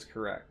true. That is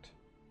correct.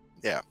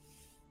 Yeah.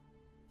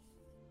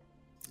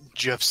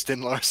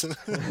 Justin Larson.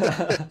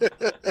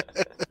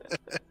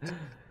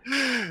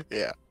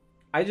 Yeah.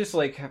 I just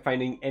like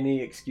finding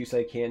any excuse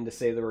I can to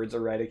say the words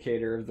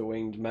Eradicator of the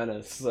Winged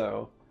Menace,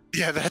 so...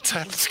 Yeah, that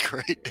title's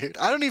great, dude.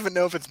 I don't even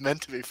know if it's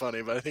meant to be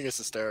funny, but I think it's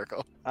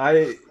hysterical.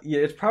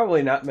 It's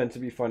probably not meant to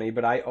be funny,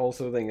 but I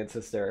also think it's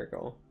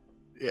hysterical.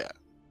 Yeah.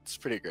 It's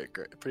pretty great.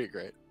 Pretty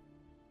great.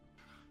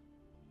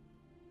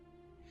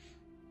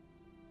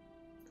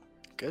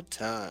 Good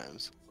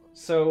times.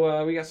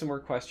 So we got some more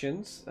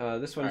questions.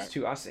 This one's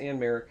to us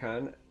and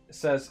Maricon. It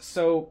says,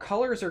 so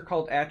colors are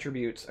called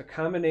attributes. A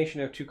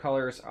combination of 2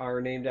 colors are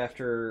named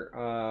after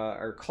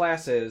or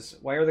classes.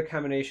 Why are the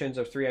combinations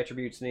of 3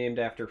 attributes named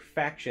after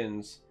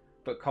factions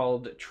but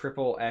called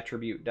triple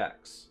attribute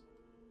decks?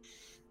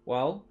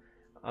 Well,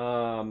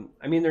 I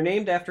mean, they're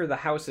named after the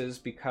houses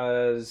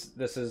because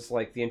this is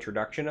like the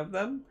introduction of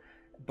them,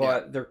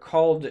 but they're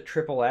called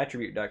triple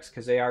attribute decks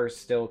because they are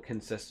still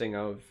consisting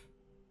of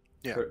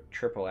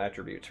triple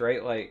attributes,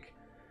 right? Like,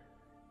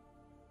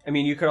 I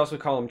mean, you could also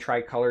call them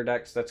tricolor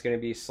decks. That's going to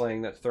be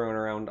slang that's thrown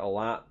around a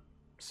lot.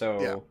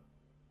 So,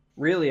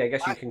 really, I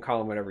guess you can call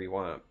them whatever you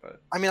want.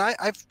 But I mean,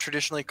 I've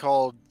traditionally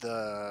called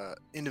the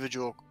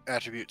individual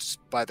attributes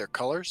by their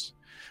colors,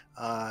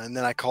 and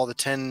then I call the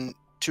 10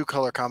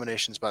 2-color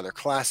combinations by their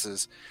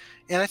classes.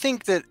 And I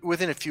think that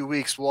within a few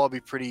weeks, we'll all be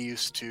pretty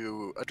used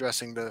to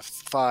addressing the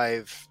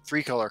 5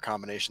 3-color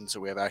combinations that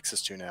we have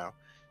access to now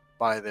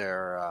by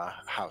their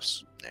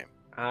house name.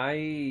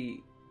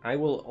 I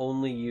will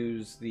only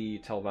use the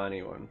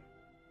Telvanni one.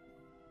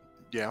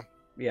 Yeah?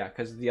 Yeah,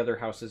 because the other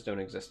houses don't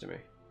exist to me.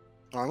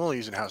 Well, I'm only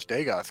using House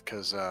Dagoth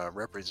because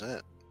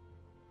represent.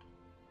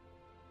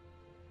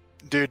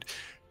 Dude,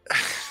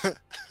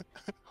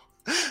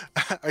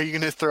 are you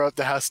going to throw up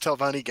the House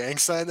Telvanni gang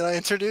sign that I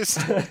introduced?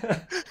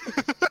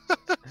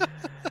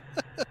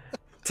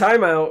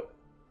 Timeout.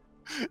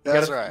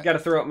 That's right. Got to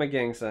throw out my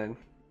gang sign.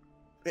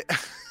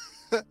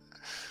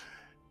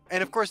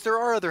 And of course, there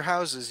are other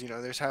houses. You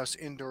know, there's House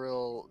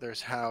Indoril.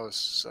 There's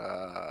House.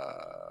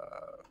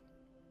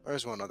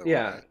 There's one other one.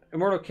 Yeah, Right?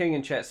 Immortal King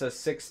in chat says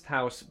sixth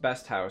house,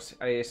 best house.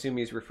 I assume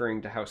he's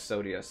referring to House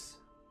Sodius.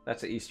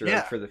 That's an Easter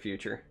egg for the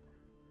future.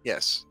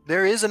 Yes,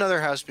 there is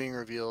another house being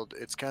revealed.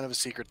 It's kind of a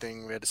secret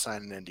thing. We had to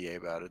sign an NDA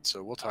about it,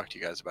 so we'll talk to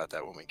you guys about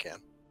that when we can.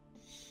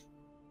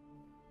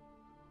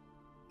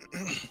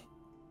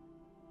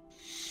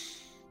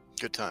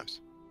 Good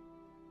times.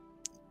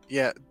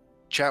 Yeah,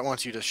 chat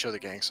wants you to show the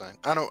gang sign.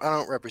 I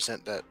don't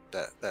represent that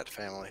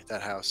family,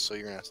 that house, so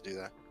you're gonna have to do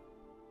that.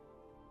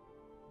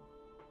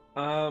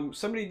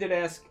 Somebody did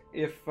ask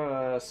if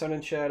Sun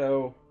and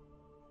Shadow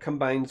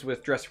combines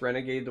with Dress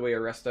Renegade the way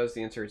Arrest does.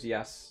 The answer is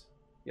yes.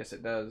 Yes,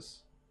 it does.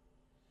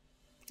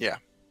 Yeah.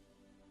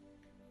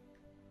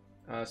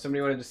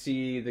 Somebody wanted to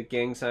see the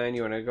gang sign.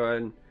 You want to go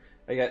ahead and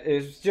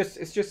it's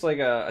just like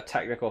a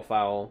technical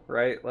foul,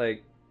 right?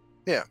 Like,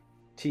 yeah.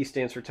 T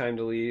stands for time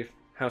to leave.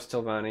 House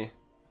Tilvani.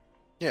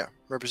 Yeah,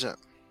 represent.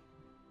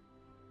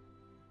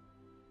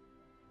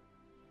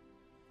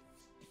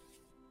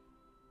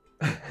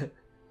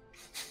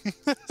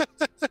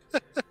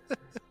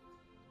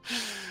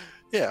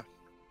 Yeah,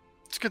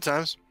 it's good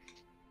times.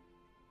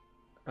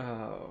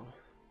 Oh.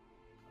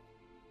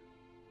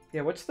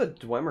 Yeah, what's the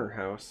Dwemer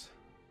house?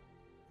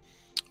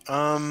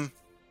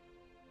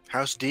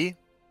 House D,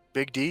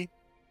 Big D,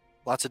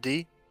 lots of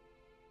D,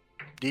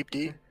 deep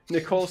D.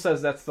 Nicole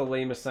says that's the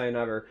lamest sign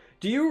ever.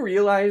 Do you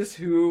realize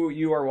who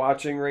you are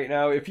watching right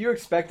now? If you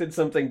expected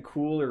something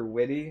cool or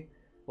witty,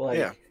 like,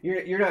 yeah.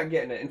 you're not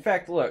getting it. In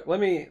fact, look, I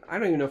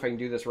don't even know if I can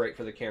do this right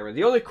for the camera.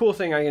 The only cool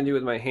thing I can do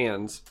with my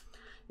hands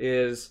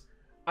is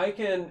I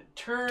can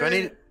turn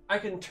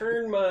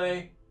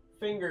my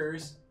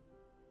fingers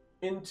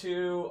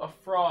into a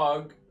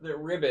frog that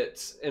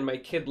ribbits, and my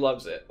kid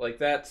loves it. Like,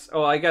 that's...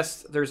 Oh, I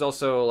guess there's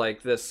also,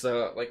 like, this,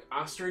 like,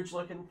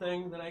 ostrich-looking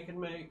thing that I can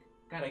make.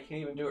 God, I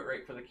can't even do it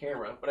right for the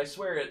camera, but I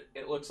swear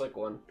it looks like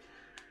one.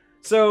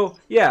 So,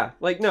 yeah,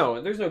 like,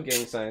 no, there's no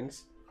gang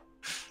signs.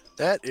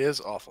 That is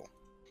awful.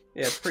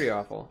 Yeah, it's pretty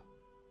awful.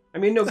 I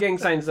mean, no gang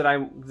signs that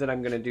I'm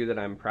gonna do that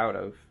I'm proud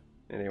of,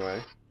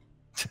 anyway.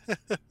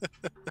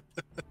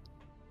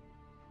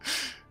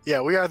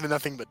 Yeah, we are the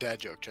Nothing But Dad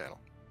Joke channel.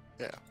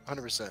 Yeah,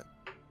 100%.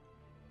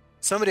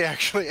 Somebody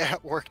actually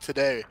at work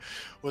today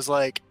was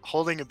like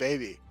holding a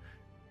baby,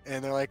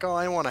 and they're like, "Oh,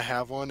 I want to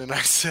have one," and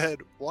I said,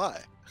 "Why?"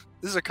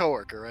 This is a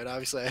coworker, right?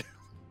 Obviously, I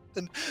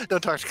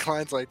don't talk to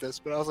clients like this,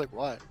 but I was like,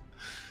 "Why?"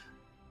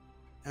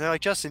 And they're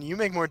like, "Justin, you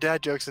make more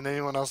dad jokes than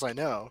anyone else I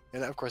know,"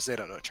 and of course they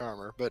don't know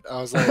Charmer, but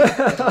I was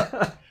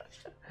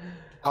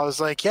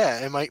like, "Yeah,"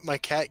 and my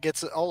cat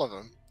gets all of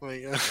them.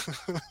 Like,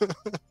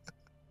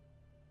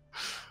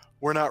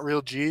 we're not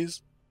real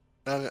G's.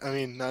 Not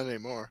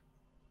anymore.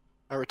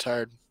 I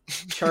retired.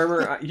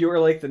 Charmer, you are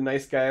like the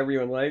nice guy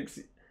everyone likes.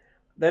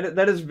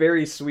 That is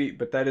very sweet,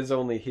 but that is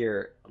only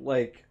here.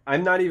 Like,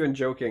 I'm not even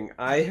joking.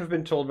 I have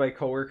been told by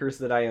coworkers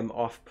that I am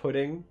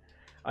off-putting.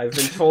 I've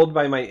been told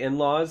by my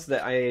in-laws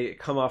that I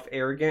come off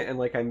arrogant and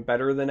like I'm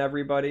better than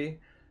everybody.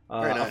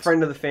 Nice. A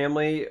friend of the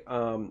family,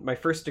 my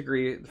first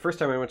degree, the first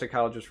time I went to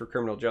college was for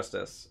criminal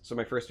justice. So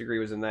my first degree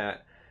was in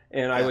that.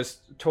 And yeah. I was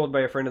told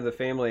by a friend of the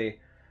family,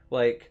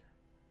 like,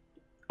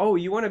 "Oh,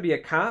 you want to be a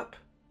cop?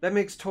 That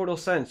makes total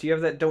sense. You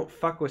have that don't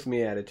fuck with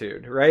me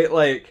attitude," right?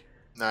 Like,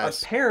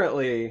 nice.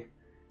 Apparently,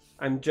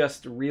 I'm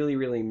just really,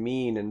 really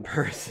mean in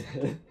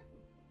person.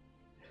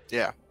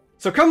 Yeah.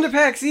 So come to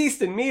PAX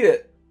East and meet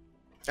it.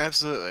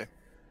 Absolutely.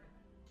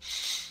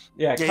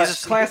 Yeah,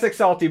 classic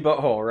salty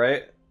butthole,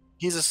 right?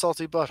 He's a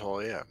salty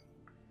butthole, yeah.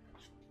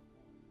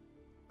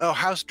 Oh,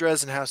 House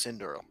Drez and House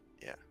Indoril.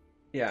 Yeah.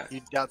 Yeah.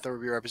 You doubt they would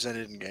be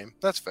represented in game.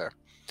 That's fair.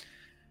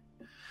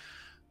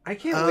 I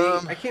can't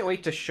wait. I can't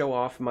wait to show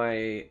off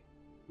my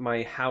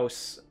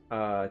house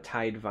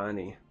Tide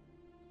Vani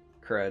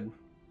cred.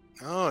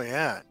 Oh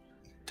yeah,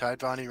 Tide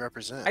Vani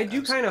represent. I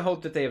do kind of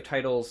hope that they have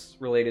titles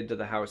related to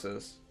the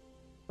houses.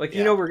 Like,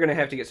 you know, we're gonna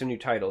have to get some new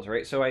titles,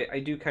 right? So I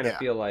do kind of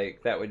feel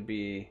like that would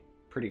be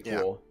pretty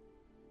cool.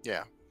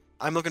 Yeah.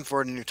 I'm looking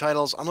forward to new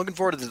titles. I'm looking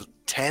forward to the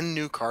 10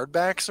 new card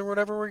backs or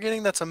whatever we're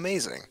getting. That's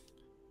amazing.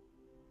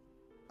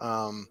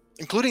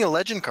 Including a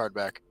legend card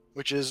back,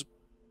 which is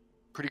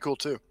pretty cool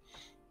too.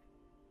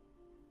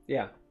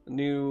 Yeah,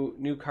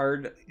 new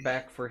card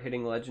back for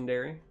hitting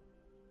legendary.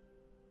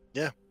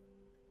 Yeah.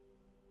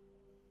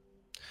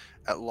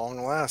 At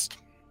long last.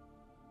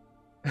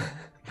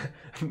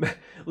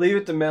 Leave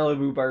it to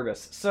Malibu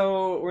Barbus.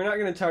 So we're not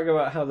going to talk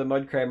about how the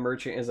Mudcrab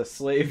merchant is a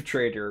slave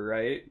trader,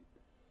 right?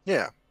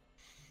 Yeah.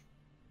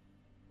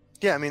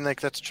 Yeah, I mean, like,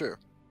 that's true.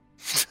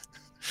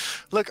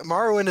 Look,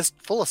 Morrowind is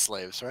full of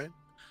slaves, right?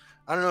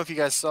 I don't know if you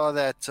guys saw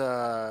that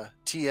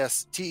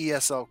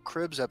TESL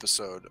Cribs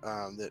episode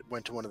that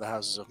went to one of the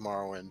houses of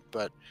Morrowind,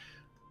 but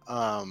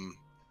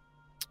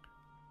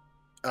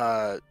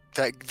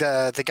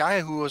the guy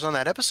who was on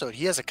that episode,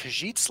 he has a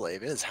Khajiit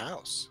slave in his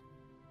house.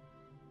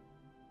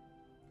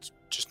 It's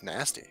just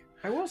nasty.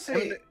 I will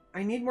say,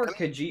 I need more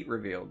Khajiit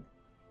revealed.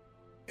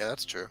 Yeah,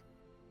 that's true.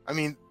 I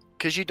mean,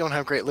 because you don't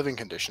have great living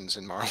conditions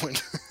in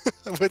Morrowind.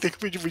 I think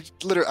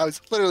I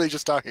was literally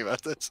just talking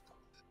about this.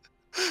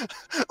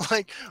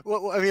 Like,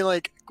 what? I mean,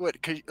 like, what?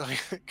 Could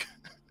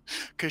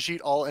Khajiit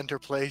all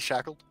interplay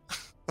shackled?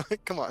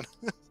 Like, come on.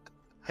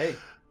 Hey.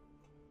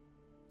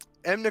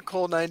 M.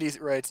 Nicole 90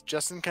 writes,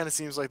 Justin kind of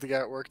seems like the guy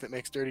at work that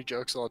makes dirty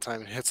jokes all the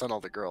time and hits on all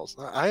the girls.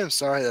 I am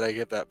sorry that I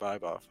get that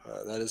vibe off.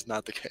 That is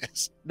not the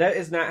case. That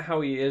is not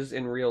how he is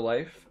in real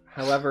life.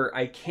 However,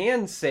 I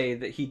can say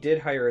that he did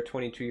hire a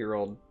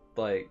 22-year-old,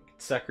 like,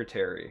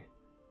 secretary.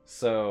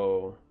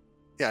 So...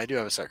 Yeah, I do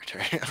have a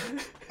secretary.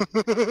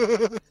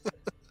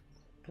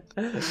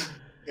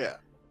 Yeah.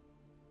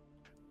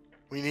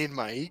 We need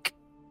Mike.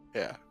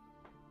 Yeah,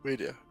 we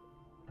do.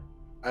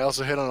 I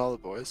also hit on all the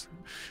boys.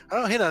 I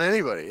don't hit on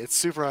anybody. It's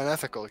super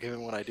unethical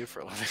given what I do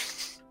for a living.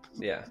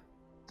 Yeah.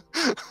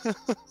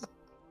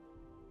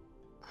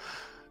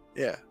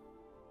 Yeah.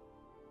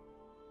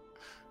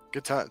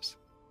 Good times.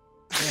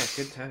 Yeah,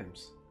 good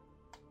times.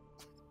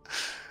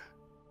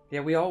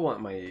 Yeah, we all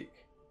want Mike.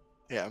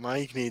 Yeah,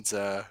 Mike needs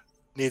to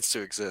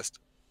exist.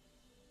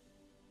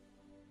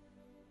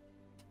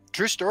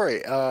 True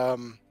story. A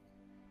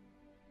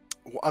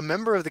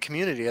member of the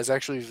community has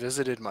actually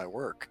visited my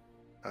work.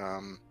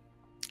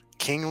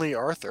 Kingly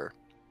Arthur,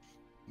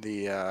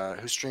 the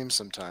who streams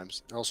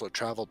sometimes, also a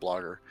travel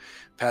blogger,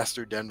 passed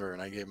through Denver,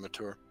 and I gave him a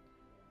tour.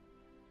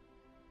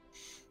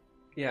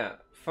 Yeah,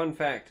 fun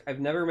fact, I've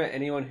never met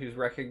anyone who's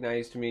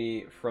recognized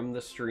me from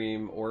the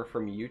stream or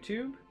from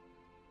YouTube.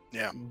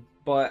 Yeah.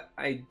 But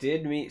I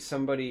did meet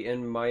somebody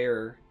in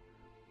Meyer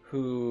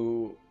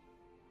who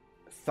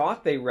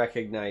thought they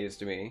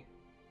recognized me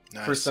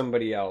for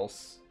somebody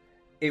else.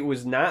 It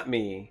was not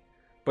me.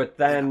 But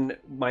then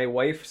my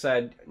wife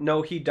said,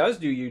 no, he does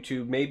do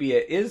YouTube. Maybe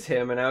it is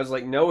him. And I was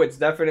like, no, it's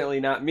definitely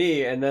not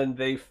me. And then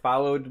they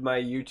followed my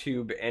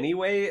YouTube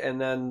anyway and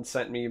then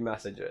sent me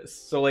messages.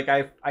 So like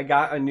I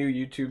got a new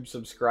YouTube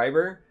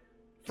subscriber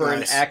for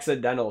an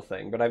accidental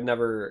thing, but I've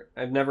never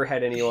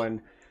had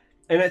anyone.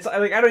 And it's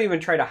like, I don't even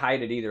try to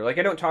hide it either. Like,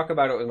 I don't talk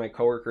about it with my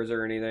coworkers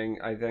or anything.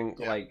 I think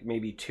like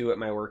maybe 2 at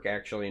my work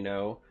actually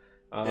know.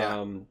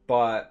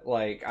 But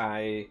like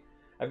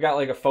I've got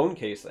like a phone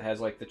case that has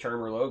like the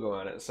Charmer logo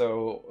on it.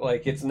 So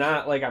like it's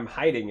not like I'm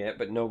hiding it,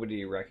 but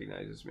nobody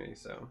recognizes me.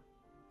 So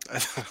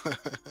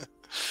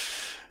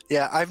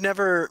yeah, I've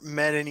never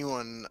met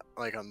anyone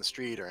like on the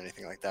street or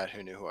anything like that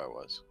who knew who I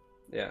was.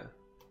 Yeah.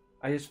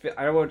 I just feel,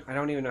 I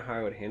don't even know how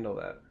I would handle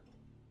that.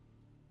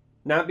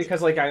 Not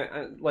because like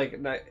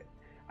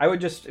I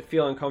would just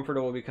feel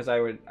uncomfortable because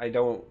I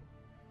don't,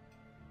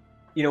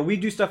 you know, we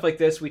do stuff like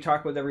this. We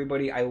talk with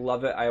everybody. I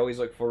love it. I always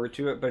look forward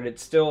to it, but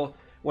it's still,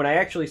 when I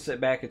actually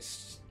sit back,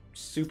 it's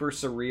super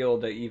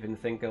surreal to even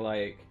think of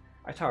like,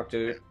 I talk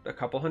to a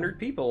couple hundred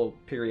people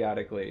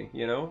periodically,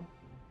 you know?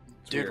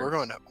 It's dude, weird.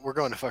 we're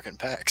going to fucking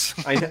PAX.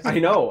 I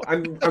know.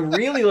 I'm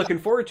really looking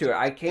forward to it.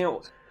 I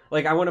can't,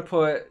 like, I want to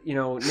put, you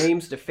know,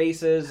 names to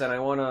faces, and I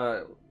want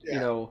to, you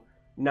know,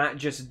 not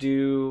just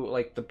do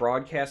like the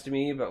broadcast to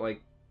me, but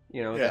like,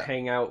 you know, the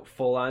hangout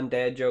full on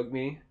dad joke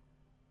me.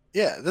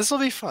 Yeah, this will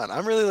be fun.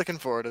 I'm really looking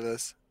forward to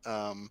this.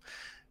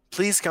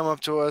 Please come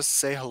up to us,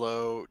 say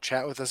hello,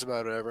 chat with us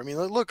about whatever. I mean,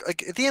 look,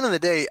 like at the end of the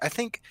day, I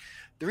think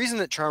the reason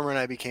that Charmer and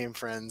I became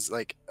friends,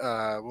 like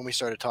when we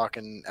started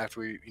talking after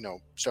we, you know,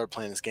 started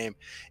playing this game,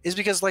 is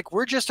because like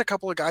we're just a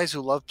couple of guys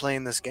who love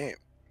playing this game.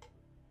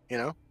 You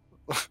know,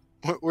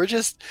 we're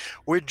just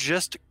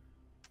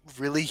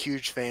really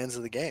huge fans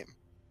of the game.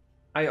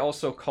 I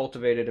also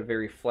cultivated a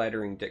very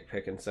flattering dick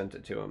pic and sent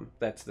it to him.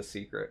 That's the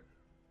secret.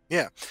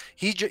 Yeah,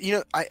 you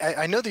know,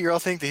 I know that you all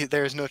think that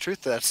there is no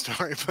truth to that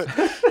story, but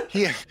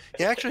he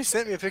actually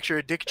sent me a picture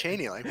of Dick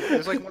Cheney. Like it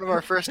was like one of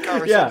our first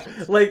conversations.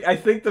 Yeah, like I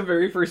think the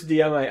very first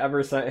DM I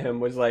ever sent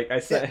him was like I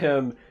sent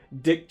him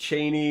Dick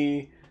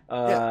Cheney,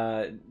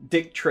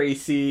 Dick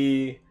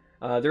Tracy.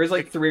 There was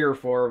like 3 or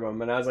 4 of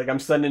them, and I was like, I'm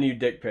sending you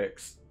dick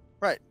pics.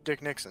 Right,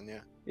 Dick Nixon.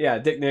 Yeah. Yeah,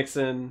 Dick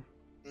Nixon.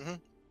 Mm-hmm.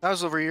 That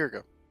was over a year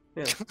ago.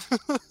 Yeah.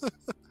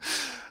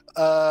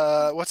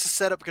 What's the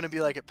setup going to be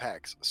like at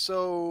PAX?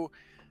 So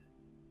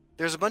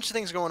there's a bunch of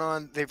things going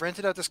on. They've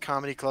rented out this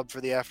comedy club for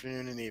the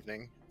afternoon and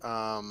evening.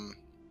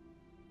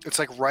 It's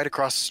like right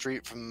across the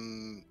street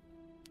from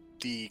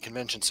the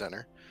convention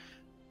center.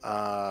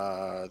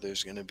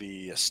 There's going to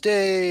be a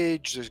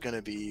stage. There's going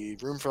to be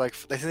room for like,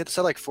 they think it's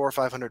like 400 or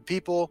 500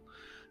 people.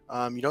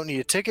 You don't need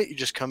a ticket. You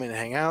just come in and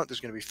hang out. There's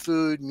going to be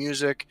food,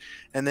 music,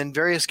 and then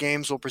various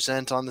games will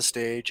present on the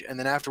stage. And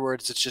then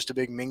afterwards, it's just a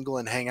big mingle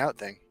and hang out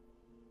thing.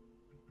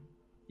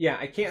 Yeah,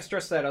 I can't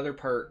stress that other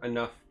part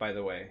enough, by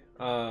the way.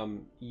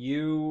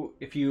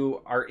 If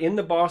you are in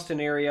the Boston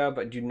area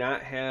but do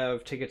not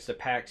have tickets to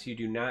PAX, you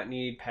do not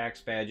need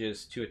PAX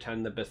badges to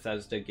attend the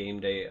Bethesda Game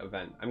Day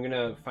event. I'm going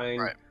to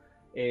find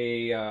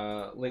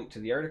a link to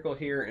the article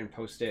here and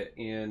post it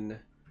in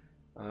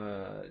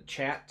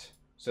chat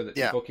so that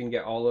people can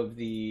get all of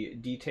the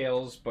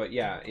details. But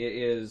yeah, it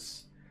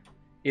is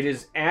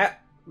at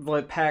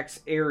the PAX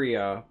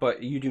area,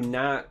 but you do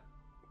not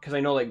because I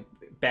know like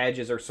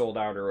badges are sold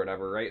out or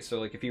whatever, right? So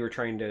like if you were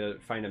trying to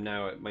find them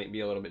now, it might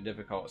be a little bit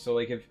difficult. So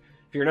like if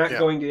you're not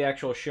going to the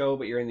actual show,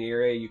 but you're in the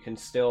area, you can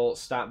still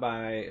stop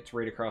by. It's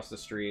right across the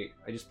street.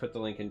 I just put the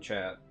link in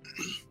chat.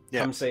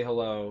 Come say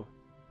hello.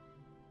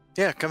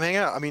 Yeah, come hang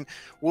out. I mean,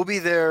 we'll be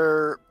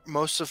there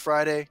most of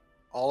Friday,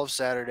 all of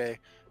Saturday,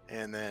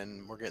 and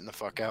then we're getting the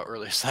fuck out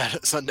early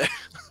Sunday.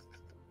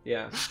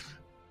 Yeah.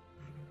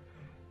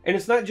 And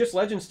it's not just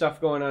Legend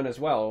stuff going on as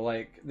well.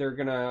 Like, they're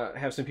going to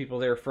have some people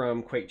there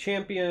from Quake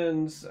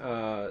Champions.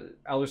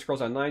 Elder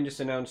Scrolls Online just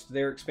announced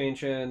their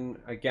expansion.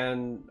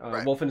 Again,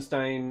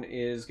 Wolfenstein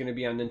is going to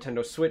be on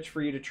Nintendo Switch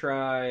for you to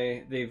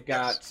try. They've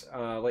got,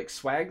 like,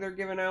 swag they're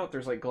giving out.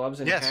 There's, like, gloves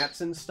and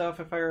hats and stuff,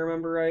 if I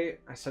remember right.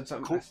 I said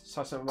something. Cool. I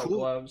saw something about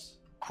gloves.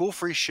 Cool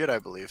free shit, I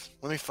believe.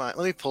 Let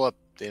me pull up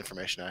the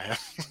information I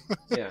have.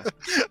 Yeah.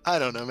 I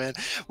don't know, man.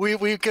 We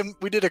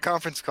did a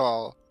conference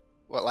call,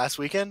 last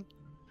weekend?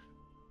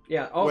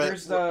 Yeah. Oh,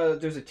 there's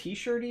a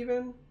T-shirt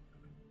even.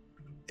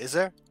 Is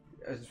there?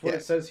 That's what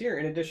it says here.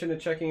 In addition to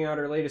checking out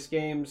our latest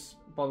games,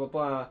 blah blah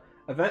blah.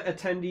 Event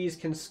attendees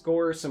can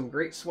score some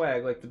great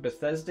swag like the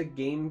Bethesda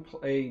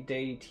Gameplay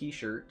Day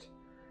T-shirt,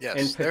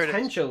 and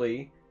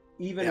potentially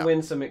even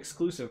win some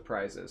exclusive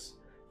prizes.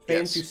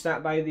 Fans who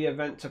stop by the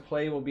event to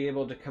play will be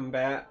able to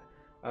combat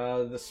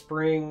the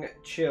spring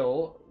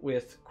chill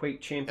with Quake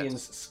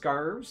Champions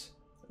scarves,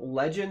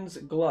 Legends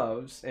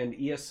gloves, and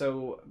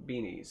ESO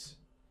beanies.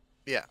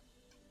 Yeah,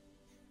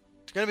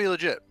 it's gonna be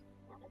legit.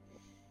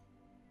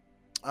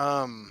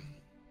 Have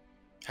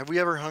we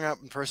ever hung out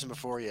in person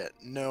before yet?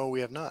 No,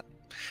 we have not.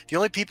 The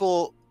only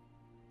people,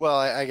 well,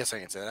 I guess I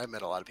can say that I've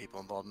met a lot of people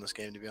involved in this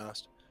game, to be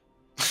honest.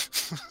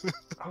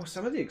 Oh,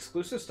 some of the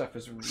exclusive stuff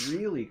is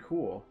really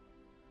cool.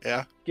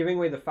 Yeah. Giving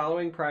away the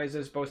following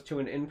prizes both to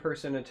an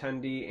in-person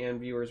attendee and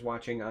viewers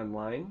watching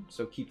online.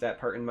 So keep that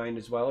part in mind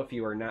as well. If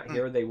you are not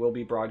here, they will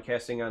be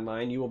broadcasting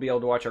online. You will be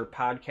able to watch our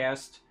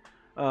podcast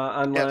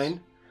online. Yes.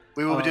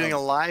 We will be doing a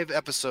live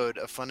episode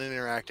of Fun and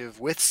Interactive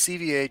with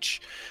CVH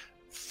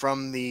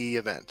from the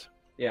event.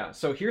 Yeah,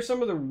 so here's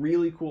some of the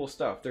really cool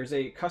stuff. There's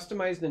a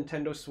customized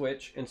Nintendo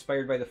Switch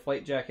inspired by the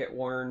flight jacket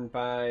worn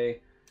by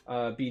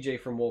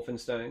BJ from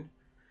Wolfenstein.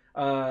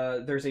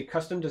 There's a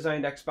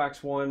custom-designed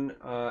Xbox One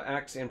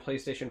X and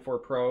PlayStation 4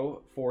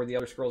 Pro for the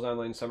Elder Scrolls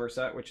Online Summer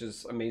Set, which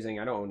is amazing.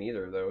 I don't own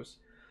either of those.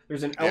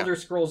 There's an Elder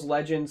Scrolls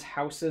Legends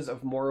Houses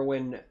of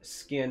Morrowind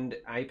skinned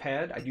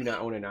iPad. I do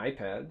not own an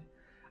iPad.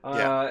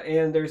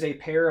 And there's a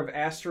pair of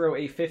Astro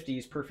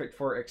A50s perfect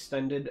for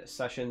extended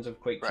sessions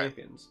of Quake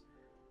Champions.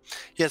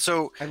 Yeah,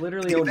 so I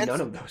literally own none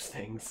of those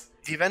things.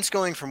 The event's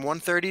going from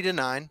 1:30 to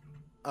 9.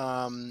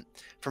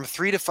 From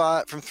 3 to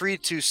 5, from 3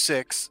 to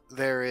 6,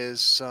 there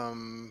is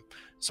some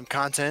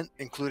content,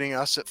 including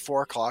us at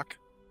 4 o'clock,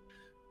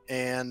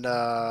 and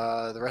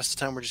the rest of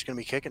the time we're just going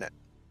to be kicking it.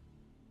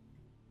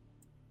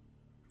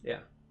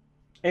 Yeah,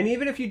 and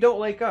even if you don't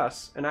like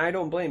us, and I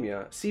don't blame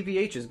you,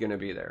 CVH is going to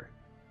be there.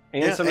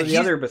 And some of the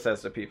other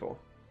Bethesda people.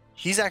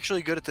 He's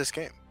actually good at this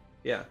game.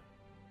 Yeah.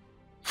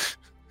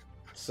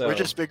 So we're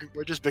just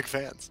big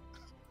fans.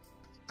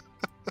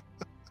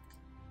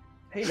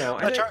 Hey, now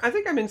I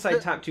think I'm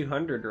inside top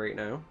 200 right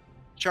now.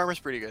 Charmer's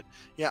pretty good.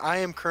 Yeah, I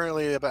am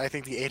currently about, I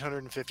think, the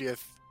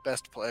 850th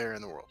best player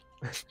in the world.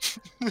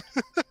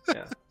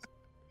 Yeah.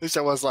 At least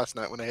I was last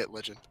night when I hit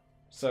Legend.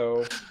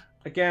 So,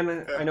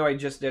 again, I know I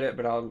just did it,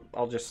 but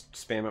I'll just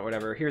spam it.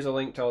 Whatever. Here's a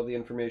link to all the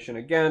information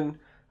again.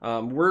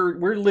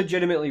 We're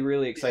legitimately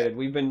really excited.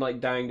 We've been like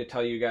dying to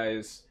tell you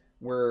guys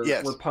we're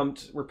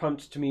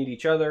pumped to meet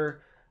each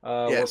other.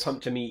 We're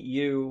pumped to meet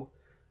you.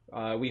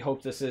 We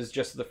hope this is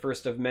just the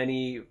first of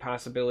many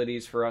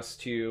possibilities for us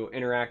to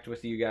interact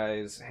with you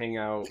guys, hang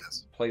out,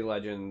 play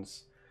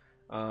Legends.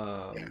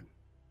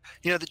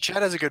 You know, the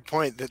chat has a good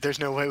point that there's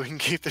no way we can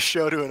keep the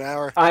show to an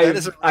hour.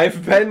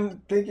 I've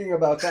been thinking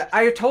about that.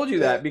 I told you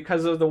that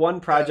because of the one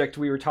project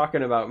we were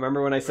talking about.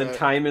 Remember when I said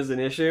time is an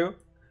issue?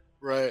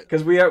 Right.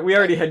 Because we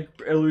already had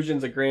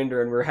Illusions of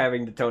Grandeur and we're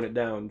having to tone it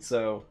down,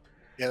 so...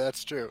 Yeah,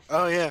 that's true.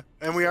 Oh, yeah.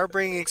 And we are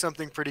bringing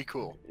something pretty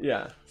cool.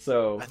 Yeah,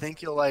 so... I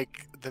think you'll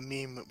like the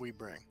meme that we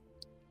bring.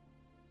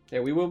 Yeah,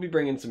 we will be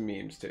bringing some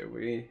memes, too.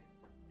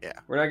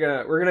 We're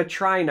gonna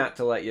try not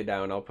to let you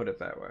down, I'll put it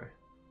that way.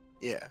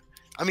 Yeah.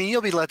 I mean,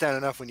 you'll be let down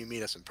enough when you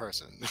meet us in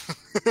person.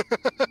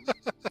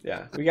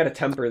 Yeah, we gotta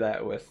temper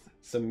that with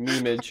some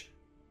memeage.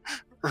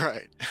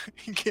 Right.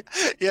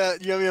 Yeah,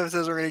 Yum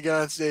says we're going to get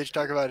on stage,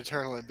 talk about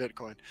Eternal and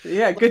Bitcoin.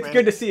 Yeah,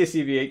 good to see you,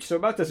 CVH. So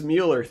about this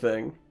Mueller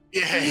thing.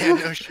 Yeah,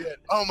 no shit.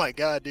 Oh my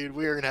god, dude,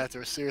 we are going to have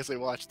to seriously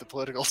watch the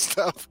political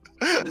stuff.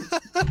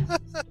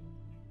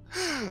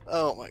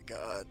 Oh my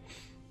god.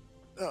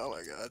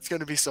 It's going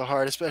to be so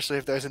hard, especially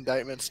if there's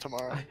indictments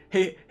tomorrow.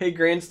 Hey,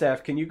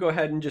 Grandstaff, can you go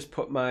ahead and just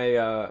put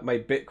my my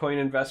Bitcoin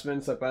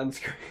investments up on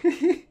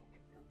screen?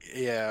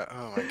 Yeah.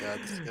 Oh my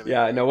god.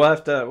 Yeah. No, we'll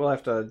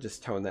have to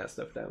just tone that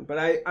stuff down.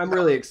 But I'm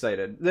really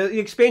excited. The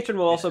expansion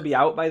will also be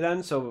out by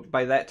then, so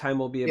by that time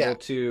we'll be able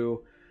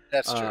to,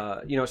 that's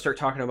true. Start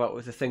talking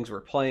about the things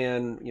we're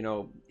playing.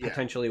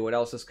 Potentially what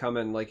else is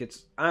coming.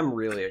 I'm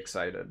really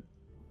excited.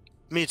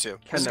 Me too.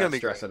 This is Cannot gonna be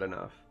stress great. it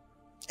enough.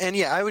 And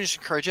yeah, I would just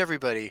encourage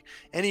everybody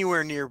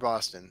anywhere near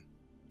Boston.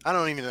 I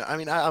don't even. I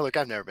mean, look.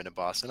 I've never been to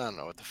Boston. I don't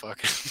know what the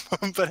fuck.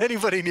 But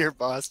anybody near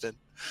Boston,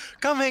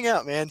 come hang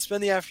out, man.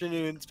 Spend the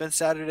afternoon. Spend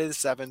Saturday the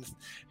 7th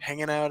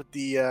hanging out at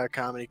the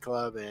comedy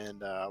club,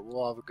 and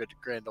we'll have a good,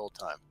 grand old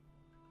time.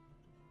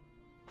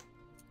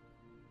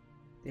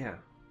 Yeah.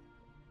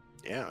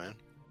 Yeah, man.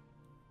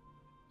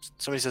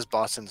 Somebody says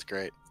Boston's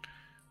great.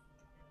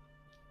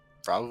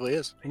 Probably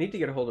is. I need to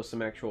get a hold of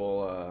some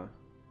actual,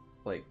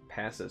 like,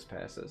 passes.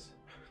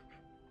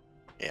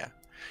 Yeah.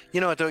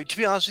 You know what, though? To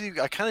be honest with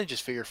you, I kind of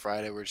just figure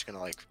Friday we're just gonna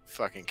like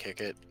fucking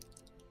kick it,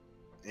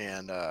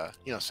 and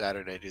you know,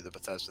 Saturday do the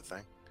Bethesda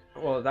thing.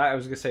 Well, I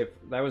was gonna say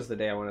that was the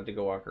day I wanted to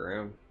go walk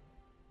around.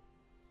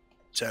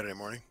 Saturday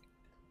morning.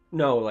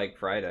 No, like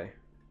Friday.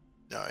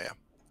 Oh yeah.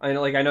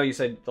 I know you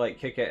said like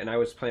kick it, and I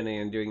was planning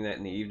on doing that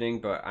in the evening,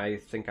 but I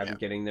think I'm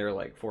getting there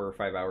like 4 or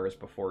 5 hours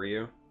before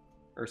you,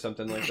 or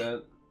something like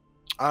that.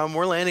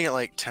 We're landing at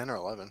like 10 or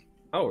 11.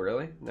 Oh,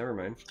 really? Never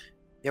mind.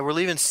 Yeah, we're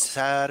leaving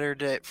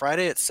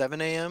Friday at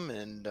 7 a.m.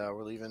 and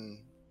we're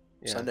leaving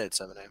Sunday at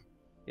 7 a.m.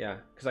 Yeah,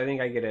 because I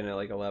think I get in at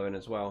like 11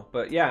 as well.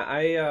 But yeah,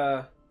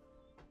 I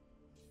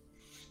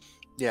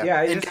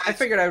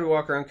figured I would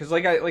walk around because,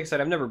 like I said,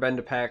 I've never been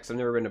to PAX. I've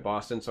never been to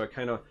Boston, so I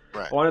kind of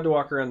wanted to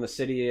walk around the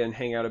city and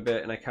hang out a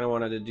bit, and I kind of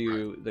wanted to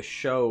do the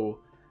show,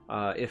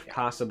 if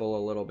possible,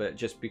 a little bit,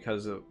 just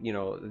because of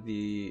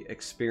the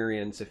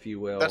experience, if you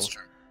will. That's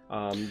true.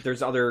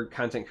 There's other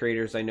content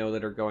creators I know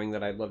that are going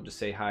that I'd love to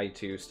say hi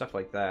to, stuff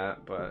like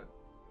that. But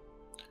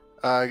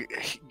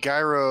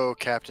Gyro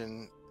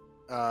Captain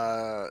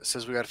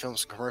says we got to film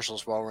some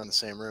commercials while we're in the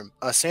same room.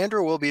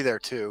 Sandra will be there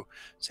too.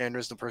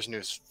 Sandra's the person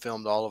who's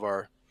filmed all of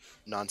our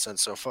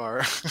nonsense so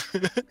far,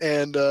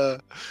 and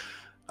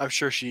I'm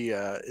sure she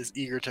is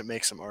eager to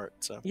make some art.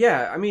 So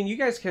yeah, I mean, you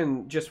guys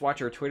can just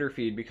watch our Twitter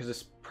feed because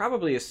it's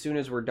probably as soon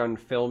as we're done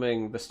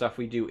filming the stuff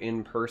we do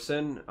in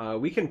person,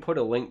 we can put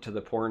a link to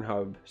the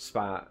Pornhub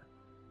spot.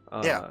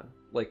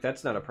 Like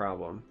that's not a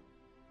problem.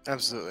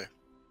 Absolutely.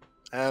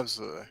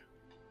 It's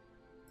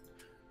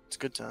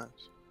good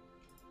times.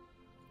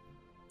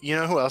 You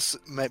know who else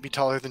might be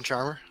taller than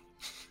Charmer?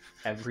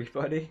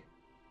 Everybody.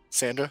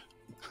 Sandra.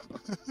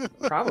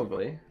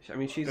 Probably. I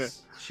mean,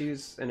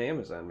 she's an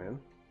Amazon man.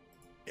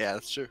 Yeah,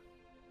 that's true.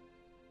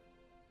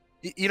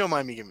 You don't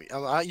mind me giving me.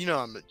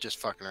 I'm just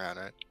fucking around,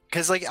 right?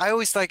 Because like I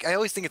always think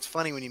it's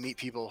funny when you meet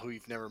people who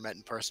you've never met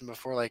in person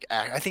before. Like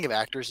I think of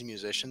actors and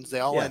musicians, they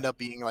all end up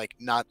being like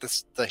not the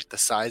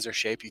size or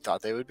shape you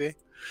thought they would be.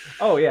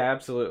 Oh yeah,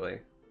 absolutely.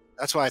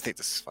 That's why I think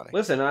this is funny.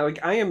 Listen,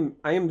 I am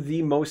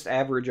the most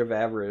average of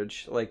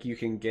average like you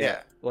can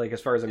get. Like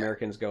as far as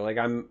Americans go. Like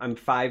I'm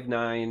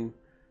 5'9".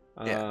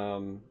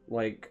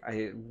 Like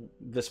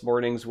this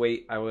morning's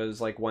weight I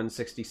was like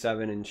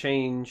 167 and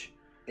change.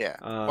 Yeah.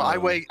 Well, I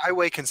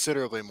weigh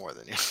considerably more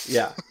than you.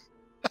 Yeah.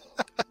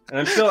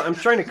 And I'm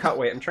trying to cut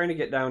weight. I'm trying to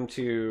get down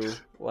to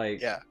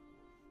like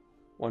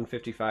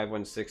 155,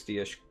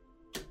 160ish.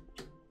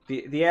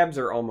 The abs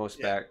are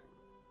almost back.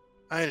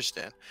 I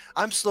understand.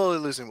 I'm slowly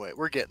losing weight.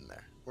 We're getting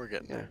there.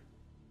 There.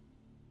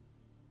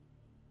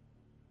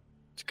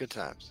 It's good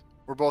times.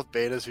 We're both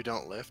betas who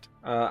don't lift.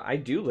 I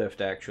do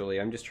lift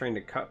actually. I'm just trying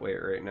to cut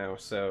weight right now.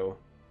 So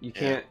you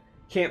can't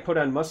put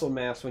on muscle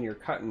mass when you're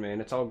cutting, man.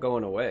 It's all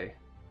going away.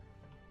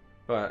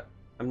 But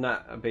I'm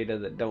not a beta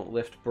that don't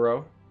lift,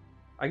 bro.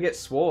 I get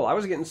swole. I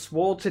was getting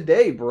swole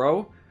today,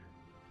 bro.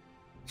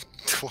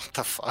 What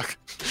the fuck?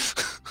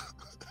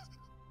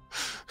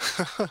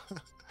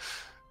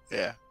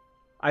 Yeah.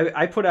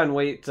 I put on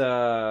weight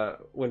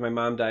when my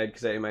mom died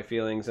because I ate my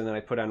feelings, and then I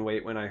put on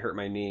weight when I hurt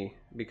my knee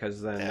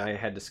because then I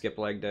had to skip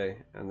leg day,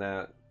 and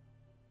that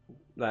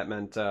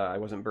meant I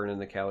wasn't burning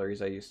the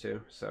calories I used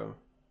to. So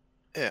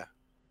yeah,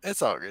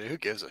 it's all good. Who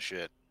gives a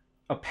shit?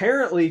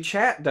 Apparently,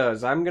 chat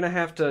does. I'm gonna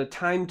have to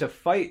time to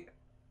fight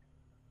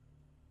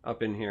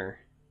up in here.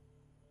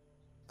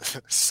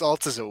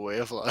 Salt is a way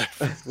of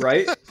life,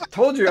 right?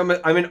 Told you I'm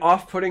an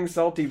off-putting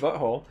salty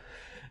butthole.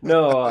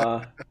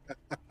 No,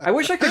 I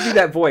wish I could do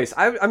that voice.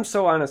 I'm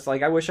so honest.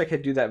 Like, I wish I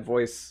could do that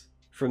voice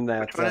from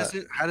that.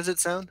 How does it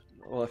sound?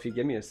 Well, if you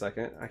give me a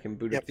second, I can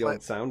boot up the old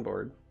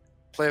soundboard.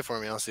 Play it for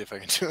me. I'll see if I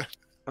can do it.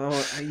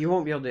 Oh, you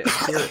won't be able to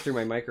hear it through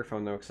my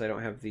microphone though, because I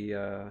don't have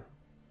the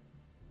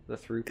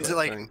throughput. Is it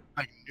like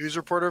news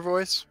reporter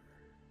voice?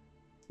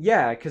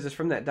 Yeah, because it's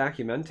from that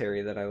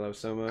documentary that I love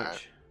so much.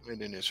 Right. Let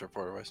me do news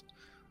reporter voice.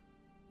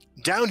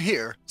 Down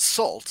here,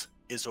 salt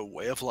is a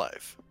way of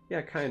life.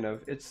 Yeah, kind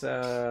of. It's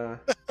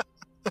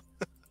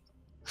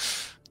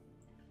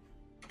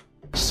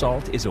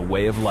Salt is a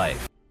way of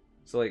life.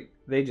 So like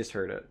they just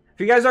heard it. If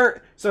you guys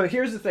aren't, so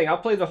here's the thing. I'll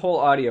play the whole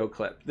audio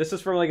clip. This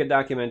is from like a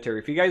documentary.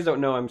 If you guys don't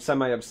know, I'm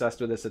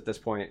semi-obsessed with this at this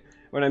point.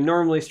 When I'm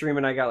normally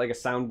streaming, I got like a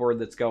soundboard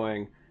that's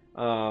going,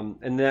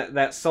 and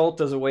that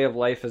salt as a way of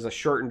life is a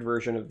shortened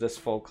version of this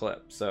full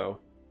clip. So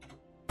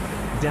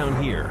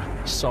down here,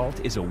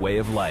 salt is a way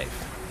of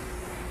life.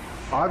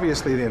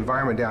 Obviously, the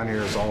environment down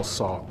here is all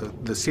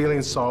salt. The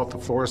ceiling's salt, the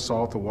floor is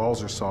salt, the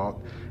walls are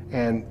salt,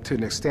 and to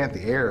an extent,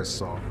 the air is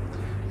salt.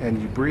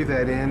 and you breathe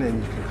that in,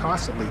 and you can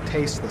constantly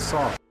taste the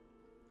salt.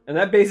 And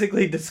that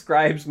basically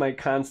describes my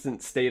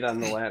constant state on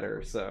the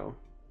ladder, so...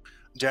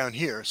 Down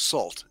here,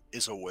 salt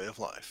is a way of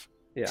life.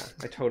 Yeah,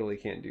 I totally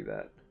can't do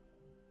that.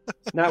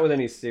 Not with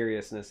any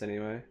seriousness,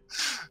 anyway.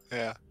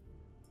 Yeah.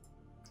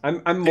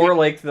 I'm more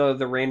like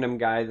the random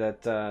guy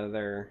that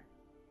they're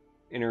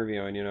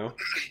interviewing, you know?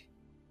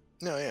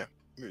 No, yeah.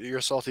 You're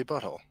a salty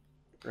butthole.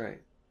 Right.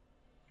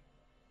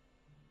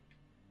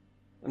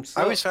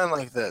 I always found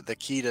like the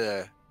key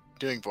to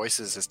doing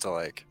voices is to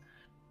like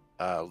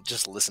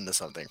just listen to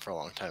something for a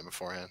long time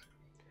beforehand.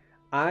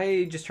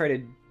 I just try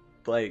to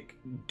like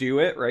do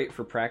it right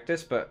for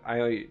practice, but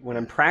when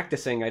I'm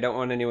practicing, I don't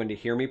want anyone to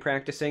hear me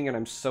practicing, and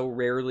I'm so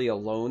rarely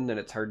alone that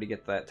it's hard to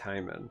get that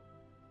time in.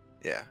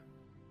 Yeah.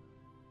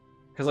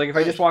 Because like if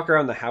I just walk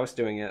around the house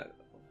doing it,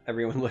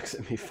 everyone looks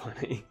at me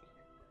funny.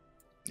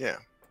 Yeah.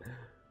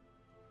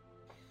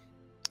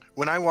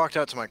 When I walked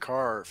out to my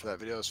car for that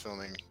video I was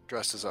filming,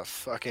 dressed as a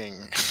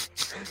fucking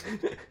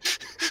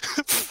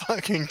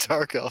fucking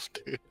dark elf,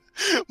 dude.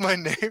 My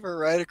neighbor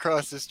right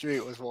across the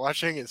street was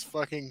washing his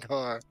fucking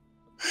car.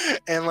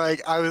 And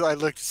like I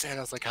looked at Santa,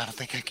 I was like, I don't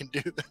think I can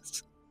do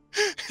this.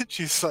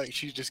 She's like,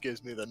 she just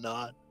gives me the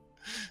nod.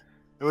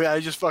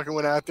 I just fucking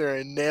went out there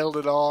and nailed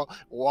it all,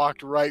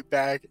 walked right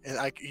back, and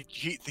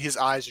his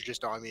eyes are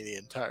just on me the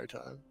entire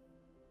time.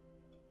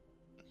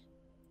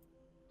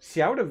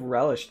 See, I would have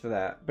relished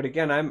that, but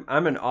again,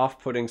 I'm an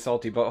off-putting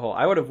salty butthole.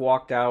 I would have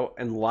walked out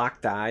and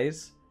locked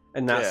eyes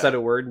and not said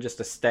a word and just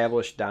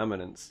established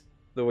dominance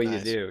the way you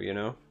do, you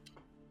know?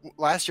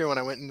 Last year when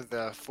I went into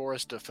the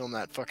forest to film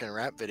that fucking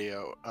rap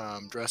video,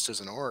 dressed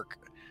as an orc,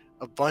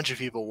 a bunch of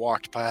people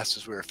walked past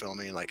as we were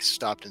filming and like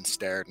stopped and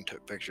stared and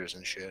took pictures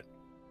and shit.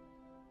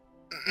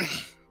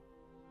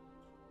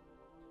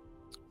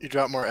 You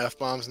drop more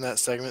F-bombs in that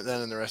segment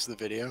than in the rest of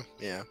the video?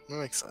 Yeah, that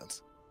makes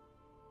sense.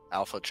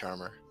 Alpha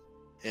Charmer.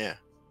 Yeah.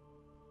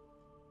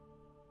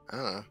 I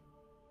don't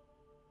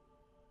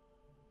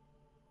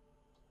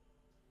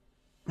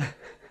know.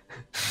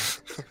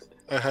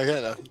 I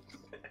got nothing.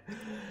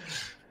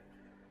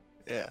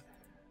 Yeah.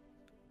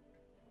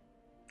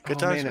 Good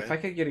times, man. If I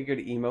could get a good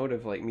emote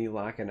of like me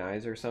locking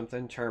eyes or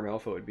something, Charm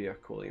Alpha would be a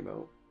cool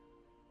emote.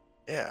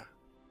 Yeah.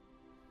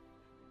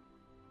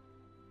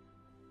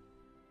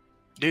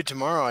 Dude,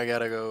 tomorrow I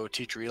gotta go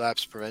teach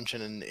relapse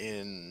prevention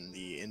in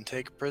the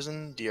intake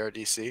prison,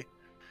 DRDC.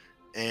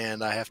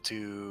 And I have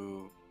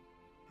to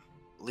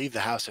leave the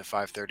house at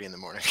 5:30 in the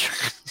morning.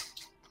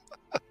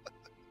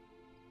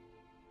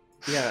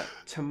 Yeah,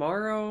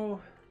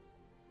 tomorrow...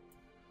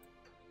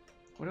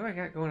 What do I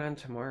got going on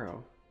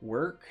tomorrow?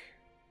 Work,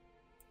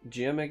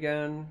 gym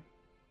again,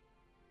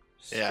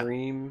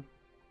 stream,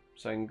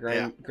 so I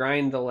can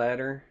grind the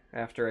ladder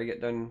after I get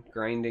done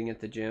grinding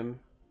at the gym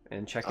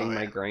and checking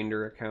my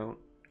grinder account.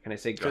 Can I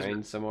say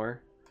grind some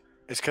more?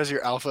 It's because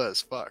you're alpha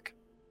as fuck.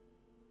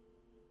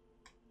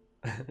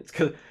 It's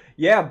cause,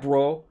 yeah,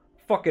 bro,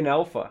 fucking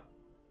alpha.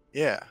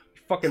 Yeah.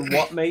 Fucking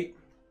what, mate?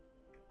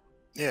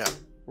 Yeah.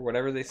 Or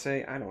whatever they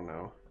say. I don't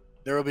know.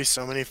 There will be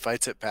so many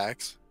fights at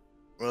PAX.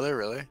 Will there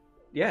really?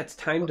 Yeah, it's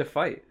time to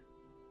fight.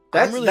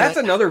 That's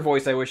another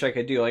voice I wish I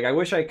could do. Like, I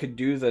wish I could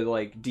do the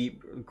like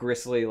deep,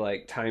 gristly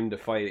like time to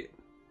fight.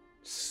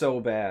 So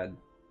bad.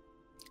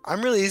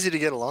 I'm really easy to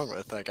get along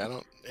with. Like, I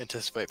don't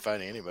anticipate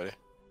fighting anybody.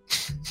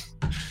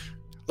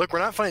 Look, we're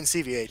not fighting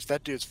CVH.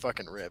 That dude's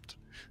fucking ripped.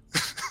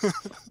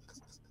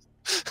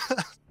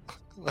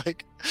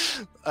 Like,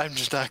 I'm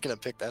just not gonna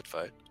pick that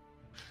fight.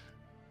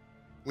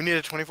 We need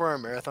a 24-hour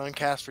marathon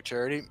cast for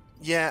charity.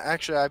 Yeah,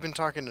 actually, I've been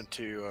talking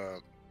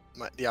to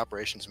the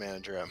operations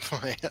manager at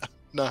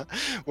my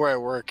where I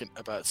work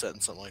about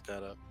setting something like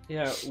that up.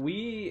 Yeah,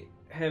 we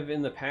have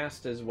in the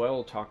past as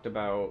well talked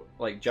about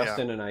like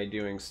Justin and I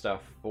doing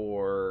stuff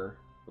for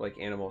like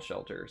animal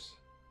shelters.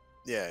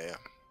 Yeah, yeah.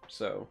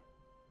 So.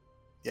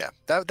 Yeah,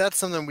 that's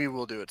something we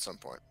will do at some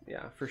point.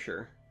 Yeah, for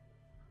sure.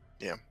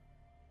 Yeah.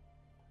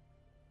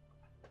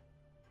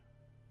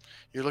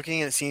 You're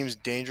looking at it seems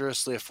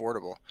dangerously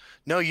affordable.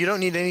 No, you don't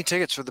need any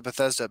tickets for the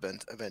Bethesda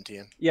event,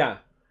 Ian. Yeah.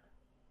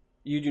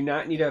 You do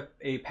not need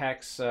a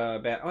PAX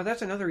badge. Oh,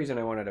 that's another reason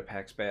I wanted a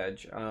PAX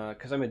badge.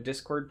 Because I'm a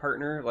Discord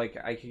partner. Like,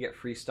 I could get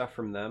free stuff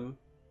from them.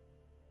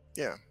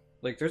 Yeah.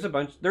 Like, there's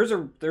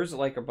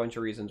like a bunch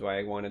of reasons why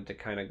I wanted to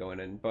kind of go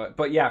in.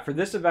 But yeah, for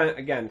this event,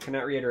 again,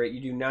 cannot reiterate,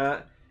 you do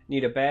not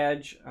need a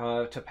badge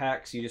to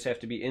PAX. You just have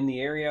to be in the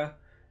area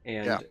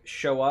and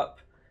show up.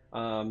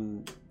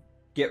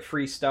 Get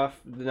free stuff.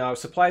 Now,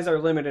 supplies are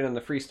limited on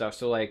the free stuff.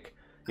 So, like,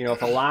 you know,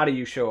 if a lot of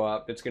you show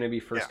up, it's going to be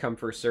first come,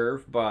 first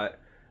serve. But,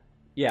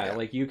 yeah,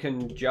 like, you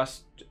can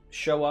just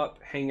show up,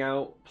 hang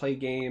out, play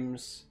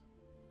games.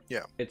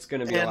 Yeah. It's going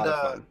to be a lot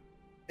of fun.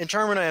 And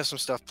Charmer and I have some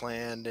stuff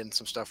planned and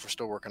some stuff we're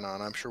still working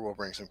on. I'm sure we'll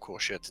bring some cool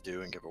shit to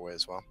do and give away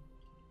as well.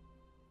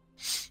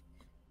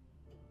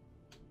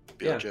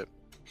 Be legit.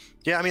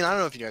 Yeah, I mean, I don't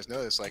know if you guys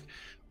know this. Like,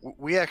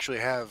 we actually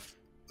have...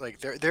 Like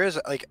there is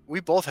like we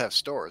both have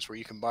stores where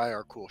you can buy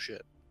our cool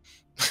shit.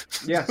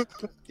 Yeah,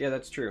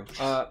 that's true.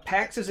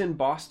 PAX is in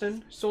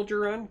Boston, Soldier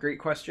Run. Great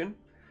question.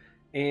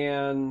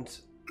 And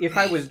if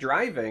I was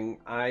driving,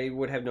 I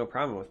would have no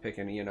problem with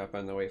picking Ian up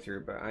on the way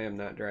through, but I am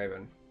not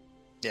driving.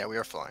 Yeah, we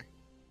are flying.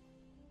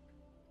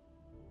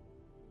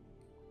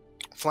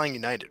 Flying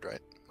United, right?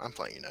 I'm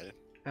flying United.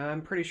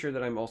 I'm pretty sure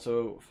that I'm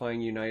also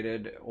flying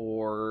United,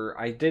 or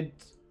I did,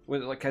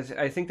 because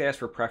I think they asked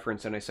for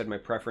preference, and I said my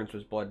preference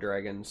was Blood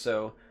Dragon.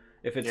 So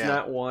if it's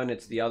not one,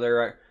 it's the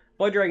other.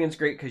 Blood Dragon's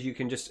great because you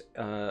can just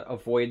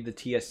avoid the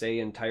TSA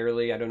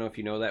entirely. I don't know if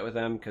you know that with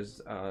them,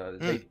 because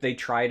they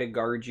try to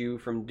guard you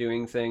from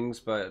doing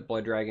things, but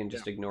Blood Dragon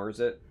just ignores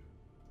it.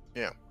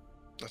 Yeah,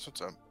 that's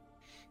what's up.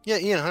 Yeah,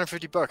 Ian,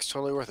 $150,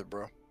 totally worth it,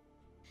 bro.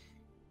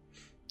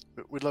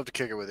 We'd love to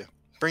kick it with you.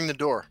 Bring the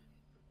door.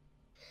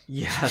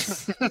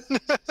 Yes.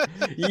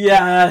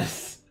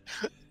 Yes.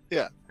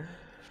 Yeah.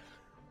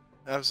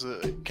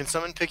 Absolutely. Can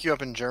someone pick you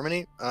up in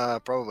Germany?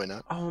 Probably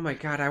not. Oh my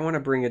god, I want to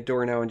bring a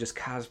door now and just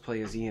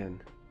cosplay as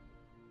Ian.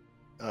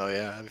 Oh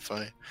yeah, that'd be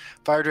funny.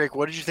 Fire Drake,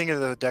 what did you think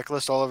of the deck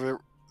list all over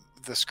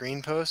the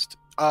screen post?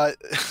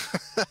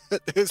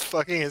 It was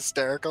fucking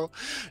hysterical.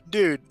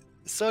 Dude,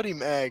 Sodi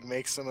Mag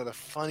makes some of the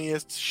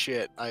funniest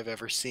shit I've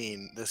ever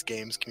seen this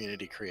games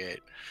community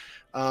create.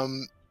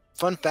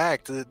 Fun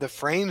fact, the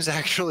frames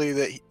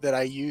actually that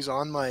I use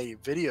on my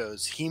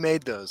videos, he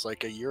made those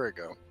like a year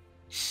ago.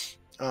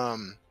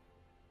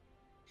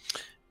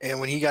 And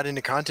when he got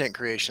into content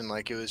creation,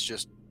 like, it was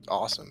just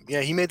awesome.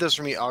 Yeah, he made those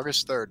for me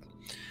August 3rd.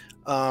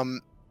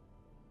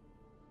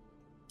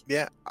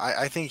 Yeah,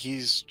 I think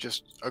he's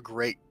just a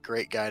great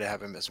guy to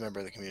have him as a member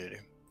of the community.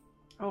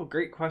 Oh,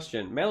 great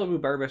question. Malibu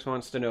Barbus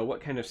wants to know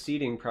what kind of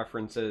seating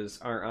preferences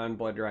are on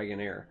Blood Dragon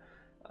Air.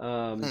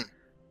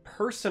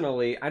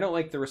 Personally, I don't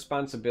like the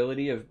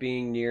responsibility of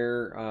being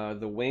near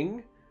the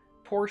wing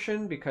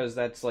portion, because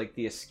that's like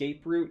the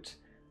escape route.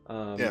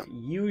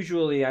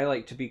 Usually I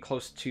like to be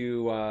close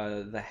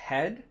to the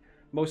head,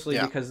 mostly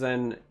because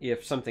then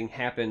if something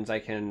happens, I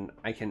can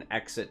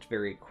exit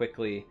very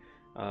quickly.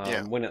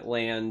 When it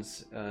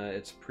lands,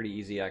 it's a pretty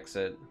easy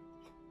exit.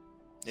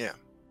 Yeah.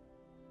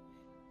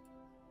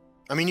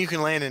 I mean, you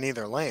can land in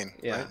either lane,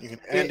 right? You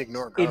can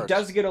ignore guards. It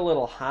does get a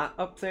little hot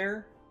up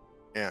there.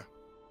 Yeah.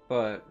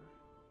 But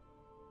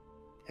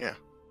yeah,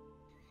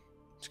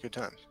 it's good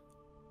times.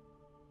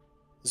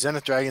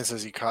 Zenith Dragon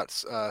says he caught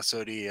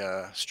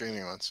Sodi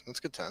streaming once. That's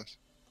good times.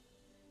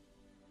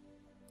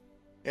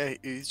 Yeah,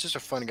 he's just a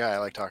fun guy. I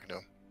like talking to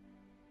him.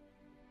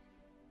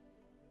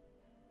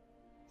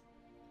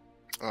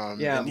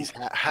 And he's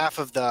half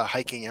of the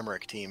Hiking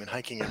Emmerich team, and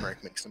Hiking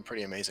Emmerich makes some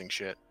pretty amazing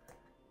shit.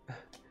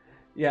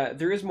 Yeah,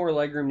 there is more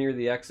legroom near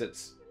the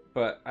exits,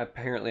 but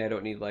apparently I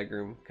don't need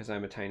legroom because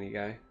I'm a tiny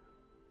guy.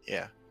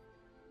 Yeah.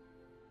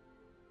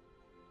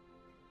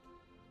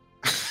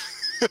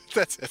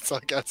 That's all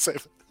I gotta say.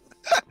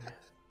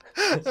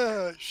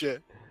 Oh,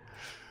 shit.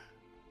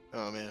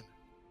 Oh, man.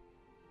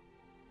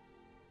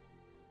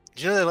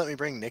 Did you know they let me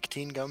bring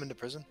nicotine gum into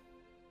prison?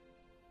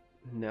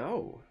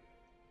 No.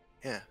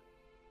 Yeah.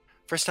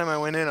 First time I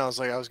went in, I was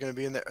like, I was going to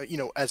be in there,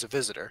 as a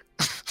visitor.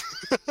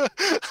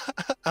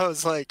 I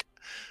was like,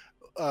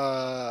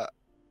 oh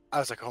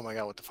my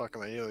God, what the fuck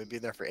am I doing?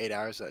 Being there for 8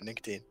 hours with that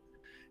nicotine.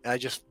 And I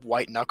just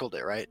white knuckled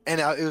it, right? And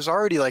it was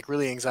already like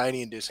really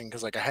anxiety inducing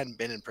because like I hadn't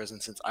been in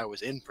prison since I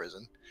was in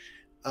prison.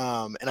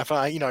 And I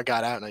found, I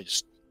got out and I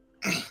just,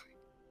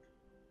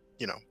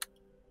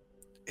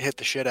 hit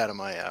the shit out of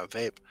my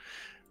vape.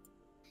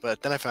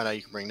 But then I found out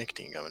you can bring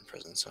nicotine gum in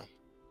prison, so.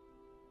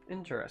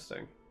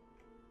 Interesting.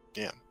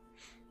 Yeah.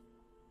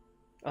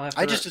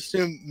 I just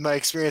assumed my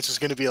experience was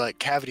going to be like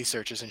cavity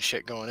searches and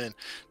shit going in.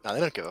 Now,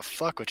 they don't give a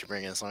fuck what you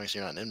bring in as long as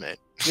you're not an inmate.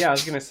 Yeah, I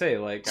was going to say,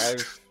 like,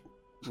 I've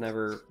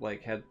never,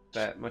 like, had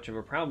that much of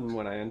a problem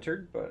when I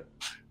entered, but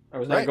I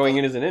was not going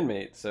in as an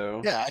inmate,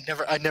 so. Yeah,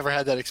 I'd never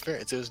had that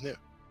experience. It was new.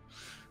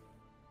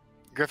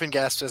 Griffin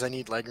Gasp says, I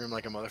need legroom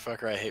like a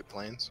motherfucker. I hate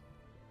planes.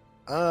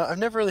 I've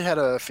never really had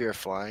a fear of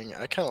flying.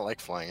 I kind of like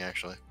flying,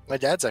 actually. My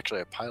dad's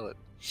actually a pilot.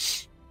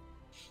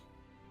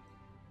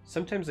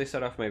 Sometimes they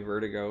set off my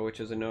vertigo, which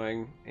is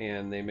annoying,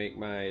 and they make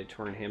my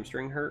torn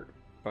hamstring hurt.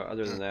 But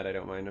other than that, I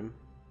don't mind them.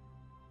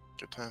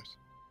 Good times.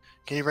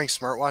 Can you bring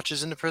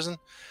smartwatches into prison?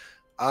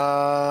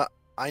 I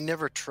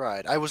never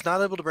tried. I was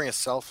not able to bring a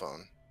cell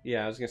phone.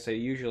 Yeah, I was going to say,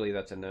 usually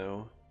that's a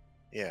no.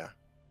 Yeah.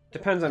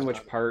 Depends on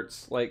which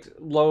parts. Like,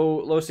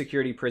 low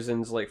security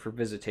prisons, like for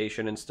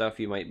visitation and stuff,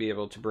 you might be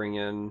able to bring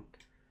in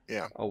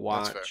a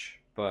watch.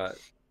 But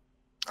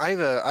I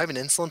have an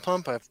insulin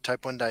pump. I have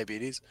type 1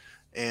 diabetes.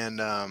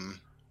 And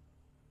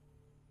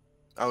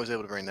I was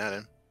able to bring that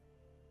in.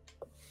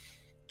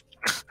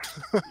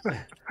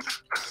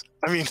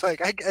 I mean,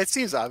 like, it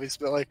seems obvious,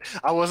 but like,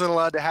 I wasn't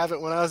allowed to have it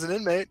when I was an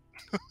inmate.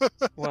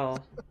 Well,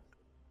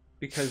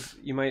 because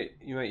you might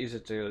use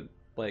it to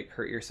like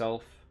hurt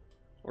yourself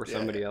or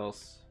somebody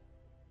else.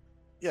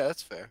 Yeah,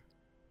 that's fair.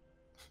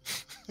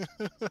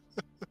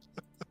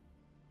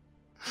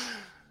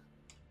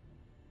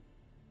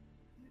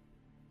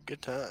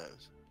 Good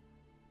times.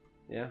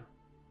 Yeah.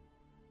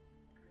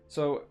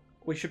 So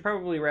we should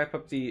probably wrap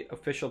up the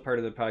official part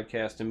of the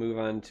podcast and move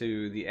on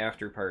to the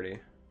after party.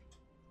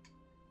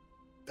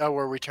 Oh,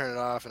 where we turn it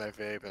off and I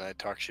vape and I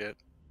talk shit.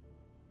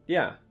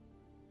 Yeah.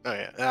 Oh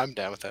yeah, I'm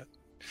down with that.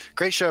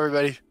 Great show,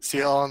 everybody. See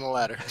you all on the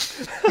ladder.